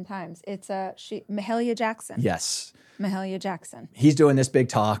a million times. It's Mahalia Jackson. Yes. Mahalia Jackson. He's doing this big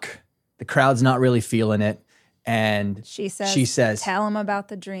talk. The crowd's not really feeling it. And she says, tell him about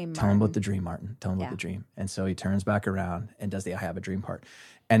the dream, Martin. Tell him about the dream, Martin. Tell him about the dream. And so he turns back around and does the I Have a Dream part.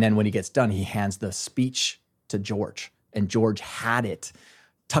 And then when he gets done, he hands the speech to George. And George had it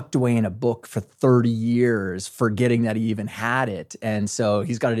tucked away in a book for 30 years, forgetting that he even had it. And so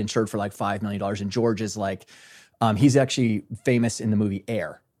he's got it insured for like $5 million. And George is like, he's actually famous in the movie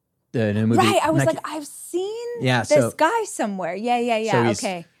Air. The movie, right. I was like, I've seen this guy somewhere. Yeah. So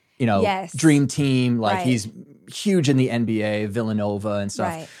okay. Dream team, like he's huge in the NBA, Villanova and stuff.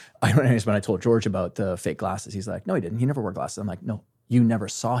 Right. I remember when I told George about the fake glasses, he's like, no, he didn't. He never wore glasses. I'm like, no, you never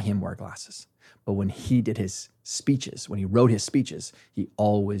saw him wear glasses. But when he did his speeches, when he wrote his speeches, he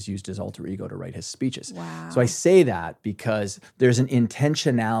always used his alter ego to write his speeches. Wow. So I say that because there's an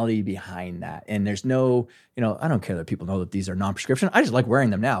intentionality behind that. And there's no, I don't care that people know that these are non-prescription. I just like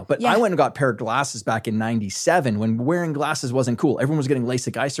wearing them now. But I went and got a pair of glasses back in 97 when wearing glasses wasn't cool. Everyone was getting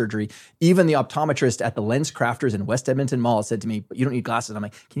LASIK eye surgery. Even the optometrist at the Lens Crafters in West Edmonton Mall said to me, but you don't need glasses. I'm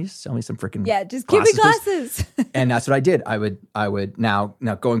like, can you just sell me some freaking just give me glasses. And that's what I did. I would now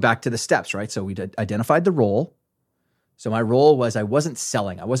going back to the steps, right? So we identified the role. So my role was I wasn't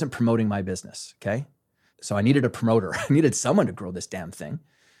selling. I wasn't promoting my business, okay? So I needed a promoter. I needed someone to grow this damn thing.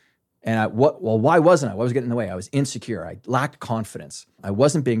 And why wasn't I? What was getting in the way? I was insecure. I lacked confidence. I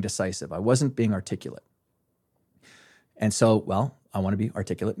wasn't being decisive. I wasn't being articulate. And so, I want to be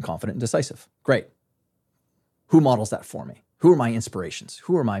articulate and confident and decisive. Great. Who models that for me? Who are my inspirations?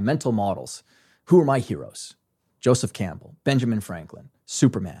 Who are my mental models? Who are my heroes? Joseph Campbell, Benjamin Franklin,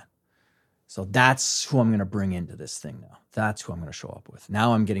 Superman. So that's who I'm going to bring into this thing now. That's who I'm going to show up with.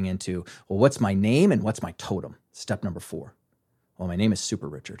 Now I'm getting into, what's my name and what's my totem? Step number 4. Well, my name is Super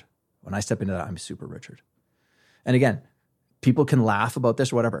Richard. When I step into that, I'm Super Richard. And again, people can laugh about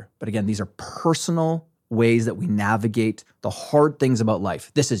this or whatever. But again, these are personal ways that we navigate the hard things about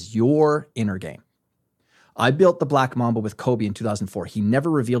life. This is your inner game. I built the Black Mamba with Kobe in 2004. He never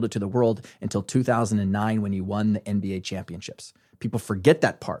revealed it to the world until 2009 when he won the NBA championships. People forget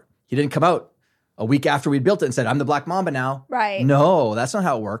that part. He didn't come out a week after we built it and said, I'm the Black Mamba now. Right. No, that's not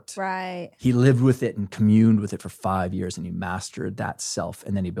how it worked. Right. He lived with it and communed with it for 5 years and he mastered that self.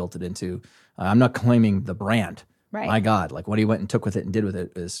 And then he built it into, I'm not claiming the brand. Right. My God, like what he went and took with it and did with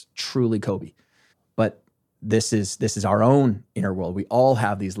it is truly Kobe. But this is our own inner world. We all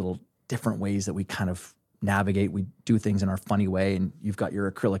have these little different ways that we kind of navigate. We do things in our funny way, and you've got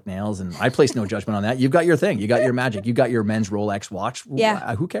your acrylic nails, and I place no judgment on that. You've got your thing. You got your magic. You got your men's Rolex watch.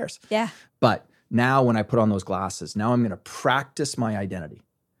 Yeah. Who cares? Yeah. But now when I put on those glasses, now I'm going to practice my identity.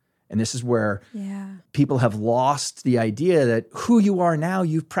 And this is where people have lost the idea that who you are now,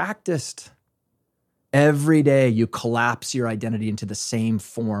 you've practiced. Every day you collapse your identity into the same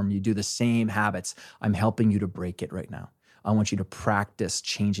form. You do the same habits. I'm helping you to break it right now. I want you to practice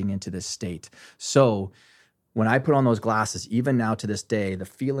changing into this state. So when I put on those glasses, even now to this day, the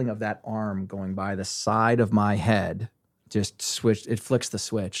feeling of that arm going by the side of my head just it flicks the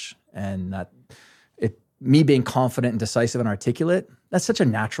switch. And me being confident and decisive and articulate, that's such a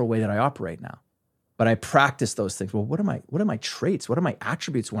natural way that I operate now. But I practice those things. Well, what are my traits? What are my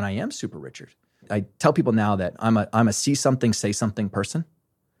attributes when I am Super Richard? I tell people now that I'm a see something, say something person.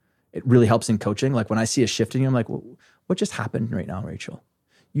 It really helps in coaching. Like when I see a shift in you, I'm like, well, what just happened right now, Rachel?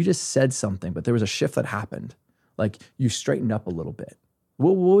 You just said something, but there was a shift that happened. Like you straightened up a little bit.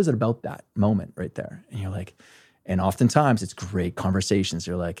 What was it about that moment right there? And you're like, and oftentimes it's great conversations.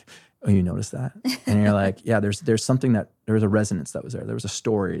 You're like, oh, you noticed that? And you're like, yeah, there's something there was a resonance that was there. There was a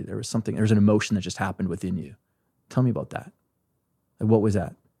story. There was an emotion that just happened within you. Tell me about that. Like, what was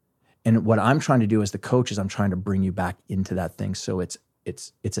that? And what I'm trying to do as the coach is I'm trying to bring you back into that thing. So it's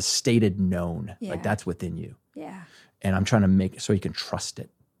a stated known, like that's within you. Yeah. And I'm trying to make it so you can trust it,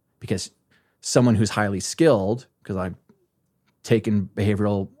 because someone who's highly skilled, because I've taken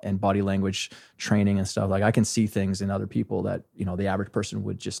behavioral and body language training and stuff, like I can see things in other people that, the average person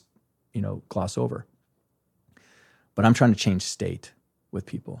would just, gloss over. But I'm trying to change state with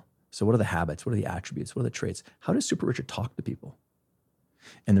people. So what are the habits? What are the attributes? What are the traits? How does Super Richard talk to people?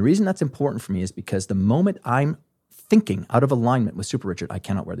 And the reason that's important for me is because the moment I'm thinking out of alignment with Super Richard, I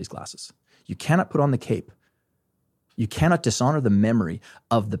cannot wear these glasses. You cannot put on the cape. You cannot dishonor the memory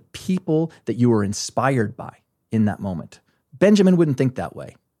of the people that you were inspired by. in that moment. Benjamin wouldn't think that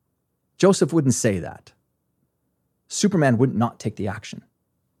way. Joseph wouldn't say that. Superman would not take the action.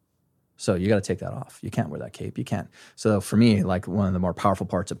 So you got to take that off. You can't wear that cape. You can't. So for me, like one of the more powerful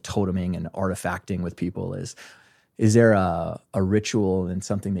parts of toteming and artifacting with people is there a ritual and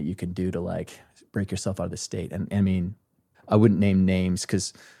something that you can do to like break yourself out of the state? And I mean, I wouldn't name names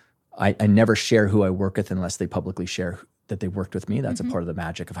because I never share who I work with unless they publicly share that they worked with me. That's a part of the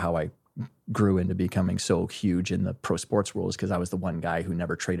magic of how I grew into becoming so huge in the pro sports world, is because I was the one guy who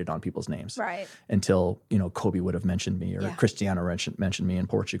never traded on people's names. Right. Until, Kobe would have mentioned me, or Cristiano mentioned me in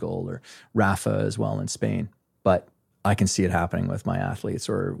Portugal, or Rafa as well in Spain. But I can see it happening with my athletes,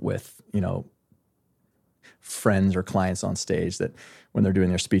 or with, friends or clients on stage, that when they're doing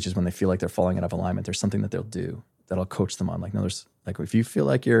their speeches, when they feel like they're falling out of alignment, there's something that they'll do that I'll coach them on. Like, no, there's like, if you feel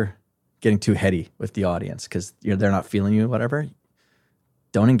like you're getting too heady with the audience because they're not feeling you, whatever,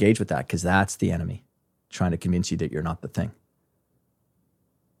 don't engage with that, because that's the enemy trying to convince you that you're not the thing.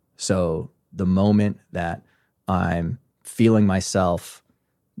 So the moment that I'm feeling myself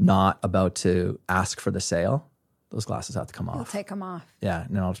not about to ask for the sale, those glasses have to come off. You'll take them off. Yeah,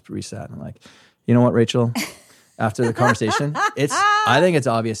 and then I'll just reset. I'm like, you know what, Rachel? After the conversation, I think it's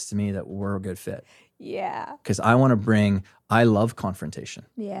obvious to me that we're a good fit. Yeah. Because I love confrontation.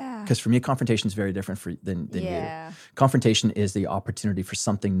 Yeah. Because for me, confrontation is very different than you. Confrontation is the opportunity for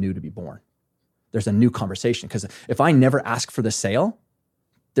something new to be born. There's a new conversation. Because if I never ask for the sale,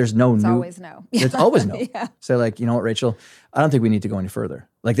 there's no it's new. Always no. It's always no. Yeah. So like, you know what, Rachel? I don't think we need to go any further.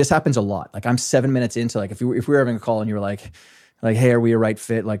 Like, this happens a lot. Like, I'm 7 minutes into, like, if we were having a call and you were like, hey, are we a right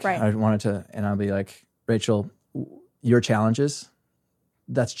fit? Like, right. I wanted to, and I'll be like, Rachel, your challenges,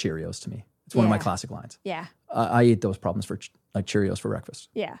 that's Cheerios to me. It's one of my classic lines. Yeah. I eat those problems for like Cheerios for breakfast.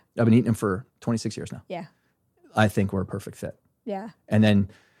 Yeah. I've been eating them for 26 years now. Yeah. I think we're a perfect fit. Yeah. And then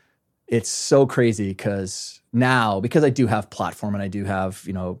it's so crazy because I do have platform and I do have,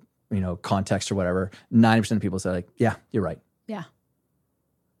 context or whatever, 90% of people say like, yeah, you're right. Yeah.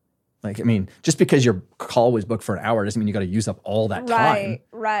 Like, I mean, just because your call was booked for an hour doesn't mean you got to use up all that time.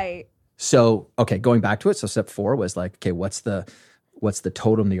 Right. So, okay, going back to it. So step 4 was like, okay, what's the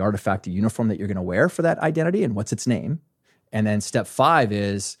totem, the artifact, the uniform that you're going to wear for that identity, and what's its name? And then step 5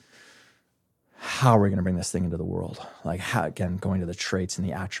 is, how are we going to bring this thing into the world? Like, how, again, going to the traits and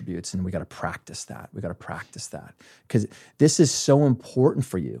the attributes, and we got to practice that. We got to practice that because this is so important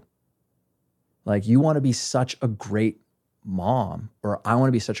for you. Like, you want to be such a great mom, or I want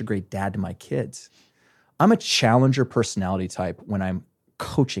to be such a great dad to my kids. I'm a challenger personality type when I'm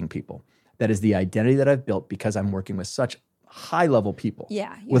coaching people. That is the identity that I've built because I'm working with such high-level people.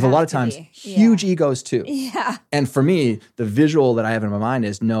 Yeah. With a lot of times, huge egos too. Yeah. And for me, the visual that I have in my mind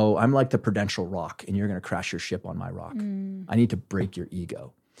is, no, I'm like the Prudential rock and you're going to crash your ship on my rock. I need to break your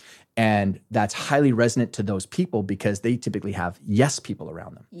ego. And that's highly resonant to those people because they typically have yes people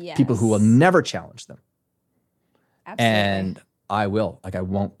around them. Yes. People who will never challenge them. Absolutely. And I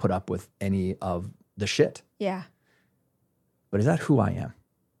won't put up with any of the shit. Yeah. But is that who I am?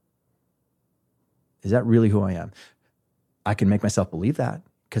 Is that really who I am? I can make myself believe that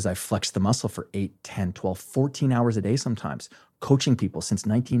because I flexed the muscle for 8, 10, 12, 14 hours a day sometimes, coaching people since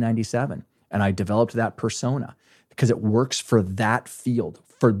 1997. And I developed that persona because it works for that field,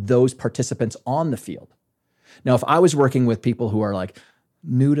 for those participants on the field. Now, if I was working with people who are like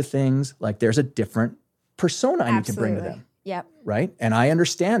new to things, like there's a different persona I need to bring to them. Yep. Right? And I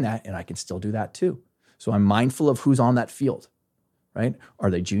understand that, and I can still do that too. So I'm mindful of who's on that field, right? Are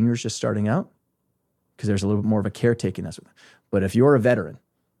they juniors just starting out? Because there's a little bit more of a caretakiness. But if you're a veteran,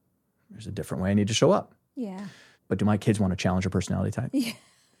 there's a different way I need to show up. Yeah. But do my kids want to challenge a personality type? Yeah.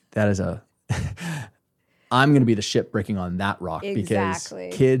 That is I'm going to be the ship breaking on that rock because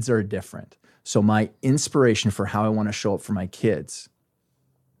kids are different. So my inspiration for how I want to show up for my kids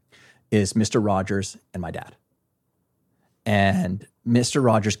is Mr. Rogers and my dad. And Mr.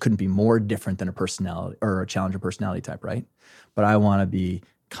 Rogers couldn't be more different than a personality or a challenger personality type, right? But I want to be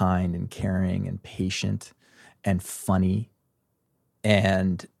kind and caring and patient and funny.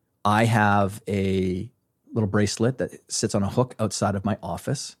 And I have a little bracelet that sits on a hook outside of my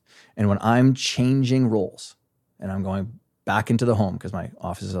office. And when I'm changing roles and I'm going back into the home, because my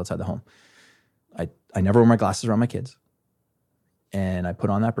office is outside the home, I never wear my glasses around my kids. And I put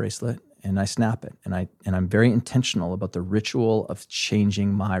on that bracelet and I snap it. And I'm very intentional about the ritual of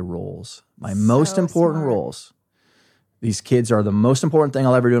changing my roles, my most important roles. These kids are the most important thing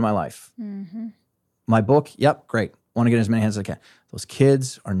I'll ever do in my life. Mm-hmm. My book, yep, great. Want to get in as many hands as I can. Those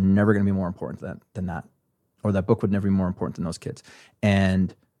kids are never going to be more important than that. Or that book would never be more important than those kids.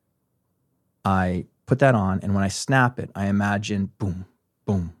 And I put that on, and when I snap it, I imagine, boom,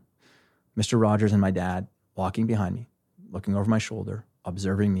 boom, Mr. Rogers and my dad walking behind me, looking over my shoulder,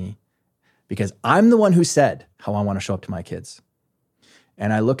 observing me, because I'm the one who said how I want to show up to my kids.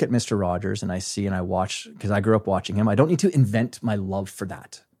 And I look at Mr. Rogers and I see and I watch, because I grew up watching him. I don't need to invent my love for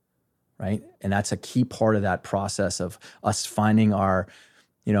that, right? And that's a key part of that process of us finding our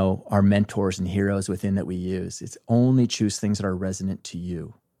mentors and heroes within that we use. It's only choose things that are resonant to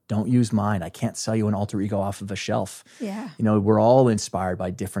you. Don't use mine. I can't sell you an alter ego off of a shelf. Yeah. We're all inspired by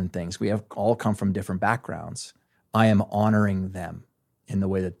different things. We have all come from different backgrounds. I am honoring them in the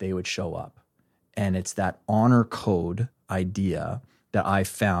way that they would show up. And it's that honor code idea that I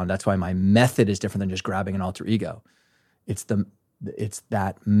found. That's why my method is different than just grabbing an alter ego. It's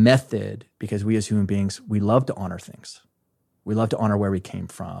that method because we as human beings, we love to honor things. We love to honor where we came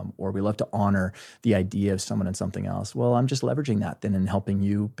from, or we love to honor the idea of someone and something else. Well, I'm just leveraging that then and helping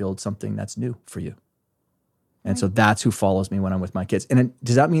you build something that's new for you. And so that's who follows me when I'm with my kids. And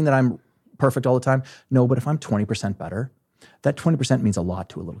does that mean that I'm perfect all the time? No, but if I'm 20% better, that 20% means a lot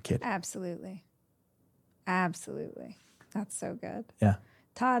to a little kid. Absolutely. Absolutely. That's so good. Yeah.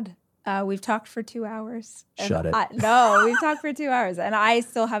 Todd, we've talked for 2 hours. Shut it. No, we've talked for 2 hours, and I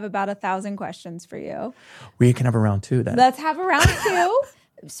still have about 1,000 questions for you. We can have a round 2 then. Let's have a round 2.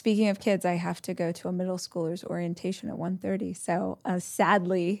 Speaking of kids, I have to go to a middle schooler's orientation at 1:30. So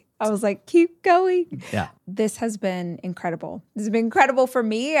sadly, I was like, keep going. Yeah. This has been incredible. This has been incredible for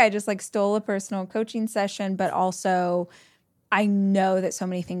me. I just stole a personal coaching session, but also I know that so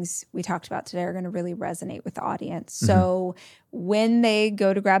many things we talked about today are going to really resonate with the audience. So when they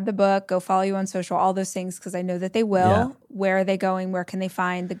go to grab the book, go follow you on social, all those things, because I know that they will. Yeah. Where are they going? Where can they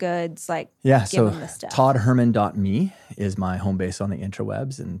find the goods? Give them the stuff. toddherman.me is my home base on the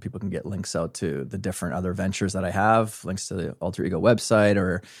interwebs, and people can get links out to the different other ventures that I have, links to the Alter Ego website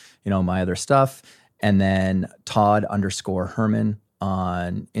or, my other stuff. And then Todd_Herman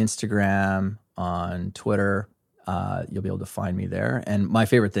on Instagram, on Twitter. You'll be able to find me there. And my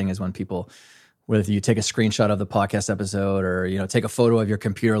favorite thing is when people, whether you take a screenshot of the podcast episode or, take a photo of your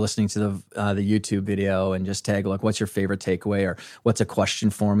computer listening to the YouTube video and just tag, what's your favorite takeaway or what's a question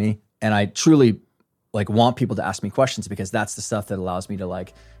for me? And I truly want people to ask me questions because that's the stuff that allows me to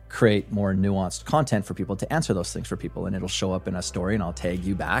create more nuanced content for people to answer those things for people. And it'll show up in a story and I'll tag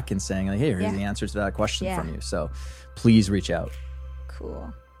you back and saying, hey, here's the answers to that question from you. So please reach out.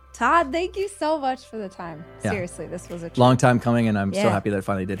 Cool. Todd, thank you so much for the time. Yeah. Seriously, this was a treat. Long time coming, and I'm so happy that it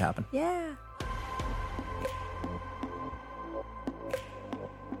finally did happen. Yeah.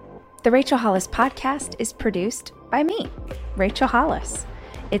 The Rachel Hollis podcast is produced by me, Rachel Hollis.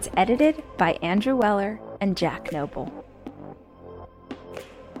 It's edited by Andrew Weller and Jack Noble.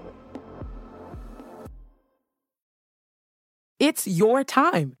 It's your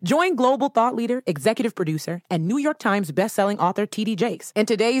time. Join global thought leader, executive producer, and New York Times bestselling author T.D. Jakes and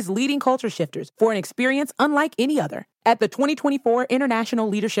today's leading culture shifters for an experience unlike any other. At the 2024 International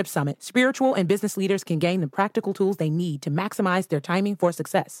Leadership Summit, spiritual and business leaders can gain the practical tools they need to maximize their timing for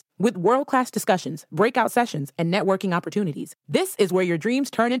success. With world-class discussions, breakout sessions, and networking opportunities, this is where your dreams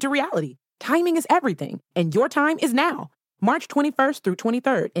turn into reality. Timing is everything, and your time is now. March 21st through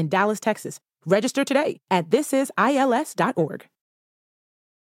 23rd in Dallas, Texas. Register today at thisisils.org.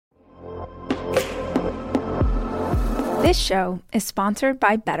 This show is sponsored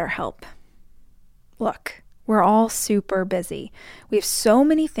by BetterHelp. Look, we're all super busy. We have so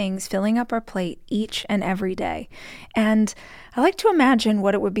many things filling up our plate each and every day. And I like to imagine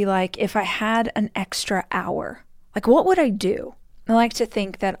what it would be like if I had an extra hour. What would I do? I like to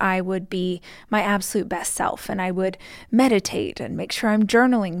think that I would be my absolute best self and I would meditate and make sure I'm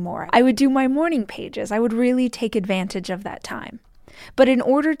journaling more. I would do my morning pages. I would really take advantage of that time. But in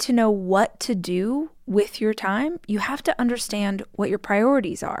order to know what to do with your time, you have to understand what your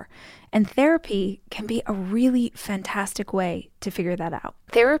priorities are. And therapy can be a really fantastic way to figure that out.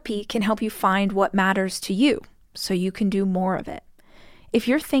 Therapy can help you find what matters to you so you can do more of it. If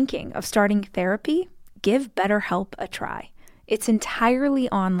you're thinking of starting therapy, give BetterHelp a try. It's entirely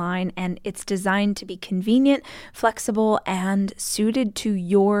online and it's designed to be convenient, flexible, and suited to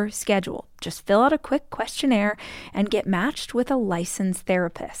your schedule. Just fill out a quick questionnaire and get matched with a licensed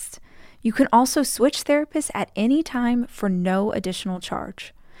therapist. You can also switch therapists at any time for no additional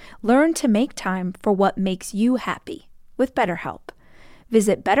charge. Learn to make time for what makes you happy with BetterHelp.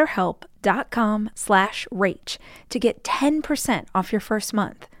 Visit BetterHelp.com/Rach to get 10% off your first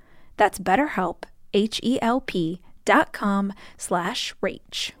month. That's BetterHelp, HELP.com/Rach.